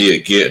like the idea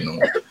of getting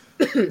him.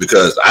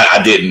 Because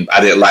I didn't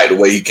like the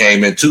way he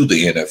came into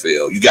the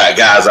NFL. You got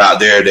guys out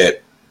there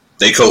that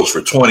they coach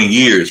for 20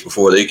 years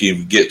before they can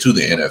even get to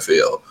the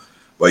NFL.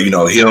 But, you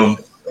know, him,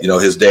 you know,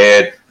 his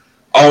dad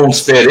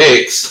owns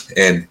FedEx,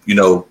 and, you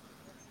know,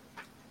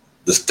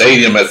 the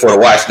stadium for the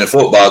Washington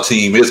football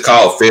team is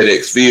called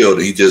FedEx Field.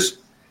 He just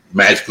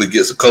magically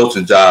gets a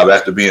coaching job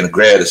after being a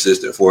grad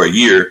assistant for a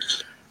year.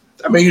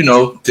 I mean, you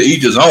know, to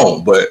each his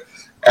own. But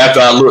after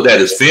I looked at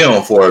his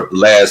film for the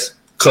last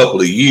couple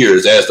of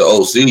years as the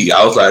OC,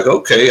 I was like,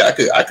 okay, I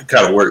could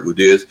kind of work with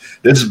this.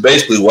 This is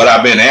basically what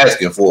I've been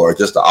asking for,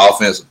 just the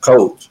offensive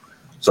coach.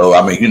 So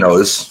I mean, you know,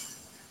 it's,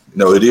 you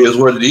know, it is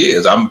what it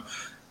is.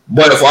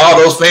 But for all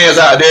those fans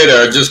out there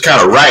that are just kind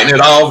of writing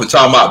it off and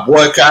talking about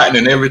boycotting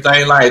and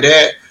everything like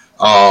that,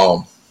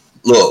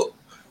 look,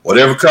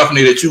 whatever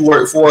company that you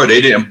work for,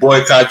 they didn't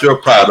boycott your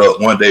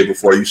product one day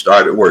before you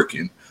started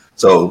working.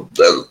 So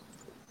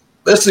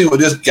let's see what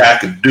this guy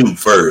can do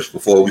first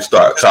before we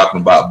start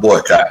talking about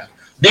boycotting.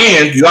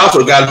 Then you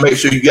also got to make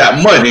sure you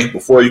got money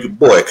before you can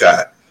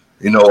boycott.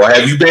 You know,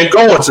 have you been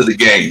going to the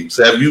games?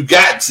 Have you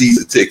got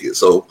season tickets?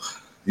 So,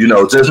 you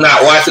know, just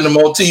not watching them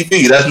on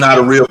TV, that's not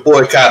a real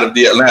boycott of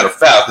the Atlanta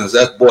Falcons.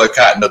 That's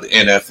boycotting of the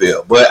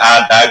NFL. But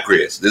I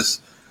digress. This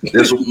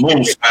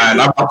moonshine,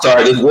 I'm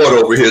sorry, this water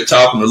over here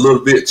talking a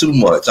little bit too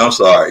much. I'm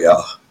sorry,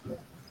 y'all.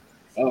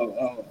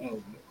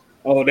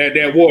 Oh,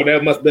 that water,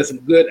 that must be some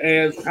good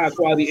ass high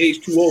quality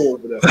H2O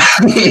over there.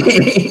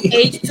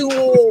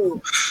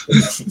 H2O.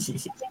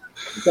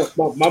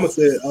 Mama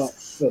said,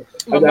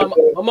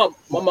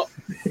 Mama.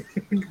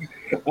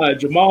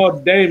 Jamal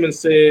Damon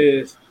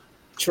says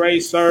Trey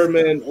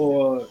Sermon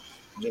or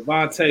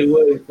Javonte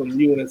Williams from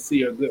UNC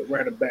are good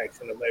running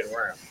backs in the later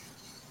round.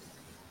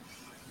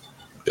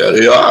 Yeah,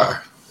 they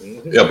are.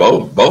 Mm-hmm. Yeah,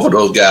 both of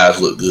those guys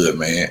look good,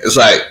 man. It's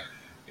like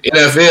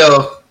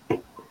NFL.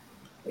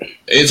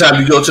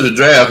 Anytime you go to the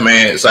draft,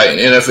 man, it's like in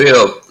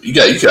NFL, you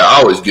can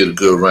always get a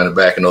good running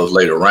back in those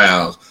later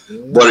rounds.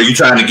 Mm-hmm. But are you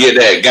trying to get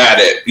that guy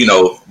that, you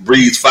know,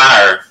 breathes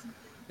fire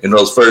in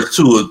those first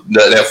two,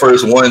 that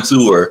first 1,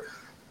 2, or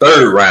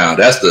third round?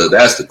 That's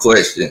the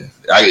question.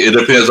 It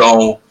depends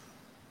on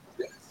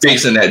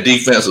fixing that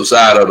defensive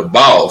side of the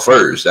ball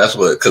first. That's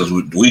what, because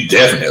we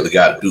definitely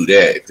got to do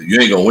that.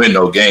 You ain't gonna win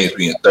no games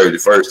being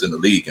 31st in the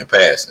league in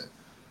passing.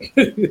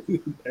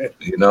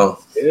 You know?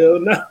 Hell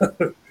no.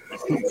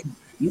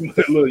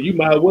 You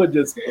might as well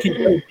just keep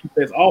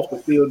us off the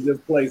field and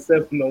just play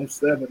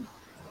 7-on-7.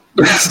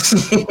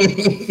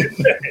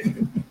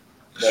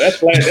 That's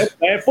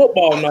bad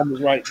football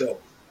numbers right there.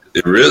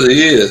 It really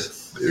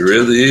is. It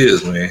really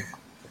is, man.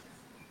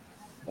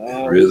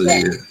 It really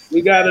is.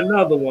 We got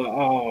another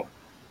one.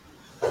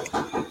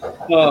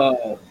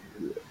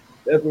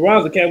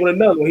 Esperanza came with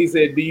another one. He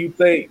said, "Do you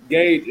think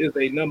Gage is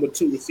a number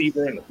 2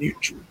 receiver in the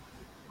future?"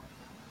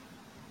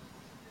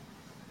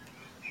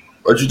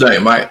 What you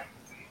think, Mike?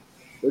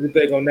 What do you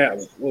think on that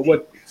one?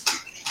 What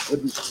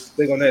do you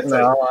think on that?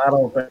 No, I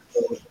don't think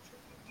so.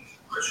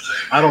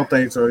 I don't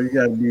think so. You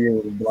got to be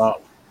able to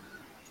block.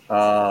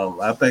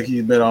 I think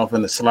he's better off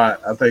in the slot.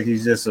 I think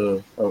he's just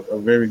a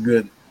very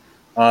good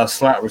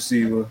slot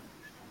receiver.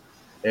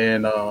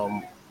 And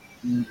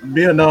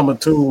be a number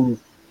 2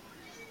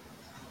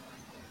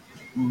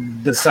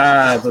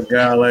 besides a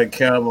guy like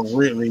Calvin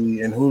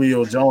Ridley and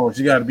Julio Jones,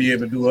 you got to be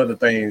able to do other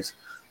things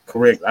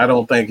correct. I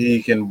don't think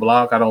he can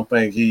block. I don't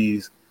think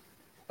he's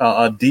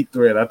a deep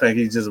threat. I think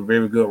he's just a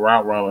very good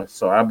route runner.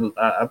 So I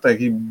think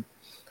he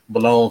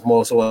belongs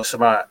more so in a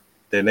slot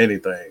than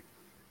anything.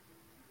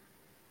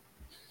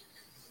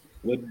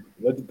 What do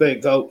you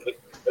think, Coach?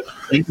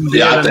 Even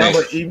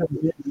being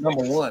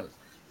number 1.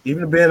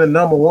 Even being a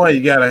number 1,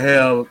 you got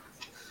to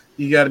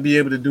be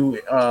able to do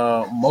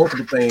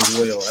multiple things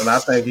well. And I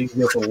think he's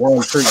just a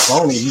one-trick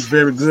pony. He's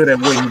very good at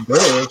what he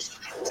does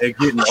at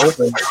getting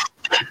open.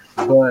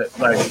 But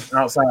like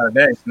outside of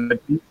that,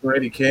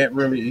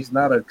 he's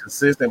not a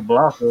consistent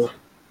blocker.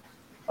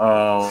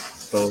 So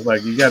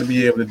like you got to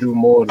be able to do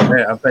more than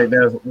that. I think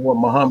that's what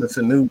Mohamed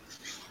Sanu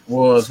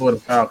was for the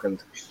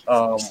Falcons.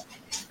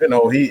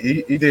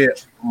 He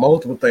did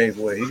multiple things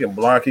where he can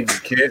block, he can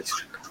catch,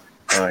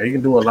 he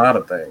can do a lot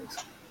of things.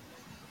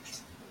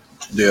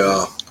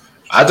 Yeah,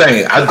 I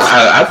think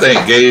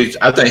Gage.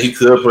 I think he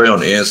could play on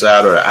the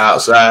inside or the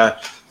outside.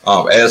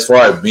 As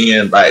far as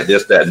being like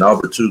just that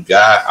number 2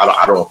 guy,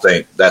 I don't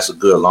think that's a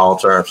good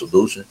long-term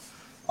solution.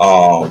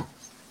 I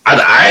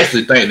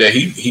actually think that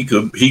he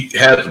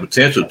has the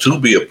potential to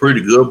be a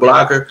pretty good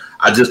blocker.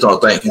 I just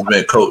don't think he's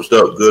been coached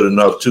up good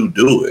enough to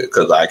do it.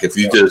 Because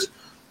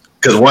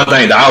one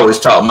thing that I always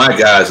taught my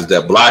guys is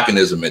that blocking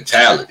is a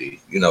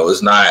mentality.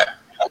 It's not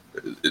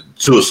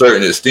to a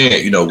certain extent.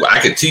 I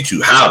can teach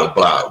you how to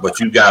block, but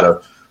you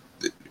gotta,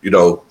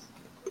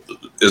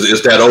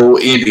 it's that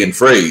old Indian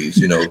phrase.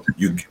 You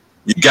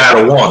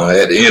gotta wanna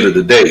at the end of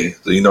the day.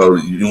 So you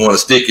want to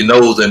stick your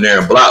nose in there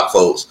and block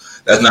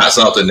folks. That's not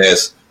something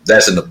that's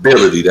an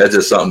ability. That's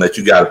just something that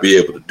you got to be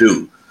able to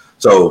do.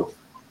 So,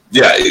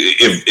 yeah,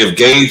 if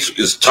Gage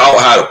is taught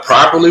how to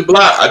properly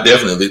block, I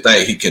definitely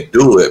think he can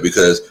do it,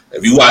 because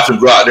if you watch him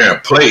go out there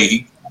and play,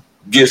 he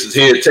gets his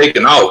head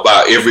taken off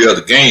by every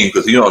other game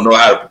because he don't know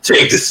how to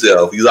protect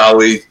himself. He's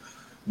always,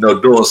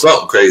 doing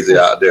something crazy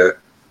out there.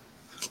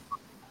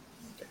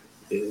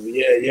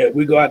 Yeah.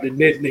 We go out the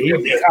net, and he's a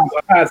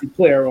kamikaze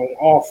player on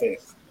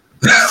offense.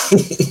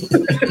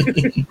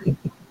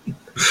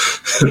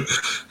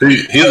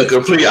 He's a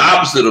complete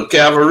opposite of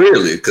Calvin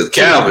Ridley, because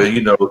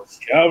Calvin,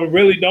 Calvin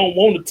really don't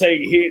want to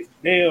take hits.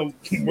 Damn,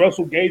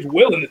 Russell Gage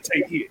willing to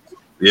take hits.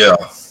 Yeah,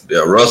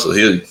 Russell,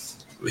 he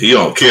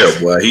don't care,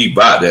 boy. He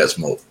bought that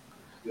smoke.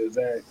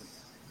 Exactly.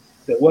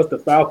 So what's the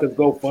Falcons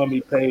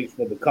GoFundMe page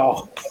for the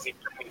call?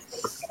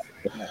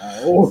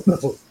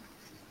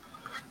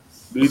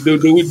 Do you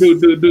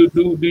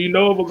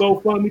know of a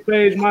GoFundMe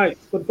page, Mike,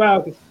 for the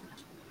Falcons?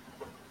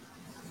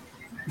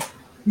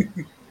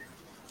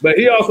 But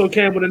he also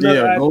came with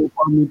another idea.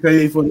 GoFundMe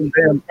page for the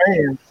damn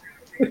fans.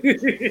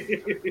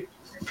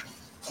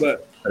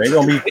 But they're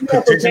gonna be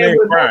petitioning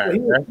and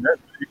crying.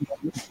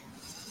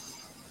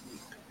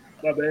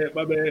 My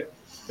bad.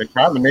 They're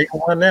probably making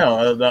one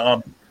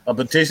now. A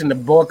petition to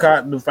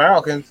boycott the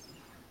Falcons.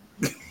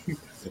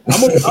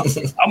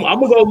 I'm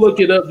gonna go look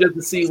it up just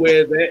to see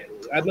where it's at.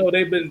 I know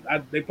they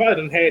probably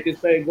done had this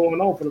thing going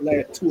on for the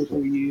last 2 or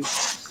 3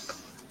 years.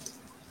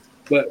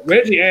 But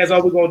Reggie asked,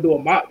 "Are we gonna do a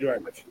mock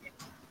draft?"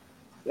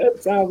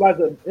 That sounds like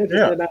an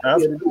interesting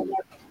idea to do.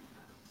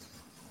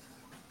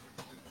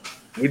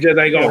 We just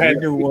ain't gonna have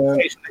to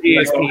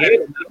ESPN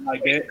or nothing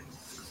like that.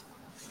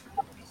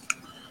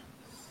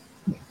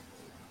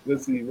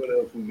 Let's see what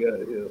else we got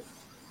here.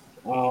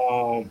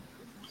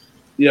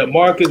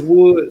 Marcus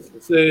Woods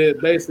said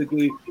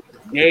basically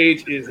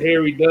Gage is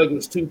Harry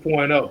Douglas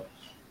 2.0.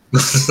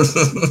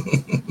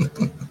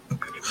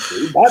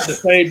 About the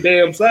same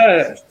damn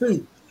size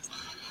too.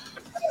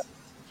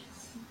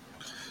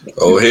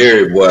 Oh,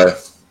 Harry, boy.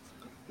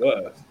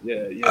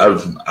 Yeah.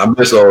 I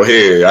miss old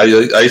Harry. I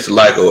used to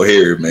like old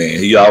Harry, man.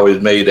 He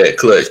always made that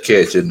clutch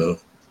catch in the.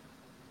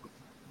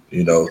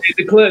 He's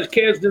the clutch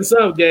catch in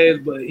some games,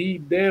 but he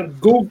damn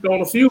goofed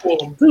on a few of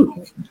them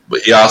too.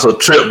 But he also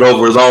tripped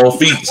over his own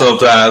feet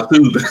sometimes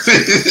too.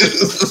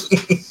 That's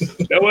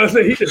what I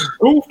said. He just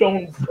goofed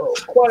on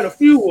quite a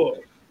few of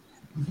them.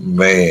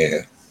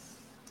 Man.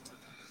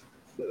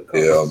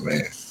 Yeah,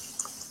 man.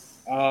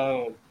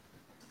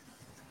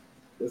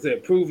 It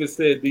said, Prove it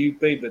said, do you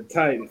think the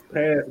Titans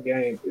pass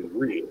game is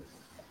real?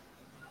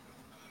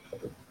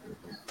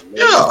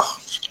 Yeah.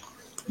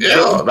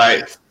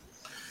 Like,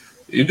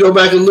 you go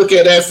back and look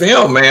at that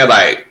film, man.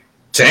 Like,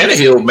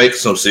 Tannehill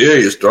makes some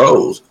serious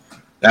throws.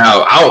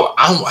 Now,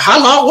 how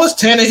long was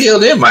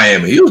Tannehill in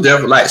Miami? He was there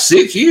for like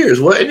 6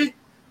 years, wasn't he?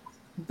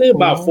 I think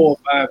about 4 or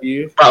 5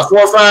 years. About 4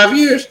 or 5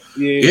 years?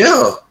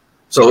 Yeah.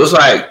 So it's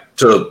like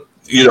to,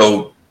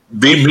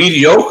 be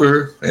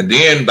mediocre and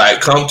then like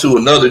come to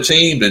another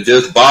team and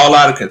just ball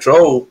out of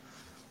control.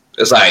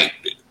 It's like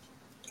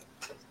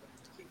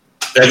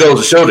that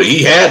goes to show that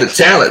he had the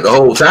talent the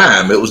whole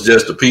time. It was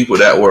just the people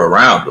that were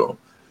around him.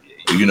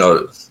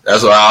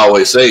 That's what I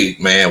always say,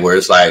 man, where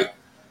it's like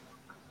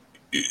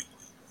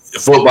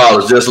football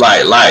is just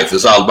like life.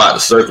 It's all about the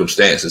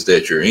circumstances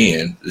that you're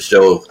in to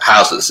show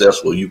how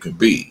successful you can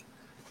be.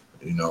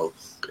 And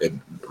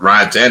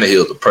Ryan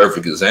Tannehill is a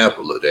perfect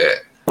example of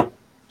that.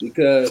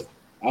 Because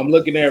I'm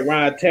looking at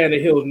Ryan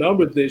Tannehill's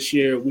numbers this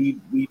year.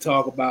 We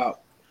talk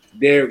about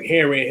Derrick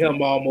Henry and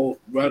him almost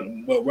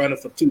running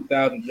for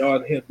 2,000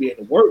 yards and him being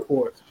the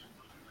workhorse.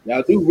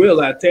 Y'all do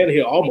realize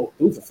Tannehill almost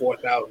threw for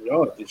 4,000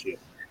 yards this year.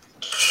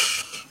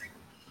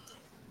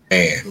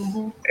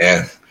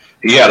 And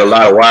he had a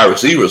lot of wide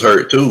receivers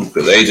hurt too,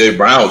 because A.J.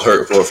 Brown was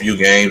hurt for a few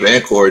games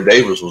and Corey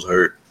Davis was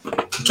hurt.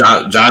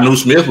 Jonnu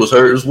Smith was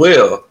hurt as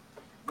well.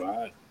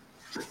 Right.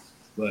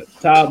 But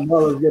Todd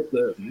Mullins with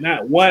the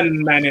not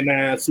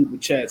 199 super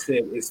chat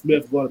said, is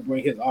Smith going to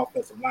bring his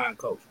offensive line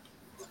coach?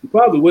 He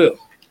probably will.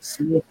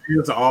 Smith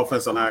is the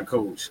offensive line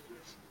coach.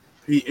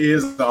 He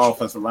is the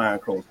offensive line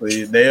coach.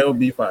 They'll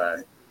be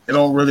fine. They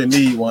don't really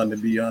need one, to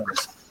be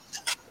honest.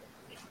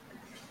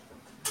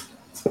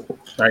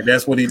 Like,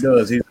 that's what he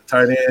does. He's a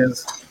tight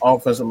ends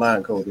offensive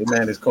line coach. That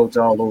man is coach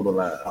all over the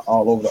line,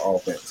 all over the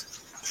offense.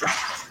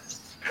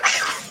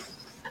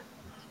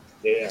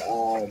 Yeah,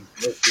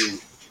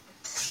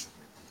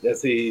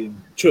 let's see.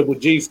 Triple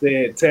G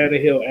said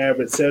Tannehill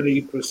averaged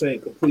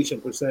 70%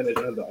 completion percentage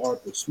under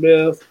Arthur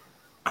Smith.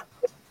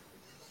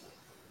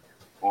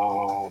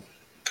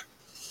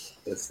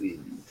 Let's see.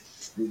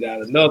 We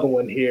got another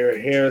one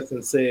here.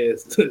 Harrison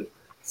says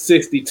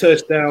 60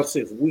 touchdowns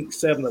since week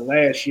 7 of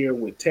last year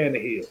with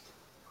Tannehill.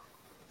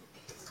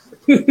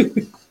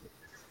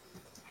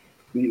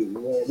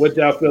 What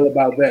y'all feel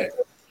about that?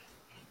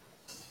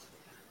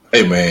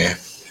 Hey, man.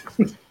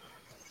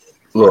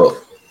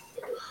 Look,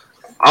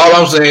 all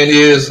I'm saying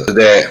is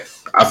that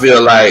I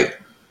feel like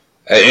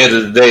at the end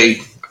of the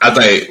day, I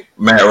think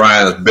Matt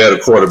Ryan is a better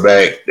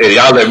quarterback. Hey,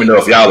 y'all let me know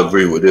if y'all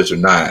agree with this or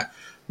not.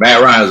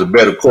 Matt Ryan is a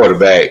better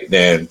quarterback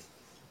than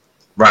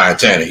Ryan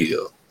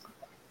Tannehill.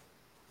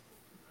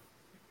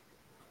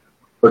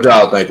 What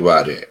y'all think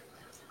about it?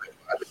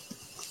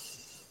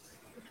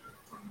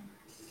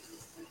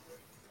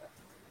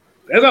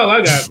 That's all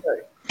I got to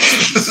say.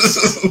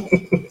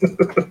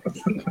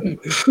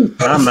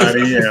 I'm not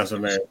even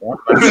answering that.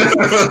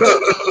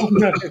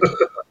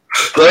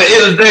 So at the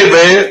end of the day,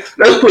 man,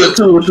 let's put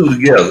 2 and 2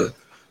 together.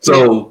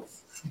 So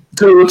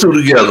 2 and 2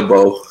 together,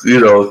 Bo.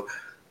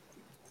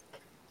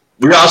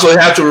 We also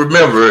have to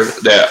remember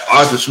that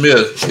Arthur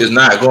Smith is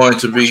not going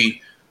to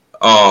be.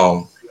 We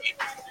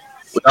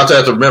also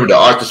have to remember that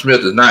Arthur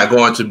Smith is not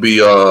going to be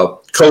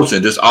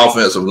coaching this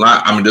offensive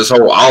line. I mean, this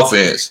whole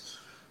offense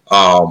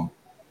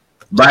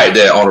like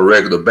that on a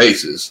regular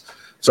basis.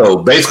 So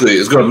basically,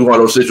 it's going to be one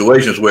of those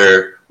situations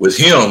where with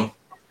him,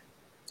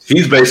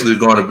 he's basically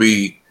going to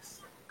be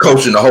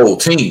coaching the whole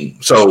team.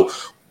 So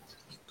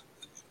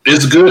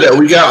it's good that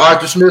we got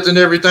Arthur Smith and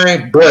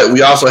everything, but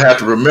we also have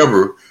to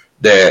remember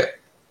that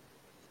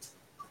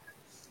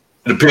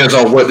it depends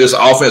on what this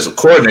offensive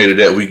coordinator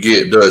that we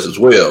get does as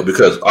well.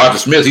 Because Arthur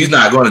Smith, he's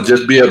not going to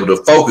just be able to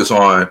focus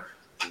on,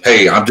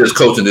 hey, I'm just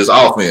coaching this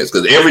offense.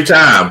 Because every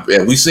time,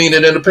 and we've seen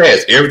it in the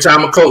past, every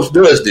time a coach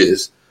does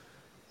this,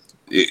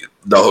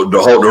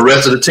 the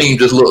rest of the team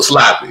just looks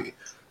sloppy.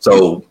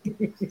 So we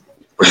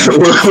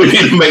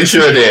need to make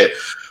sure that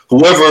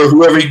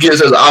whoever he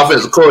gets as an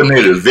offensive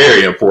coordinator is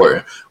very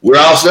important. We're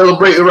all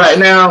celebrating right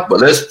now,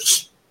 but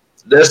let's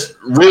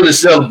really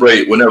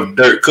celebrate whenever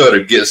Dirk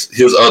Cutter gets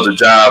his other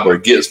job or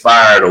gets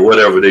fired or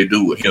whatever they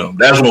do with him.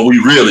 That's when we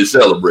really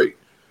celebrate.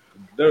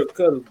 Dirk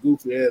Cutter's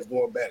goofy ass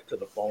going back to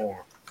the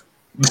farm.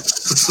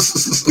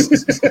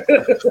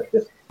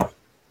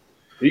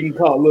 He can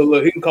call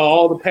he can call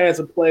all the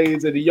passing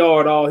plays in the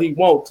yard all he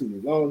wants to,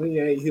 as long as he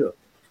ain't here.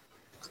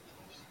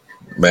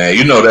 Man,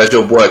 you know that's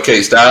your boy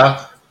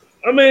K-Style.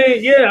 I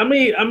mean, yeah, I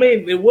mean,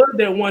 it was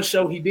that one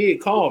show he did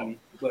call me,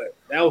 but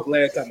that was the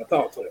last time I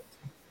talked to him.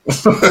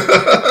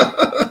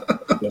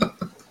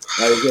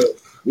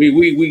 Me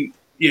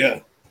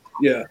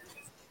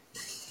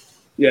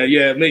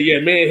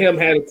and him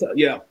had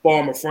a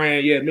former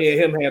friend. Yeah, me and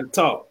him had a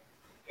talk,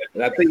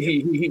 and I think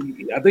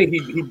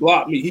he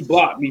blocked me. He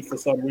blocked me for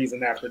some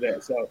reason after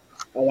that. So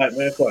I'm like,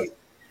 man, fuck it.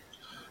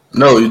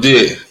 No, you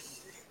did.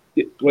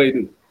 What you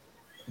do?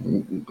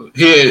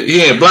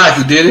 He ain't blocked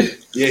you, did he?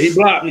 Yeah, he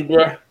blocked me,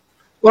 bro.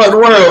 What in the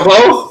world,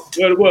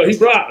 bro? Well,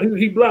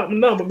 he blocked my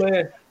number,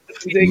 man.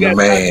 He said he got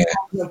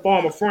a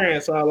former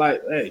friend, so I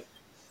like, hey,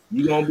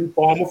 you gonna be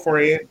former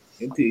friend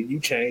until you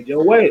change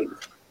your ways.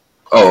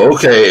 Oh,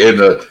 okay. And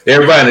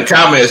everybody in the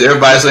comments,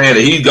 everybody saying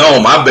that he's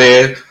gone. My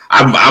bad.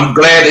 I'm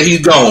glad that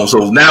he's gone.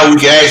 So now we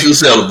can actually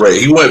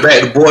celebrate. He went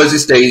back to Boise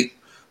State.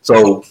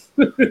 So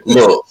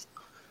Look,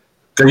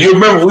 because you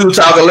remember we were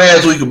talking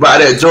last week about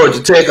that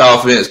Georgia Tech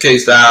offense,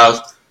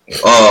 K-Styles.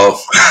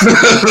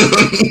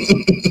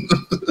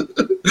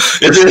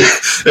 Is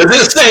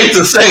it safe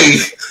to say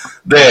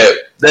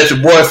that your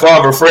boy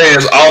Farmer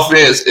Fran's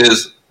offense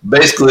is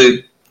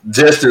basically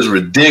just as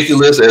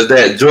ridiculous as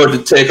that Georgia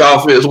Tech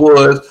offense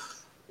was,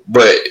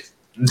 but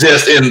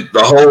just in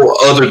the whole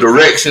other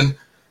direction?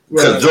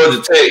 Because Georgia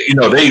Tech,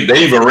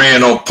 they even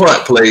ran on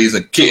punt plays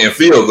and kicking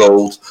field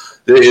goals.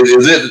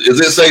 Is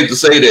it safe to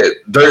say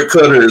that Dirk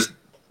Cutter is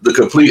the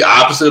complete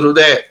opposite of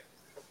that?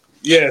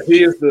 Yeah,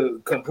 he is the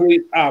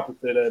complete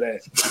opposite of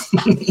that.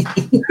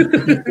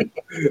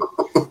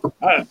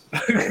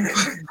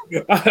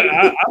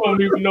 I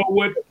don't even know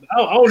what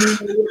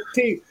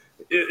team.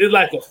 It's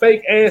like a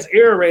fake ass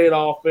air raid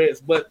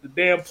offense, but the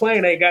damn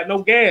plane ain't got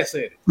no gas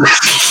in it.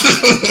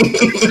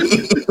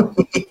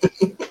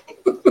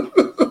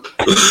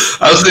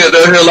 I was sitting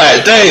down here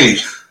like, dang,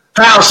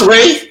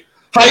 Houseway,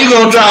 how you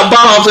gonna drop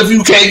bombs if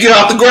you can't get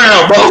off the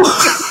ground, bro?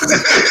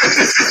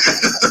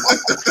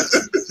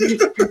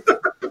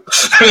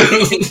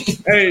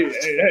 Hey,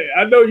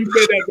 I know you've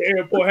been at the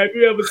airport. Have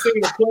you ever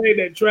seen a plane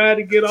that tried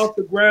to get off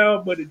the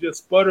ground, but it just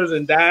sputters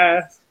and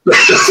dies?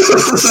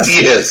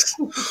 Yes.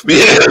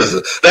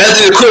 That's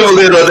the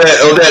equivalent of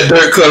that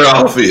Dirk Cutter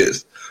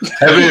offense.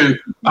 I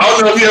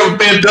don't know if you ever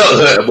been duck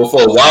hunting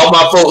before. All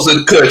my folks in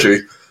the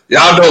country,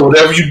 y'all know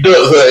whenever you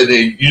duck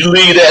hunting and you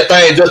leave that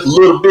thing just a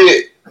little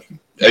bit,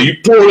 and you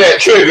pull that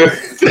trigger,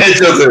 that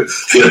joker,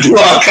 he'll do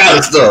all kind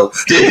of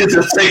stuff. He'll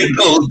just take a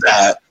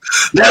nosedive.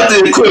 That's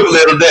the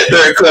equivalent of that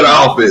Dirk Cutter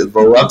offense,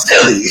 bro. I'm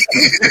telling you.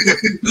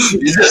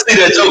 You just see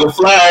that joker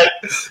flying.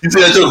 You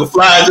see that joker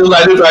flying just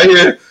like this right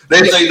here.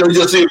 They say you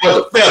just see a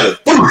bunch of feathers.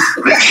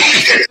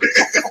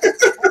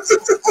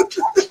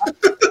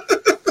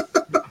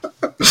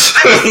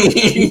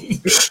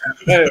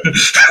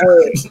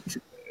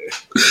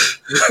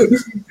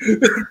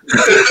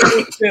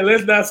 Yeah,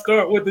 let's not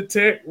start with the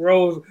Tech.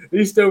 Rose,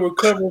 he's still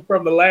recovering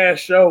from the last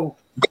show.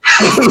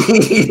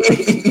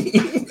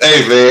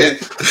 Hey, man.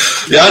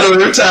 Y'all know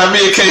every time me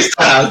and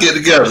K-Style get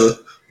together.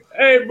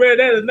 Hey, man,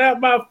 that is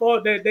not my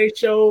fault that they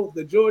showed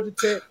the Georgia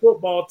Tech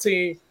football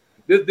team.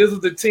 This is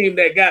the team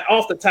that got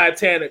off the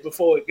Titanic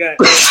before it got.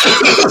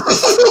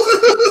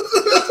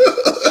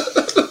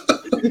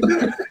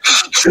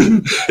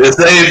 It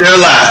saved their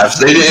lives.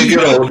 They didn't get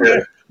over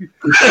there.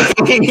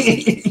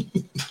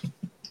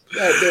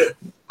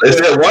 They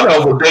said one of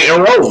them was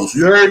dating Rose.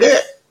 You heard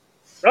that?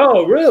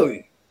 Oh,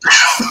 really?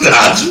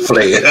 Nah, just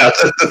playing.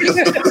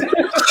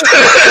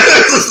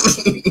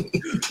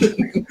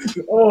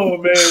 Oh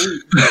man,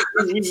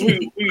 we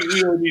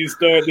don't need to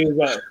start this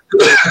out.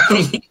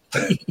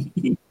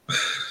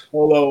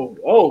 Hold on.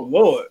 Oh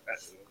Lord,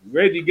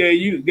 Reggie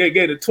gave the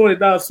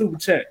 $20 super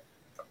chat.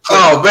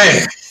 Oh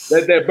man,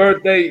 that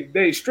birthday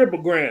day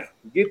strippergram.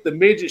 Get the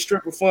midget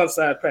stripper fun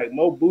side pack.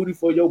 More booty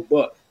for your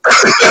butt.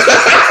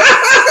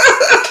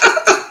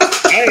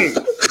 Hey,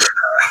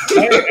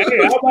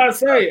 I'm about to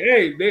say,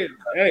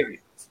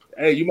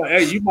 you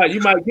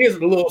might get a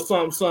little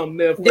something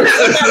there.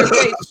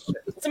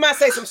 Somebody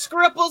say some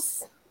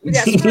scribbles. We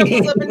got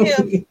scribbles up in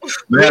here.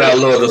 Man, I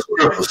love the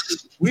scribbles.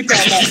 We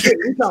talking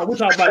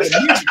about the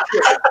music.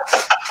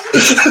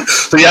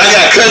 So y'all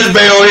got Country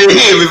Bay on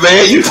here,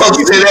 man. You supposed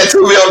to say that to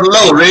me on the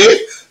low, Red.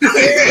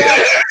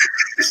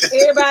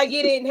 Everybody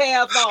get it in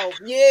half off.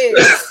 Yeah.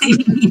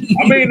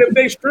 I mean, if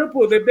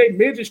they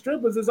midget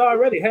strippers, it's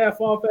already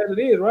half off as it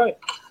is, right?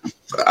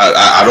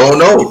 I don't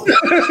know.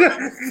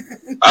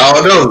 I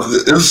don't know.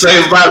 It's the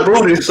same about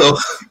booty, so.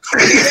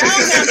 It's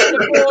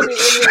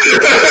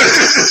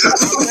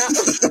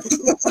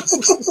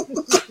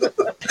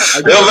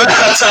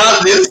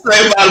the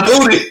same about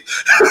booty.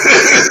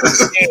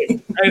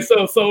 And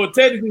so it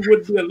technically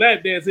wouldn't be a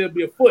lap dance; it'll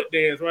be a foot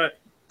dance, right?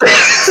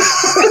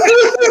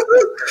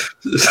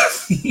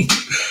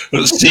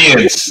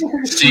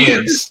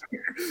 Shins.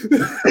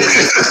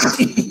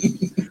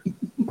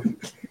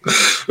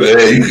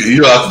 Man,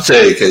 you have to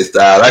take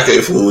K-Style. I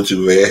can't fool with you,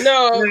 man.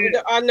 No.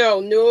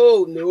 No.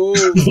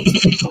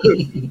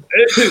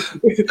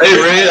 Hey,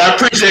 Red, I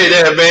appreciate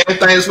that, man.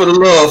 Thanks for the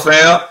love,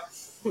 fam.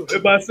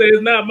 If I say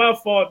it's not my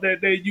fault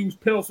that they use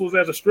pencils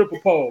as a stripper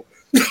pole.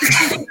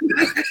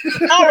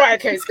 All right,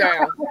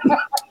 K-Style.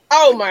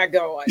 Oh my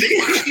God.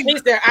 He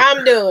said,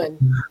 I'm done.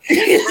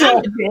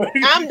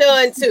 I'm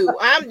done too.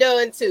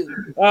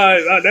 All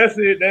right, that's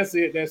it.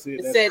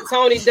 It said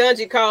Tony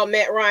Dungy called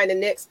Matt Ryan the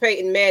next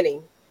Peyton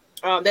Manning.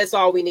 That's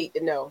all we need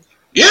to know.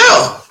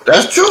 Yeah,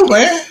 that's true,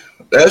 man.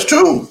 That's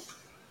true.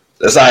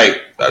 That's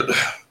like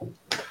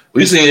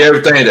we've seen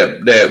everything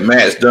that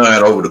Matt's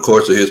done over the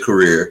course of his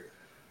career.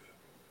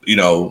 You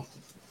know,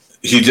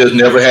 he just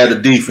never had a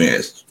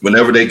defense.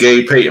 Whenever they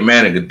gave Peyton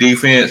Manning a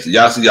defense,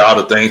 y'all see all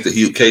the things that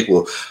he was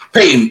capable of.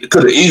 Peyton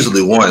could have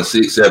easily won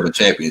 6-7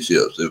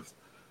 championships if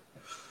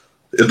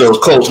those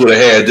Colts would have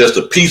had just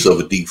a piece of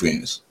a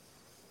defense.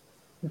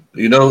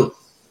 You know?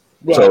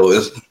 Right. So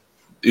it's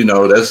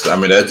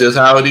that's just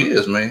how it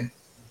is, man.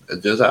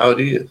 That's just how it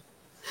is.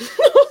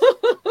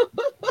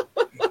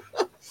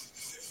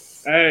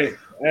 Hey.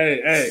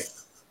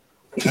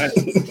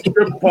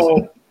 Triple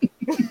pole.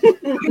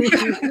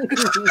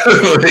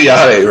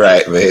 Y'all ain't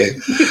right,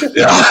 man.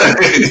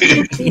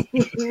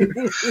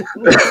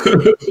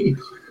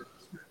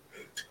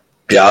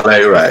 Y'all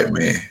ain't right,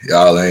 man.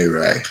 Y'all ain't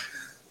right.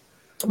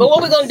 But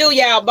what we gonna do,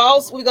 y'all,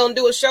 boss? We gonna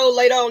do a show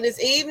later on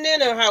this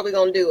evening, or how we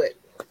gonna do it?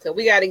 So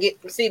we gotta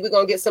see if we're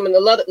gonna get some more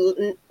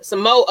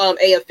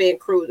AFN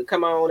crew to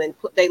come on and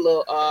put their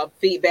little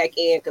feedback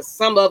in, because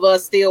some of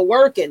us still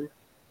working.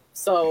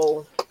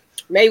 So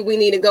maybe we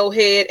need to go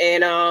ahead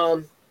and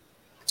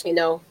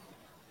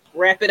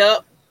wrap it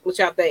up. What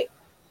y'all think?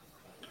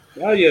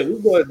 Oh yeah, we're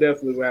gonna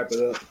definitely wrap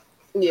it up.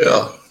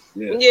 Yeah.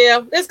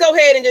 Let's go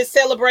ahead and just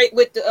celebrate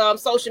with the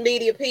social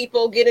media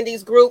people, get in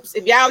these groups.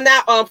 If y'all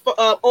not on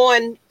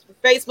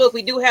Facebook,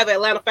 we do have an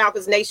Atlanta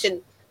Falcons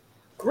Nation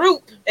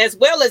group as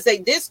well as a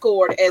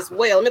Discord as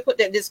well. Let me put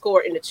that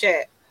Discord in the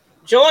chat.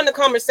 Join the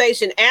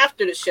conversation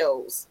after the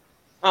shows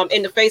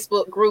in the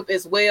Facebook group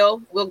as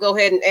well. We'll go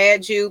ahead and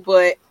add you,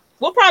 but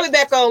we'll probably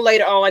back on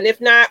later on.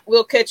 If not,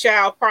 we'll catch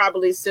y'all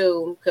probably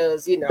soon,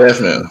 because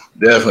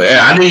definitely. And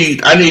I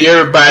need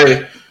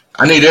everybody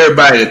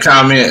to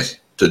comment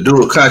to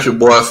do a country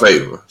boy a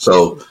favor.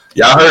 So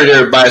y'all heard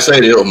everybody say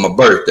that it was my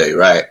birthday,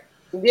 right?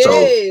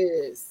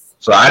 Yes.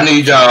 So I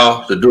need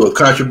y'all to do a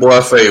country boy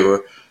a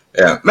favor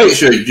and make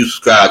sure you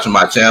subscribe to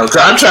my channel,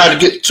 because I'm trying to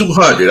get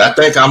 200. I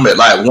think I'm at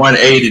like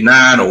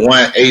 189 or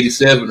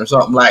 187 or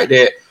something like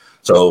that.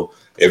 So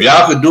if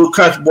y'all could do a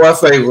country boy a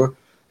favor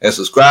and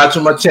subscribe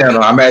to my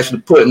channel, I'm actually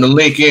putting the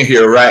link in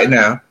here right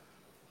now.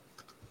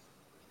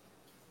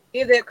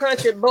 Give that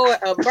country boy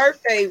a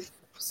birthday.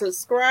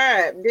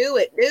 Subscribe. Do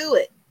it.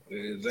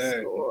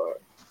 Exactly. Sure.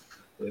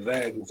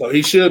 Exactly. So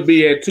he should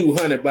be at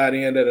 200 by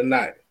the end of the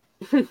night.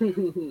 So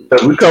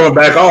we coming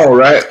back on,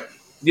 right?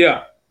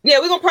 Yeah. Yeah,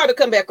 we're gonna probably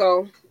come back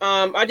on.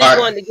 I just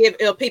wanted to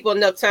give people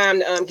enough time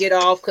to get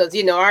off, because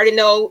I already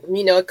know,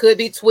 it could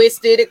be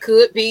Twisted, it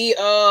could be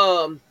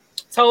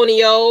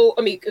Tonio.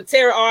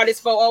 Terror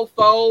Artist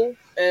 404.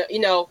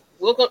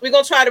 We're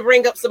gonna try to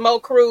bring up some more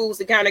crews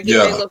to kind of get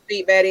their little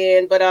feedback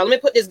in. But let me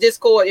put this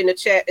Discord in the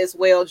chat as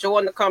well.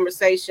 Join the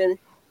conversation.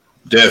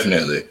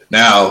 Definitely.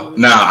 Now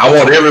I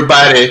want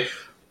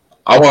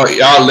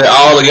y'all let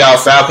all of y'all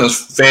Falcons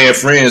fan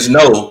friends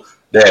know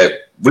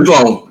that we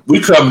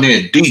coming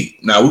in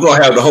deep. Now we're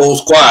gonna have the whole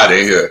squad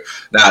in here.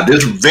 Now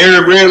this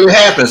very rarely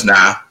happens.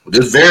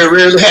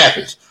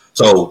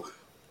 So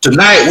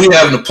tonight we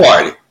having a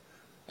party.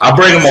 I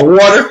bring them a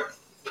water.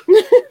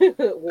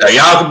 Now,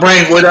 y'all can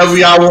bring whatever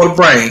y'all want to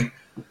bring.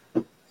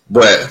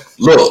 But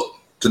look,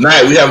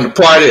 tonight we having a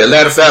party at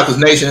Atlanta Falcons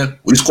Nation.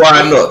 We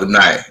squadding up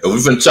tonight. And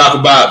we're going to talk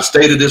about the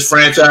state of this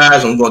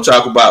franchise, and we're going to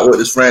talk about what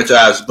this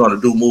franchise is going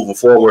to do moving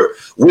forward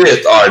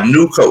with our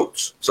new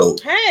coach. So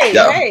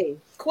hey,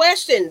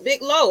 question,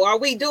 Big Low, are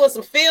we doing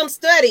some film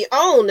study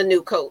on the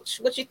new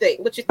coach? What you think?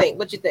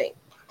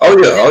 Oh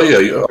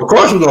yeah. Of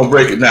course we're going to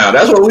break it down.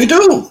 That's what we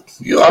do.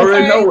 You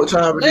already know what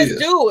time it is.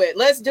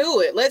 Let's do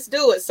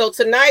it. So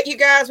tonight, you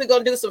guys, we're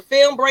going to do some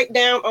film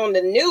breakdown on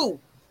the new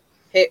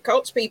head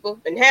coach, people.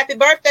 And happy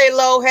birthday,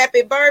 Lo.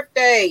 Happy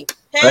birthday.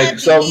 Thank you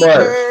so much.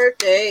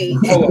 Birthday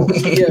to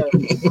you.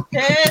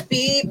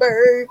 Happy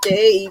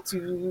birthday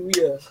to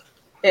you.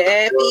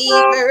 Happy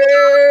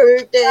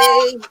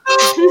birthday.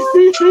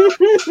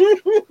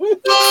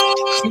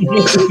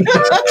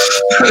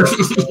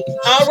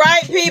 All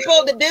right,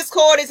 people. The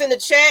Discord is in the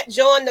chat.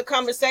 Join the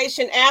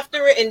conversation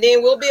after it, and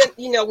then we'll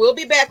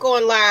be back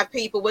on live,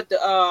 people, with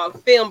the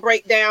film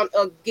breakdown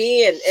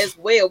again as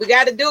well. We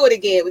got to do it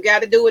again.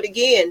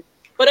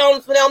 But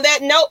on that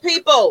note,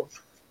 people,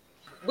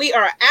 we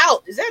are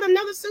out. Is that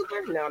another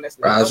super? No, that's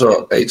not. Rise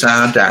up,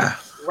 8-time down.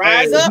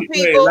 Rise up,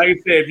 people. Like I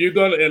said, if you're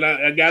gonna, and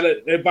I got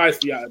advice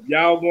for y'all. If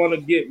y'all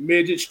gonna get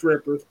midget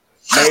strippers,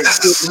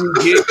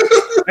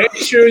 make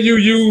sure you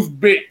use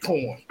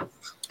Bitcoin.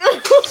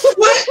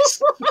 What?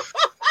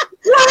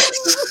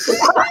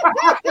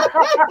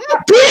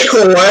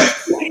 Bitcoin?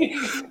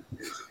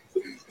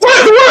 What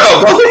in the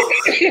world,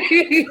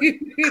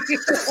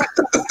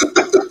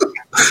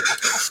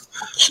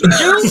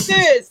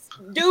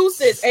 bro?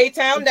 Deuces,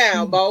 A-Town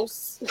down,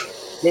 boss.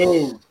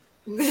 Boom.